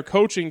with better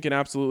coaching can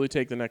absolutely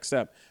take the next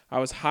step. I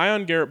was high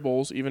on Garrett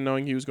Bowles, even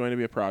knowing he was going to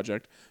be a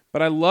project,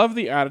 but I love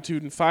the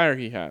attitude and fire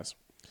he has.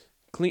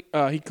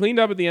 He cleaned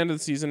up at the end of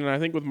the season, and I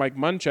think with Mike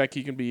Munchak,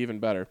 he can be even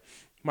better.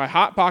 My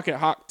hot pocket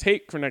hot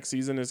take for next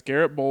season is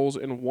Garrett Bowles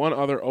and one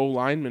other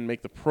O-lineman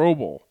make the Pro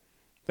Bowl.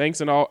 Thanks,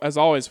 as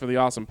always, for the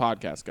awesome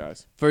podcast,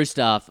 guys. First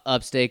off,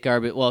 Upstate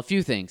Garbage. Well, a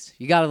few things.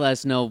 You got to let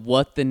us know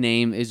what the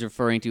name is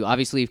referring to.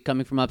 Obviously,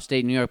 coming from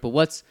Upstate New York, but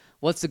what's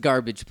the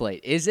garbage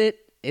plate? Is it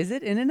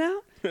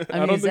In-N-Out?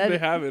 I don't think they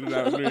have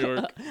In-N-Out in New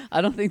York.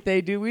 I don't think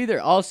they do either.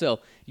 Also,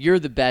 you're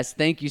the best.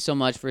 Thank you so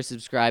much for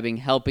subscribing,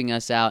 helping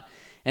us out.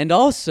 And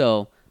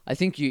also, I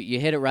think you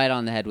hit it right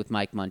on the head with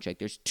Mike Munchak.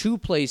 There's two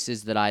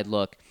places that I'd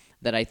look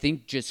that I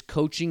think just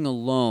coaching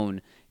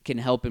alone can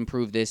help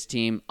improve this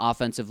team.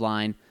 Offensive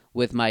line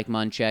with Mike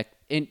Munchak,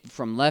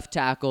 from left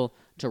tackle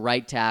to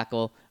right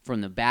tackle,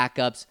 from the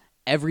backups,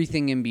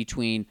 everything in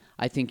between.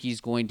 I think he's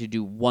going to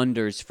do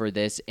wonders for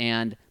this.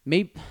 And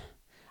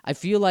I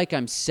feel like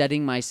I'm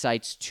setting my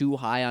sights too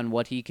high on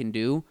what he can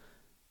do.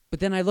 But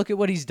then I look at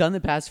what he's done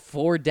the past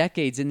 4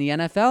 decades in the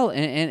NFL,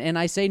 and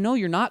I say, no,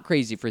 you're not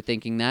crazy for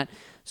thinking that.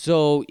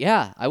 So,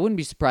 yeah, I wouldn't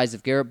be surprised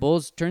if Garrett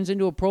Bowles turns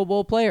into a Pro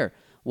Bowl player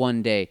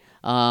one day.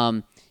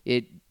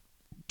 It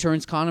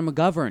turns Connor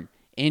McGovern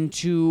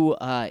into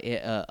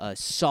a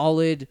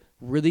solid,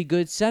 really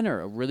good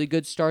center, a really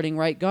good starting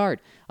right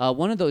guard.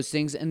 One of those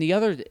things, and the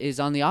other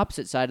is on the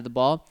opposite side of the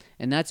ball,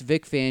 and that's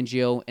Vic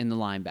Fangio and the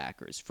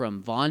linebackers.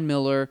 From Von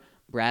Miller,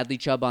 Bradley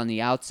Chubb on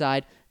the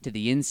outside, to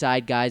the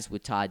inside guys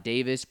with Todd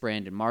Davis,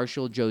 Brandon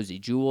Marshall, Josie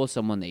Jewell,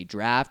 someone they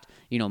draft.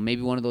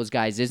 Maybe one of those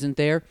guys isn't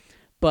there.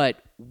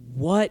 But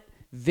what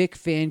Vic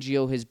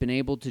Fangio has been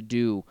able to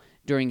do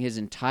during his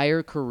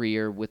entire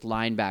career with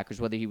linebackers,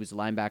 whether he was the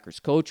linebackers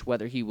coach,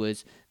 whether he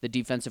was the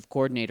defensive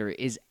coordinator,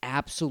 is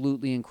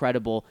absolutely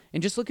incredible.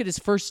 And just look at his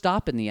first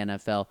stop in the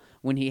NFL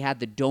when he had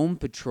the Dome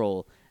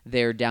Patrol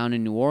there down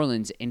in New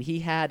Orleans, and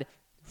he had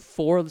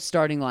 4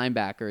 starting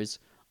linebackers.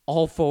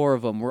 All 4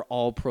 of them were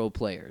all pro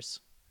players.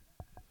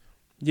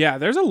 Yeah,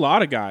 there's a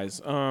lot of guys.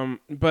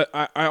 But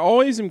I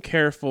always am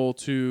careful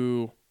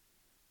to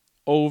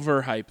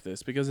overhype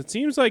this because it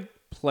seems like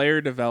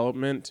player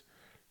development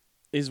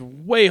is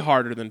way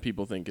harder than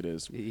people think it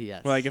is.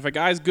 Yes. Like if a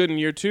guy's good in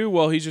year 2,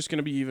 well, he's just going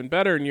to be even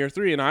better in year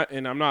 3.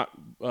 And I'm not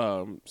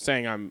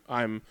saying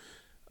I'm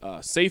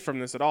safe from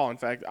this at all. In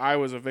fact, I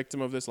was a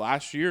victim of this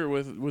last year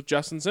with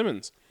Justin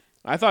Simmons.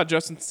 I thought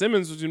Justin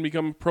Simmons was going to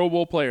become a Pro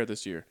Bowl player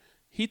this year.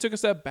 He took a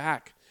step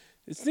back.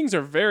 These things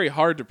are very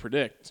hard to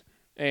predict.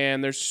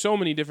 And there's so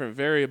many different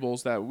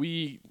variables that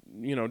we,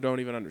 don't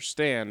even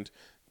understand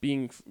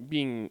being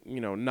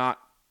not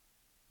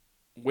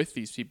with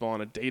these people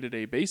on a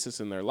day-to-day basis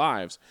in their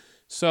lives.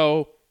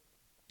 So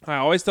I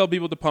always tell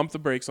people to pump the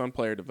brakes on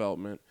player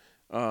development,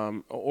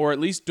 or at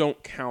least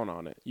don't count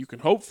on it. You can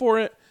hope for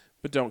it,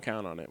 but don't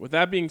count on it. With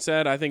that being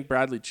said, I think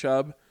Bradley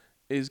Chubb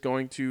is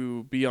going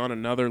to be on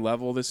another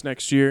level this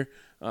next year.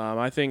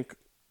 I think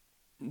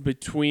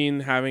between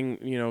having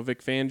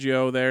Vic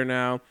Fangio there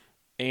now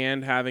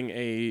and having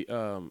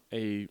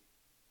a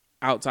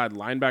outside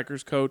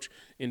linebackers coach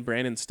in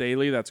Brandon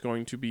Staley that's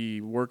going to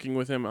be working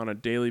with him on a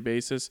daily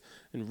basis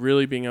and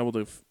really being able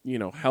to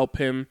help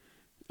him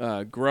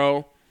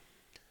grow.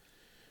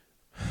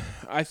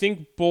 I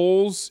think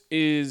Bowles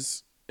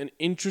is an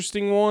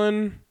interesting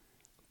one,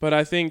 but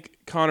I think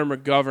Connor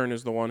McGovern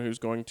is the one who's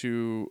going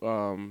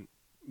to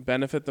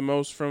benefit the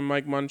most from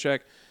Mike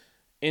Munchak.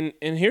 And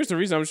here's the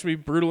reason. I'm just going to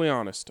be brutally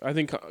honest. I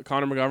think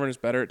Connor McGovern is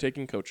better at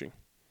taking coaching.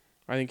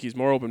 I think he's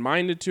more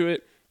open-minded to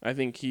it. I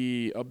think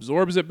he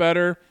absorbs it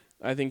better.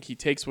 I think he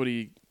takes what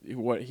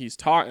he's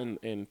taught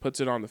and puts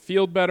it on the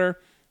field better.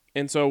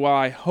 And so while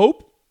I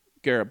hope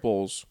Garrett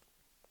Bowles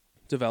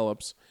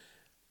develops,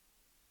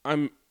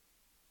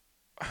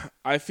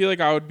 I feel like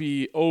I would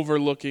be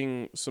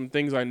overlooking some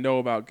things I know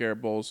about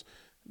Garrett Bowles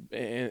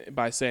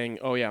by saying,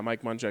 oh yeah,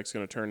 Mike Munchak's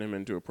going to turn him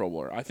into a Pro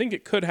Bowler. I think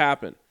it could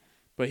happen,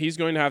 but he's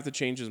going to have to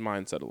change his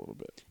mindset a little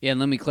bit. Yeah, and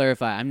let me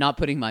clarify. I'm not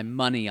putting my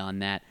money on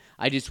that.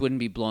 I just wouldn't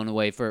be blown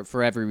away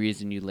for every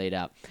reason you laid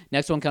out.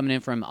 Next one coming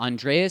in from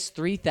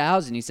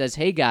Andreas3000. He says,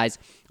 hey guys,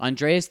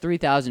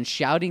 Andreas3000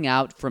 shouting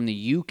out from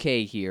the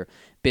UK here.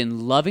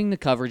 Been loving the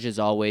coverage as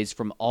always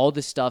from all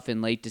the stuff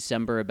in late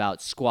December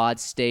about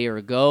squad stay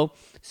or go,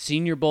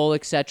 Senior Bowl,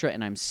 etc.,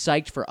 and I'm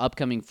psyched for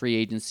upcoming free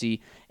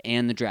agency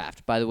and the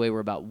draft. By the way,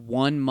 we're about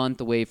 1 month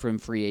away from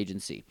free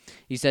agency.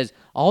 He says,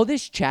 all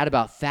this chat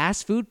about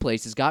fast food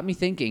places got me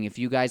thinking if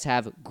you guys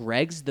have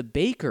Greg's the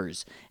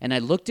Bakers, and I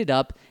looked it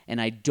up, and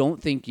I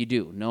don't think you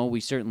do. No, we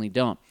certainly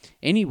don't.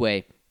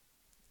 Anyway,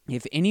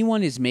 if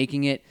anyone is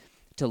making it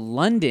to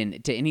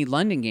London, to any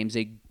London games,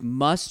 they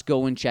must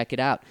go and check it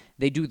out.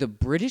 They do the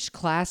British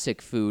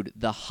classic food,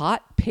 the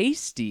hot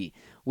pasty,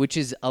 which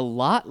is a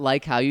lot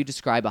like how you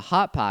describe a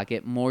Hot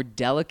Pocket, more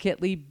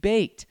delicately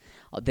baked.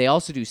 They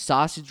also do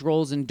sausage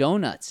rolls and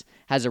donuts.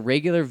 Has a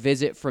regular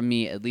visit from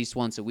me at least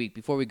once a week.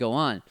 Before we go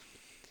on,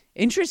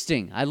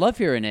 interesting. I love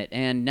hearing it.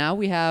 And now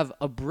we have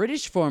a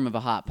British form of a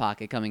Hot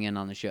Pocket coming in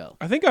on the show.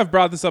 I think I've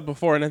brought this up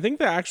before, and I think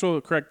the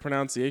actual correct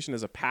pronunciation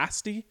is a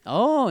pasty.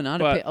 Oh,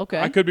 not okay.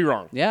 I could be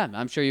wrong. Yeah,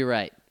 I'm sure you're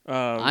right.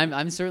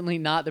 I'm certainly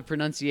not the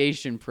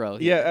pronunciation pro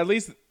here. Yeah, at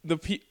least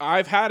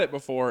I've had it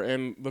before,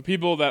 and the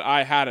people that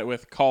I had it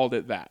with called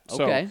it that.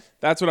 Okay. So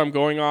that's what I'm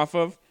going off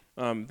of.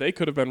 They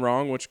could have been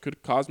wrong, which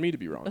could cause me to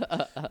be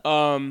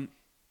wrong.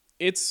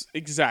 It's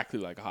exactly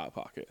like a Hot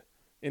Pocket.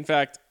 In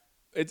fact,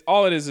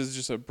 all it is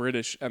just a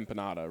British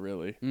empanada,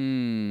 really.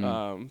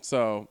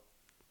 So,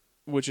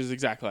 which is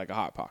exactly like a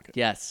Hot Pocket.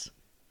 Yes.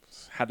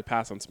 Had to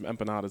pass on some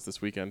empanadas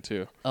this weekend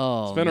too.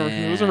 Oh,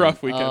 it was a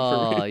rough weekend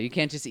for me. Oh, you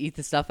can't just eat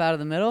the stuff out of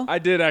the middle? I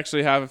did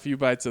actually have a few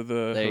bites of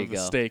the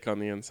steak on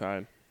the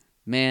inside.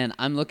 Man,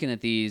 I'm looking at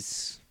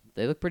these.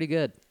 They look pretty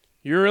good.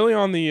 You're really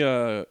on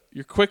the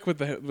you're quick with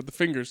the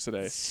fingers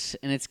today.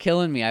 And it's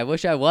killing me. I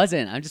wish I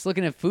wasn't. I'm just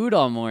looking at food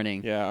all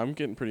morning. Yeah, I'm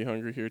getting pretty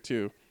hungry here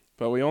too.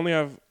 But we only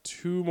have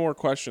 2 more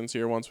questions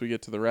here once we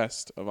get to the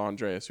rest of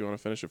Andreas. You want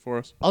to finish it for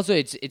us? Also,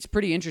 it's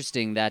pretty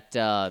interesting that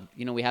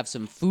we have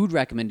some food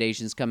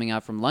recommendations coming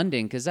out from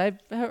London because I've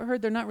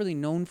heard they're not really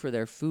known for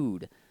their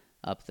food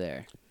up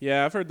there.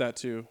 Yeah, I've heard that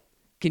too.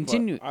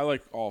 Continue. But I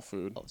like all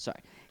food. Oh, sorry.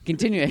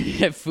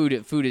 Continue. food,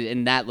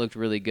 and that looked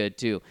really good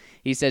too.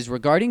 He says,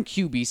 regarding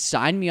QB,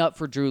 sign me up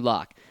for Drew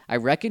Lock. I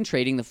reckon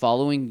trading the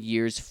following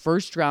year's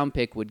first-round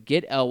pick would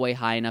get Elway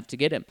high enough to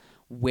get him.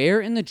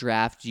 Where in the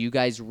draft do you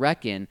guys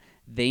reckon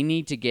they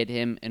need to get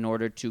him in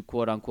order to,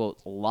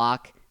 quote-unquote,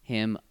 lock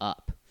him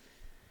up?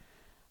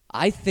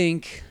 I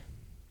think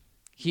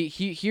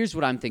here's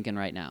what I'm thinking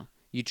right now.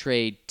 You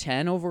trade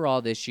 10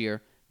 overall this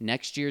year,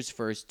 next year's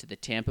first, to the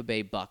Tampa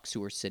Bay Bucks,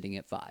 who are sitting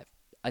at 5.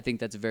 I think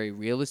that's a very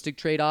realistic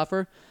trade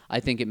offer. I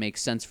think it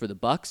makes sense for the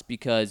Bucks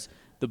because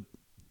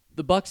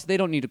the Bucks, they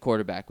don't need a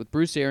quarterback. With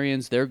Bruce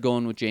Arians, they're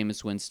going with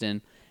Jameis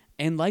Winston.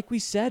 And like we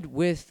said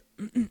with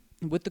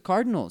the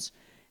Cardinals,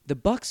 the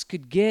Bucks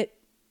could get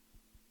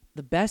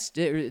the best.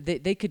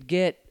 They could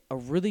get a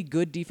really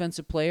good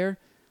defensive player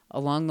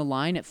along the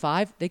line at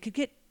 5. They could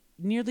get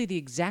nearly the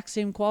exact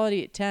same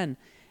quality at 10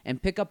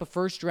 and pick up a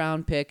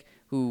first-round pick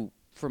who,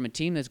 from a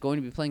team that's going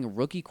to be playing a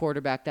rookie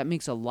quarterback, that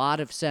makes a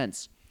lot of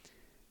sense.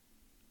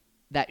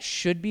 That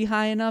should be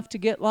high enough to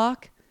get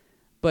Locke.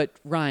 But,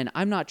 Ryan,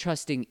 I'm not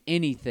trusting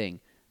anything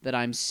that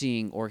I'm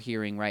seeing or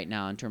hearing right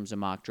now in terms of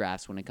mock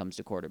drafts when it comes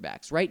to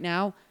quarterbacks. Right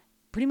now,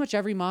 pretty much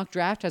every mock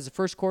draft has a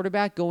first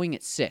quarterback going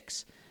at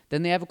 6.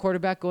 Then they have a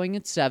quarterback going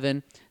at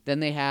 7. Then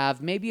they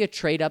have maybe a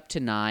trade up to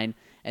 9.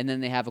 And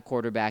then they have a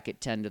quarterback at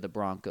 10 to the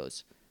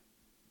Broncos.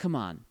 Come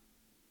on.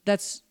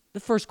 The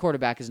first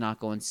quarterback is not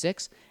going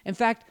 6. In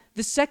fact,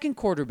 the second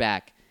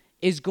quarterback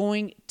is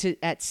going to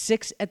at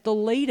 6 at the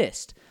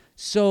latest.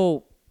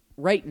 So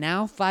right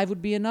now, 5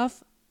 would be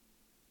enough.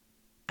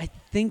 I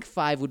think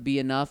 5 would be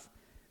enough.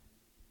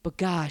 But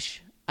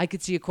gosh, I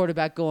could see a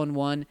quarterback going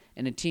 1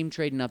 and a team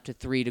trading up to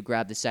 3 to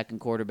grab the second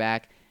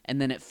quarterback.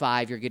 And then at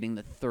 5, you're getting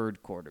the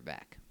third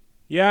quarterback.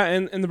 Yeah,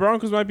 and the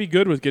Broncos might be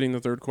good with getting the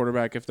third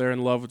quarterback if they're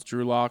in love with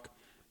Drew Lock,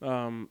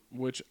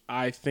 which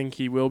I think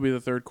he will be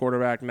the third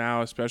quarterback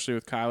now, especially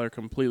with Kyler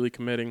completely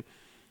committing.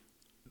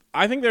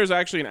 I think there's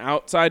actually an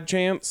outside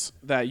chance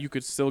that you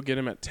could still get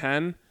him at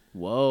 10.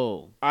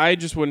 Whoa. I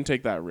just wouldn't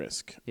take that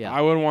risk. Yeah.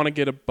 I would want to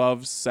get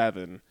above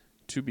 7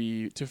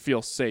 to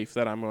feel safe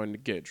that I'm going to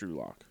get Drew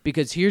Lock.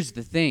 Because here's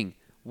the thing.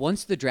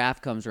 Once the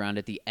draft comes around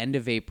at the end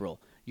of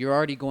April, you're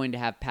already going to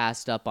have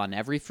passed up on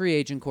every free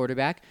agent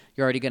quarterback.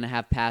 You're already going to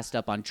have passed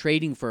up on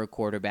trading for a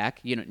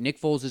quarterback. You know,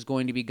 Nick Foles is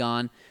going to be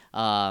gone.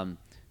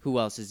 Who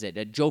else is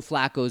it? Joe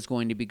Flacco is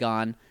going to be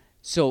gone.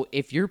 So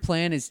if your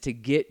plan is to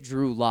get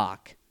Drew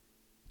Lock,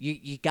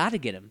 you got to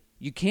get him.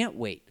 You can't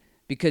wait.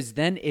 Because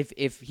then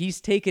if he's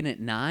taken at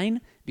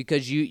 9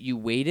 because you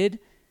waited,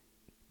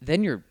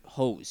 then you're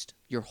hosed.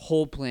 Your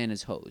whole plan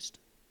is hosed.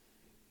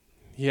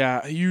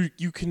 Yeah,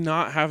 you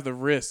cannot have the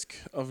risk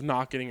of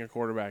not getting a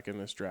quarterback in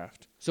this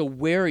draft. So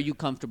where are you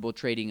comfortable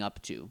trading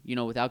up to?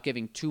 Without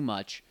giving too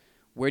much,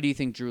 where do you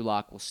think Drew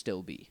Lock will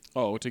still be?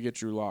 Oh, to get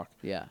Drew Lock.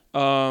 Yeah.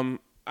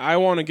 I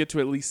want to get to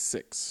at least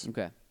 6.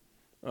 Okay.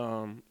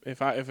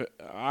 If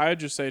I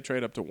just say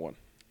trade up to 1.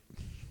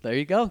 There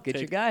you go. Get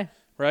your guy.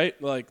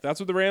 Right? Like, that's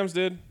what the Rams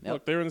did. Yep.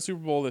 Look, they were in the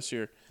Super Bowl this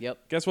year.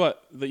 Yep. Guess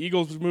what? The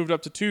Eagles moved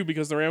up to 2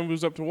 because the Rams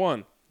moved up to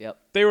 1. Yep.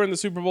 They were in the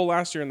Super Bowl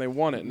last year and they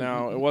won it.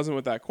 Now, it wasn't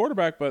with that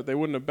quarterback, but they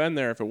wouldn't have been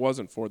there if it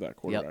wasn't for that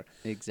quarterback.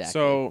 Yep. Exactly.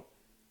 So,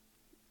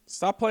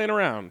 stop playing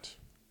around.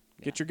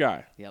 Get your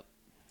guy. Yep.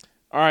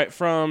 All right,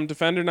 from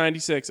Defender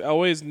 96.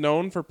 Elway is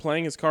known for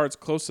playing his cards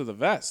close to the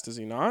vest, is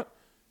he not?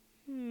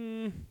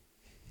 I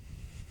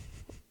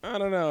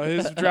don't know.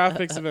 His draft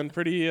picks have been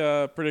pretty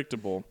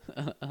predictable.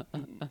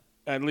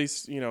 At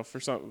least, for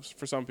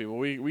some people.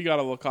 We got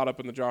a little caught up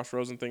in the Josh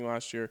Rosen thing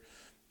last year.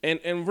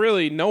 And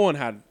really, no one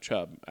had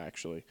Chubb,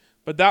 actually.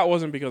 But that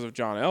wasn't because of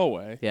John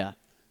Elway. Yeah.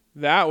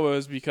 That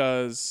was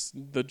because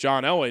the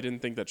John Elway didn't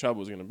think that Chubb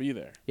was going to be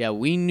there. Yeah,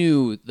 we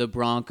knew the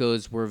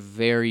Broncos were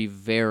very,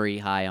 very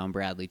high on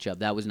Bradley Chubb.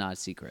 That was not a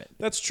secret.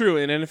 That's true.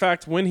 And in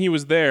fact, when he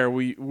was there,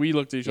 we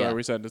looked at each other.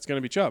 We said, it's going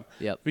to be Chubb.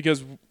 Yep.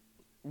 Because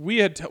we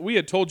had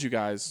told you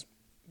guys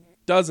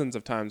dozens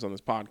of times on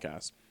this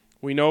podcast.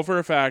 We know for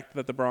a fact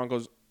that the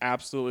Broncos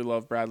absolutely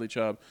love Bradley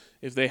Chubb.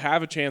 If they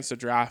have a chance to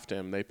draft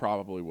him, they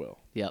probably will.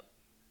 Yep.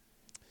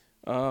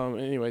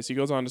 Anyways, he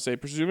goes on to say,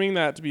 presuming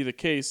that to be the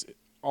case,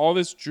 all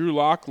this Drew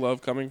Lock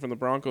love coming from the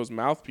Broncos'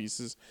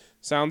 mouthpieces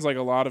sounds like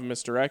a lot of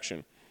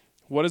misdirection.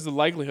 What is the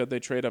likelihood they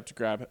trade up to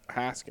grab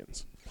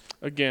Haskins?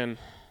 Again,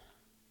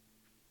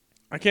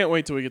 I can't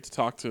wait till we get to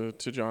talk to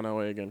John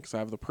Elway again because I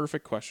have the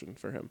perfect question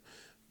for him.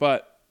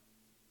 But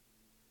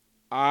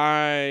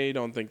I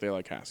don't think they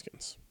like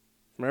Haskins.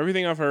 From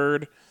everything I've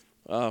heard,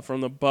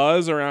 from the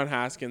buzz around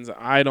Haskins,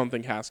 I don't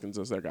think Haskins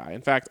is their guy.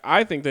 In fact,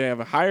 I think they have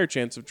a higher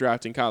chance of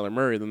drafting Kyler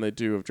Murray than they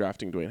do of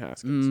drafting Dwayne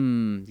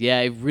Haskins.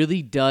 Yeah, it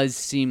really does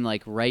seem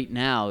like right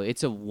now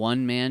it's a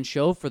one-man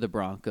show for the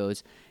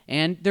Broncos.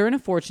 And they're in a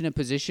fortunate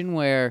position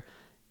where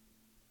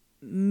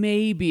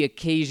maybe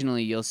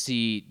occasionally you'll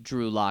see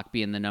Drew Lock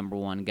being the number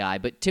one guy,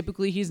 but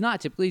typically he's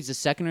not. Typically he's the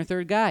second or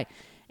third guy.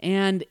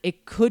 And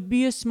it could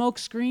be a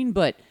smokescreen,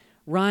 but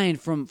Ryan,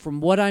 from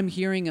what I'm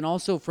hearing and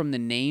also from the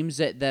names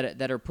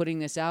that are putting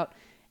this out,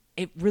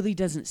 it really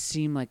doesn't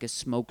seem like a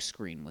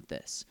smokescreen with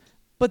this.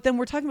 But then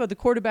we're talking about the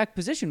quarterback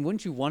position.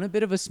 Wouldn't you want a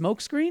bit of a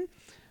smokescreen?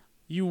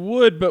 You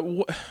would, but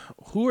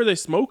who are they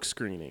smoke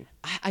screening?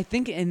 I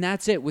think, and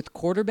that's it. With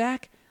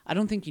quarterback, I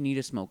don't think you need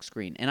a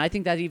smokescreen. And I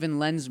think that even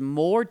lends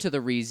more to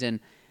the reason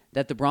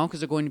that the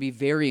Broncos are going to be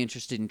very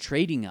interested in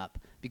trading up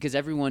because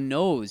everyone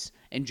knows,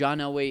 and John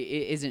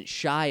Elway isn't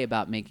shy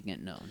about making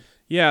it known.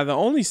 Yeah, the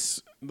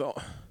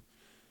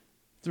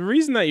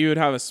reason that you would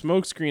have a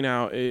smoke screen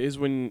out is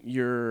when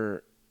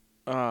you're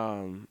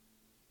how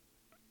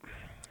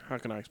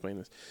can I explain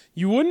this?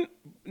 You wouldn't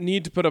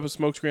need to put up a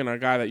smoke screen on a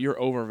guy that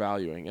you're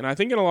overvaluing. And I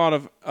think in a lot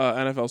of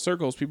NFL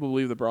circles, people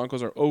believe the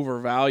Broncos are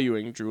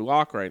overvaluing Drew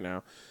Lock right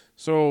now.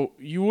 So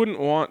you wouldn't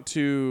want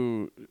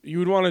to – you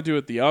would want to do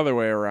it the other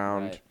way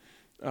around.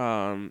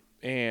 Right.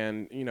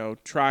 And,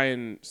 try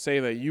and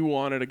say that you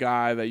wanted a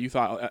guy that you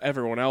thought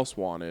everyone else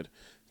wanted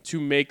to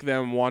make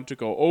them want to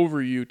go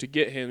over you to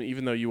get him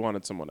even though you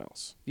wanted someone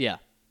else. Yeah,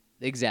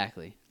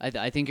 exactly.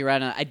 I think you're right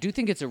on. I do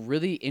think it's a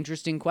really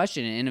interesting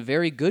question and a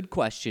very good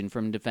question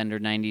from Defender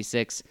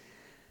 96.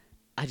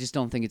 I just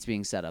don't think it's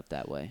being set up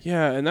that way.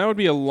 Yeah, and that would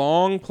be a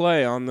long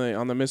play on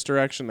the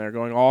misdirection there,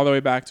 going all the way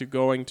back to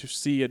going to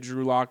see a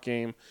Drew Lock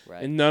game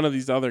and none of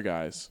these other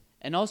guys.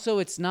 And also,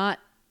 it's not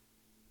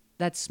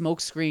that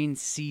smokescreen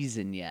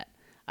season yet.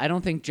 I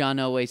don't think John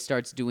Elway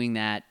starts doing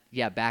that,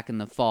 back in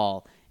the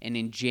fall and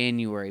in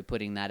January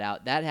putting that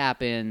out. That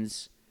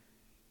happens,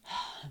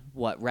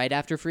 right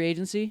after free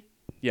agency?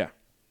 Yeah.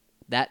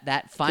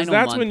 That final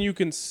month. That's when you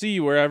can see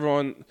where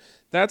everyone...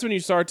 That's when you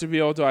start to be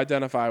able to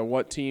identify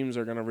what teams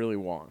are going to really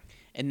want.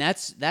 And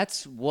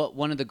that's what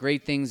one of the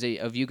great things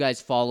of you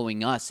guys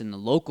following us in the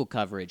local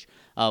coverage.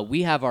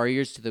 We have our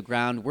ears to the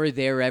ground. We're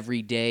there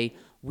every day.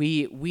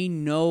 We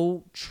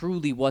know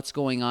truly what's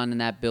going on in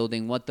that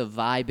building, what the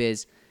vibe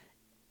is.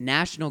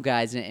 National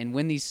guys, and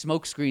when these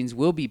smoke screens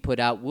will be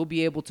put out, we'll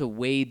be able to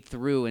wade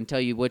through and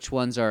tell you which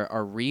ones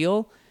are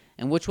real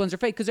and which ones are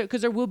fake,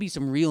 because there will be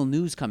some real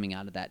news coming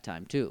out of that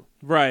time too.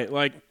 Right,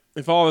 like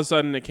if all of a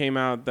sudden it came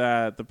out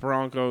that the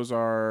Broncos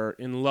are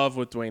in love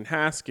with Dwayne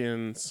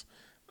Haskins,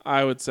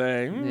 I would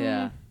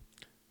say,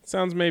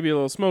 sounds maybe a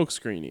little smoke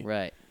screeny.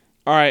 Right.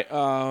 All right,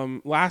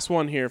 last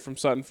one here from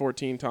Sutton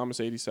 14, Thomas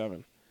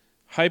 87.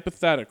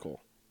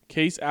 Hypothetical.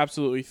 Case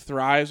absolutely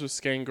thrives with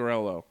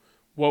Scangarello.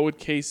 What would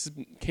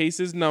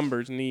Case's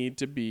numbers need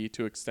to be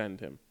to extend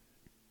him?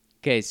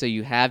 Okay, so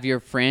you have your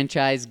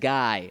franchise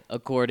guy,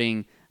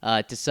 according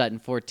to Sutton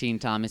 14,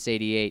 Thomas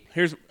 88.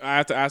 I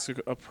have to ask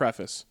a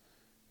preface.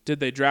 Did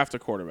they draft a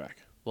quarterback?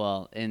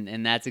 Well,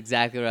 and that's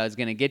exactly what I was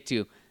going to get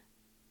to.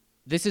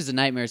 This is a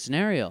nightmare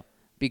scenario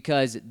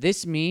because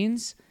this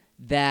means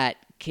that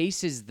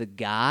Case is the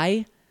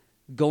guy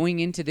going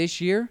into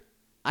this year,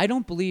 I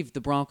don't believe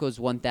the Broncos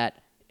want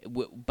that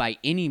by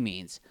any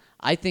means.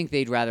 I think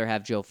they'd rather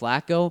have Joe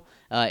Flacco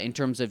in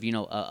terms of,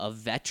 a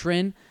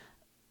veteran,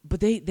 but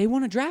they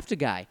want to draft a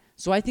guy.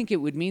 So I think it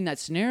would mean that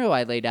scenario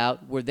I laid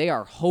out where they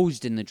are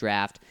hosed in the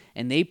draft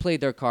and they play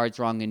their cards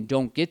wrong and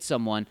don't get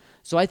someone.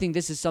 So I think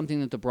this is something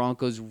that the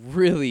Broncos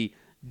really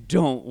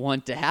don't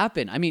want to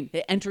happen. I mean,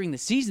 entering the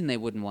season, they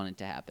wouldn't want it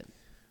to happen.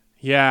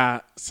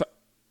 Yeah. So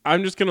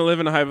I'm just going to live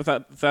in a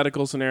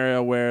hypothetical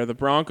scenario where the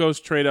Broncos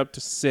trade up to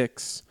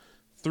 6.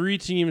 3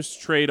 teams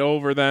trade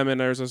over them, and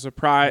there's a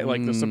surprise.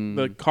 Like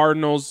the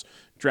Cardinals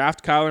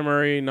draft Kyler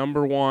Murray,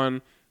 number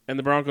 1, and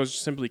the Broncos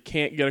just simply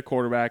can't get a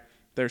quarterback.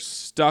 They're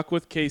stuck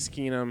with Case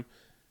Keenum,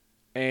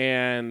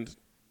 and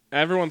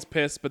everyone's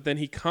pissed. But then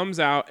he comes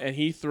out and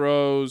he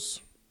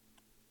throws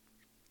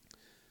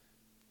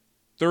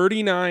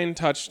 39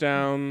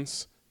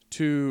 touchdowns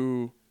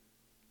to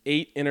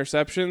 8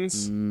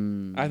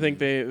 interceptions. I think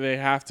they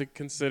have to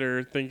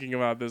consider thinking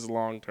about this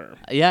long term.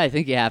 Yeah, I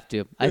think you have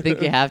to. I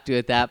think you have to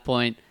at that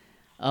point.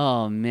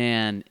 Oh,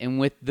 man. And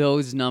with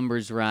those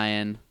numbers,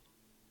 Ryan,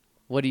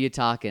 what are you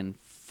talking?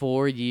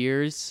 4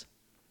 years?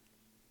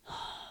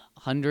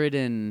 100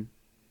 and...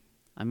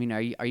 I mean,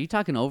 are you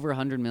talking over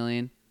 100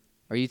 million?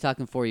 Or are you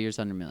talking 4 years,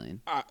 100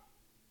 million?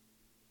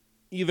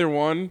 Either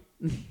one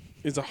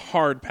is a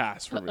hard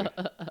pass for me.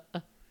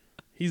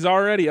 He's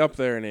already up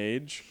there in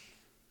age.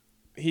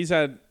 He's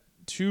had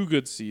 2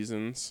 good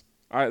seasons.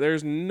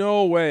 There's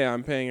no way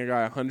I'm paying a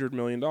guy $100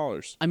 million.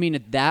 I mean,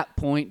 at that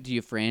point, do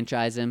you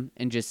franchise him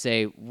and just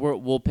say,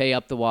 we'll pay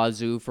up the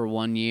wazoo for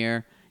 1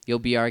 year, you'll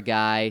be our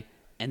guy,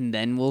 and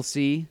then we'll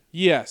see?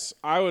 Yes,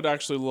 I would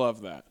actually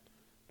love that.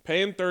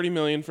 Pay him $30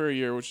 million for a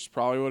year, which is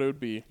probably what it would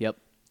be. Yep.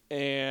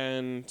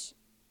 And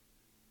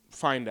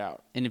find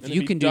out. And if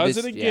he can do does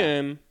this, it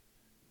again,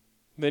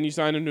 then you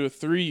sign him to a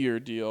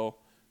 3-year deal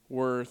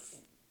worth...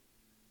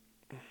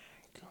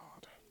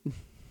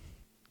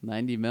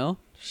 90 mil?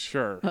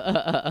 Sure.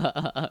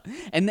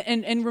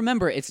 And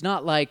remember, it's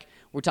not like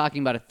we're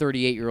talking about a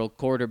 38-year-old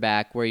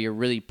quarterback where you're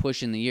really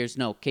pushing the years.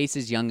 No, Case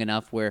is young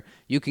enough where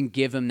you can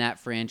give him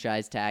that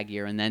franchise tag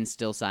year and then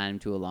still sign him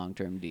to a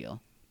long-term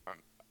deal.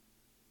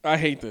 I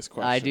hate this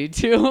question. I do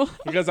too.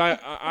 Because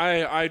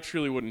I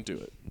truly wouldn't do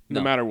it,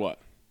 no matter what.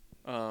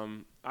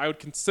 I would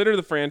consider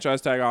the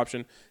franchise tag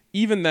option.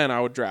 Even then, I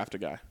would draft a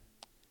guy.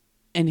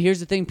 And here's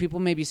the thing people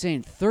may be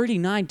saying,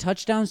 39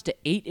 touchdowns to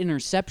 8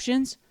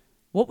 interceptions?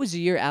 What was the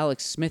year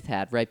Alex Smith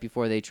had right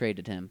before they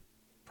traded him?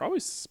 Probably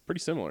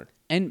pretty similar.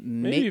 And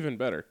maybe even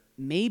better.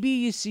 Maybe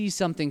you see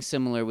something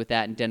similar with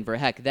that in Denver.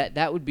 Heck,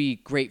 that would be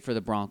great for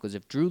the Broncos.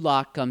 If Drew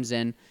Lock comes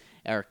in,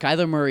 or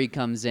Kyler Murray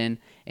comes in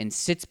and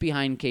sits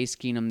behind Case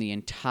Keenum the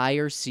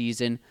entire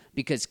season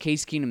because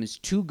Case Keenum is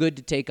too good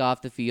to take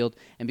off the field,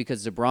 and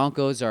because the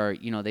Broncos are,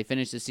 they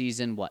finished the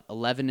season,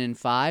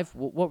 11-5?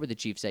 What were the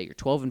Chiefs at? You're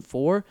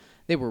 12-4?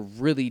 They were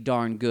really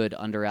darn good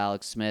under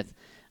Alex Smith.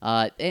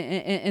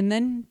 And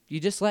then you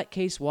just let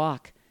Case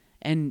walk.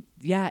 And,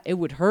 yeah, it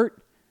would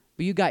hurt,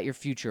 but you got your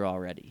future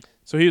already.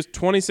 So he has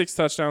 26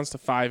 touchdowns to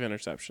 5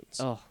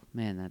 interceptions. Oh,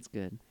 man, that's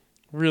good.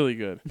 Really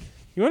good.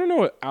 You want to know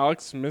what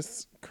Alex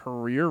Smith's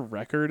career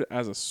record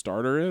as a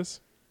starter is?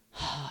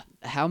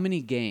 How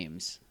many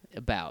games?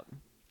 About?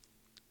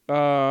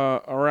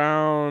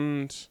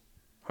 Around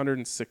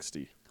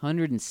 160.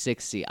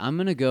 160. I'm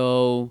going to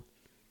go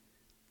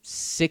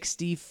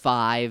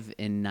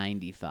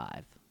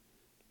 65-95.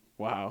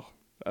 Wow,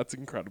 that's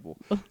incredible.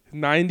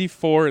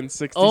 94 and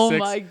 66. Oh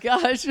my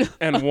gosh.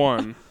 And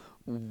 1.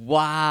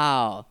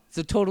 Wow.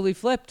 So totally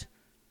flipped.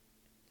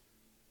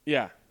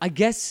 Yeah. I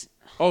guess.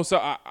 Oh, so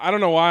I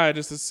don't know why I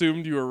just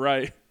assumed you were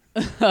right.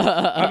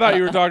 I thought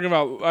you were talking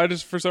about, I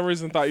just for some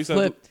reason thought you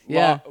said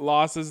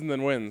losses and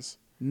then wins.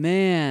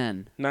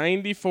 Man.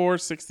 94,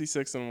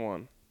 66, and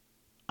 1.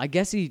 I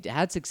guess he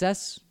had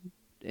success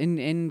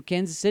in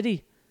Kansas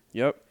City.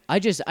 Yep. I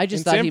just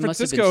thought he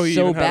must have been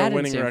so bad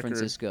in San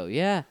Francisco.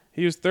 Yeah.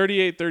 He was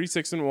 38,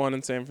 36, and 1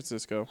 in San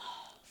Francisco.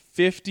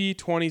 50,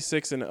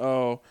 26, and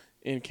 0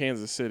 in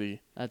Kansas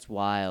City. That's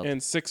wild.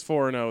 And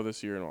 6-4-0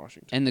 this year in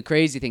Washington. And the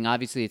crazy thing,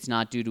 obviously, it's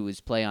not due to his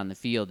play on the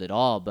field at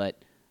all,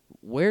 but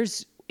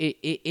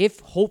if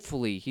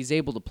hopefully he's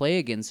able to play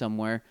again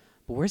somewhere,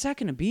 but where's that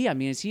going to be? I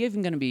mean, is he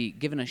even going to be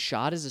given a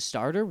shot as a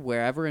starter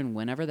wherever and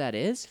whenever that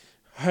is?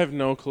 I have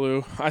no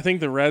clue. I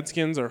think the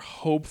Redskins are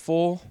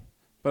hopeful,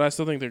 but I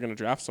still think they're going to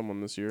draft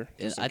someone this year.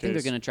 I think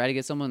they're going to try to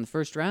get someone in the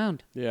first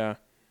round. Yeah.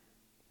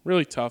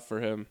 Really tough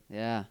for him.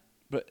 Yeah.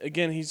 But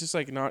again, he's just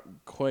not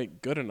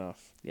quite good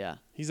enough. Yeah.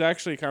 He's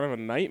actually kind of a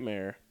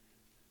nightmare.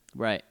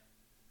 Right.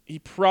 He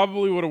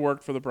probably would have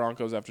worked for the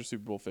Broncos after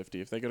Super Bowl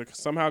 50. If they could have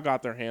somehow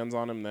got their hands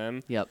on him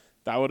then, yep,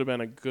 that would have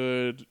been a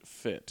good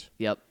fit.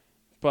 Yep.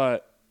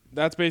 But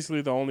that's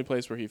basically the only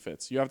place where he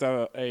fits. You have to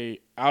have a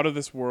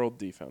out-of-this-world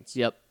defense.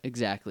 Yep,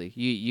 exactly.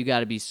 You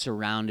got to be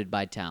surrounded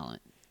by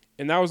talent.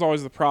 And that was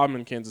always the problem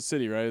in Kansas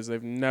City, right, is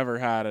they've never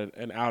had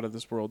an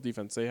out-of-this-world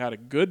defense. They had a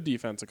good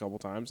defense a couple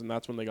times, and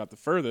that's when they got the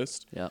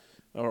furthest. Yep.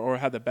 or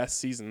had the best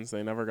seasons.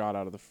 They never got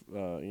out of the,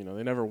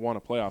 they never won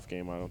a playoff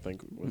game, I don't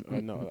think.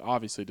 No,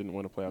 obviously didn't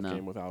win a playoff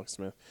game with Alex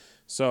Smith.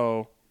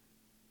 So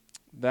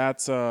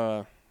that's,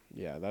 it's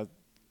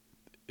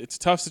a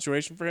tough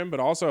situation for him, but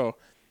also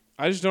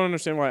I just don't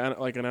understand why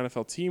like an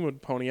NFL team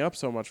would pony up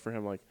so much for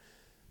him. Like,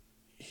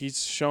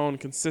 he's shown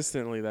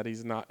consistently that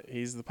he's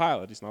the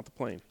pilot. He's not the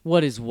plane.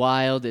 What is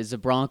wild is the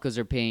Broncos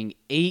are paying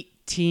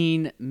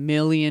 $18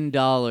 million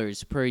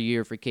per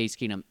year for Case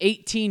Keenum.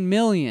 $18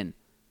 million.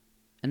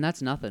 And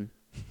that's nothing.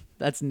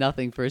 That's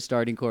nothing for a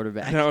starting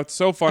quarterback. I know, it's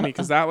so funny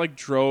because that like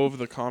drove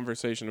the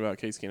conversation about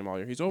Case Keenum all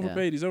year. He's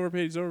overpaid, he's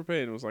overpaid, he's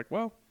overpaid. And it was like,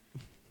 well,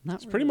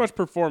 he's pretty much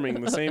performing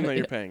the same that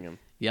you're paying him.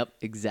 Yep,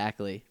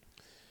 exactly.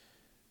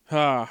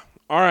 All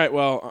right,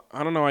 well,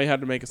 I don't know why you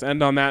had to make us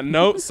end on that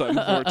note, Sutton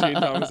 14,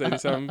 Thomas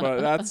 87,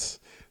 but that's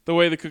the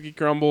way the cookie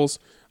crumbles.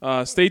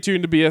 Stay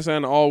tuned to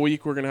BSN all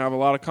week. We're going to have a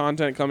lot of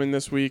content coming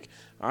this week.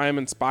 I am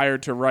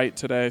inspired to write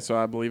today, so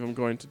I believe I'm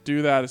going to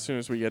do that as soon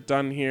as we get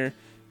done here.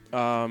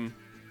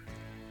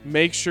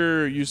 Make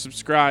sure you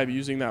subscribe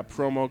using that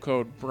promo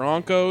code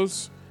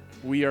Broncos.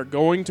 We are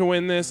going to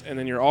win this, and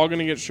then you're all going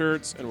to get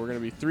shirts, and we're going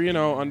to be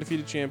 3-0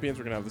 undefeated champions.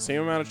 We're going to have the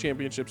same amount of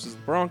championships as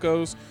the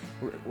Broncos.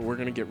 We're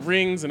going to get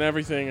rings and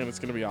everything, and it's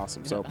going to be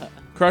awesome. So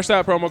crush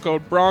that promo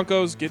code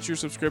Broncos. Get your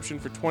subscription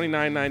for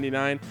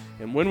 $29.99,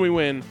 and when we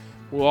win,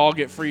 we'll all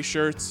get free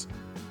shirts.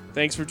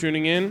 Thanks for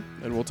tuning in,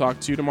 and we'll talk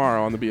to you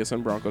tomorrow on the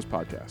BSN Broncos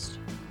podcast.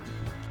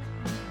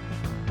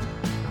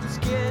 It's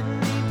getting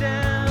me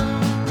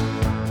down,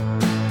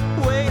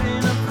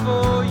 waiting up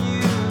for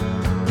you.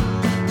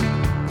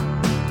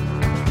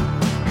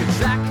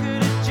 'Cause I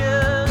could have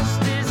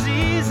just as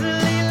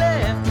easily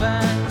left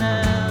by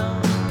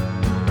now.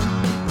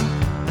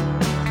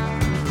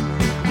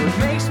 What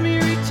makes me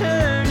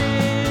return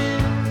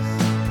is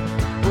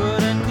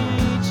what I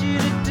need you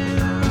to do.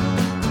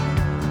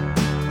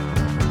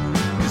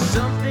 'Cause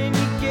something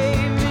you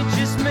gave me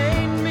just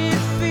made me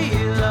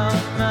feel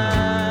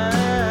almighty.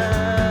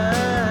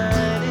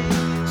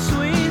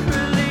 Sweet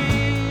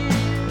release.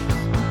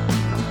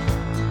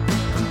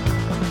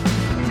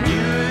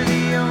 You're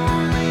the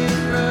only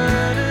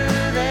rudder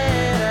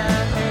that I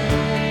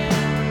had.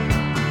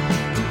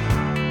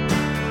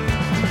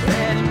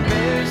 That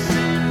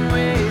embarrassing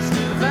waste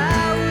of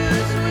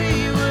hours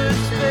we would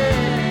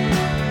spend.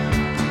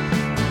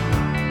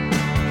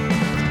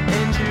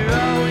 And you're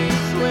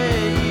always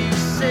where you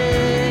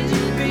said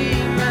you'd be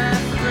my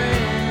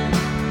friend.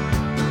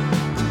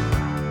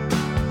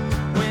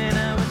 When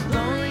I was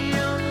lonely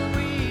on the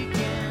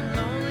weekend,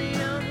 lonely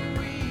on the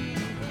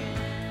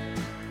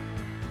weekend.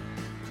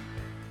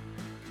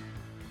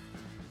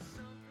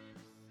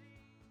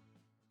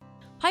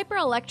 Piper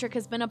Electric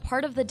has been a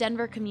part of the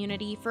Denver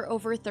community for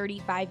over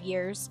 35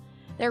 years.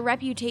 Their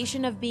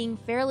reputation of being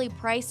fairly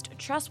priced,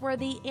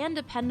 trustworthy, and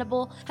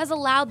dependable has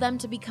allowed them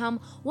to become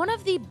one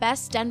of the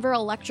best Denver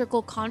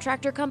electrical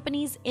contractor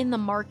companies in the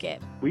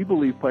market. We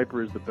believe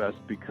Piper is the best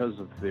because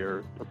of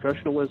their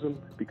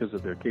professionalism, because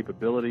of their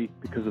capability,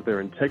 because of their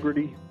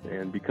integrity,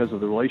 and because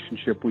of the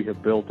relationship we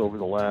have built over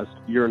the last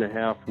year and a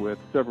half with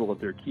several of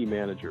their key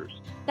managers.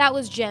 That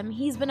was Jim.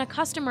 He's been a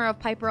customer of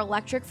Piper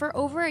Electric for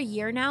over a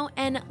year now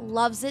and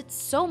loves it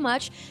so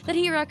much that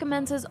he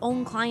recommends his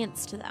own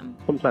clients to them.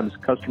 Sometimes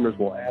customers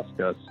will ask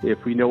us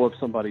if we know of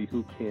somebody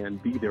who can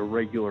be their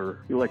regular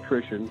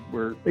electrician,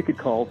 where they could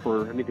call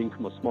for anything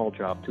from a small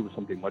job to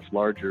something much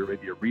larger,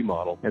 maybe a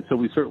remodel. And so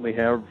we certainly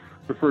have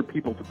referred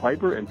people to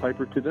Piper and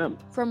Piper to them.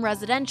 From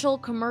residential,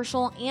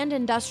 commercial, and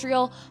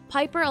industrial,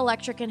 Piper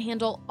Electric can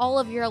handle all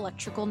of your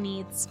electrical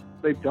needs.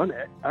 They've done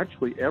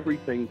actually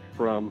everything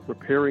from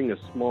repairing a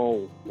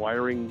small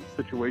wiring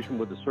situation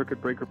with a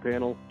circuit breaker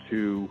panel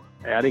to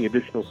adding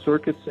additional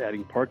circuits,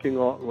 adding parking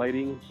lot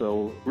lighting.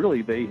 So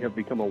really, they have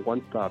become a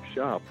one-stop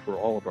shop for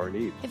all of our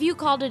needs. If you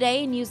call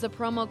today and use the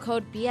promo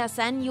code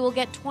BSN, you will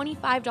get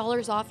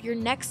 $25 off your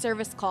next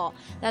service call.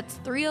 That's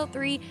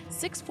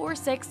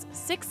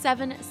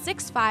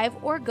 303-646-6765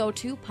 or go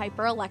to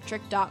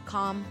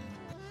piperelectric.com.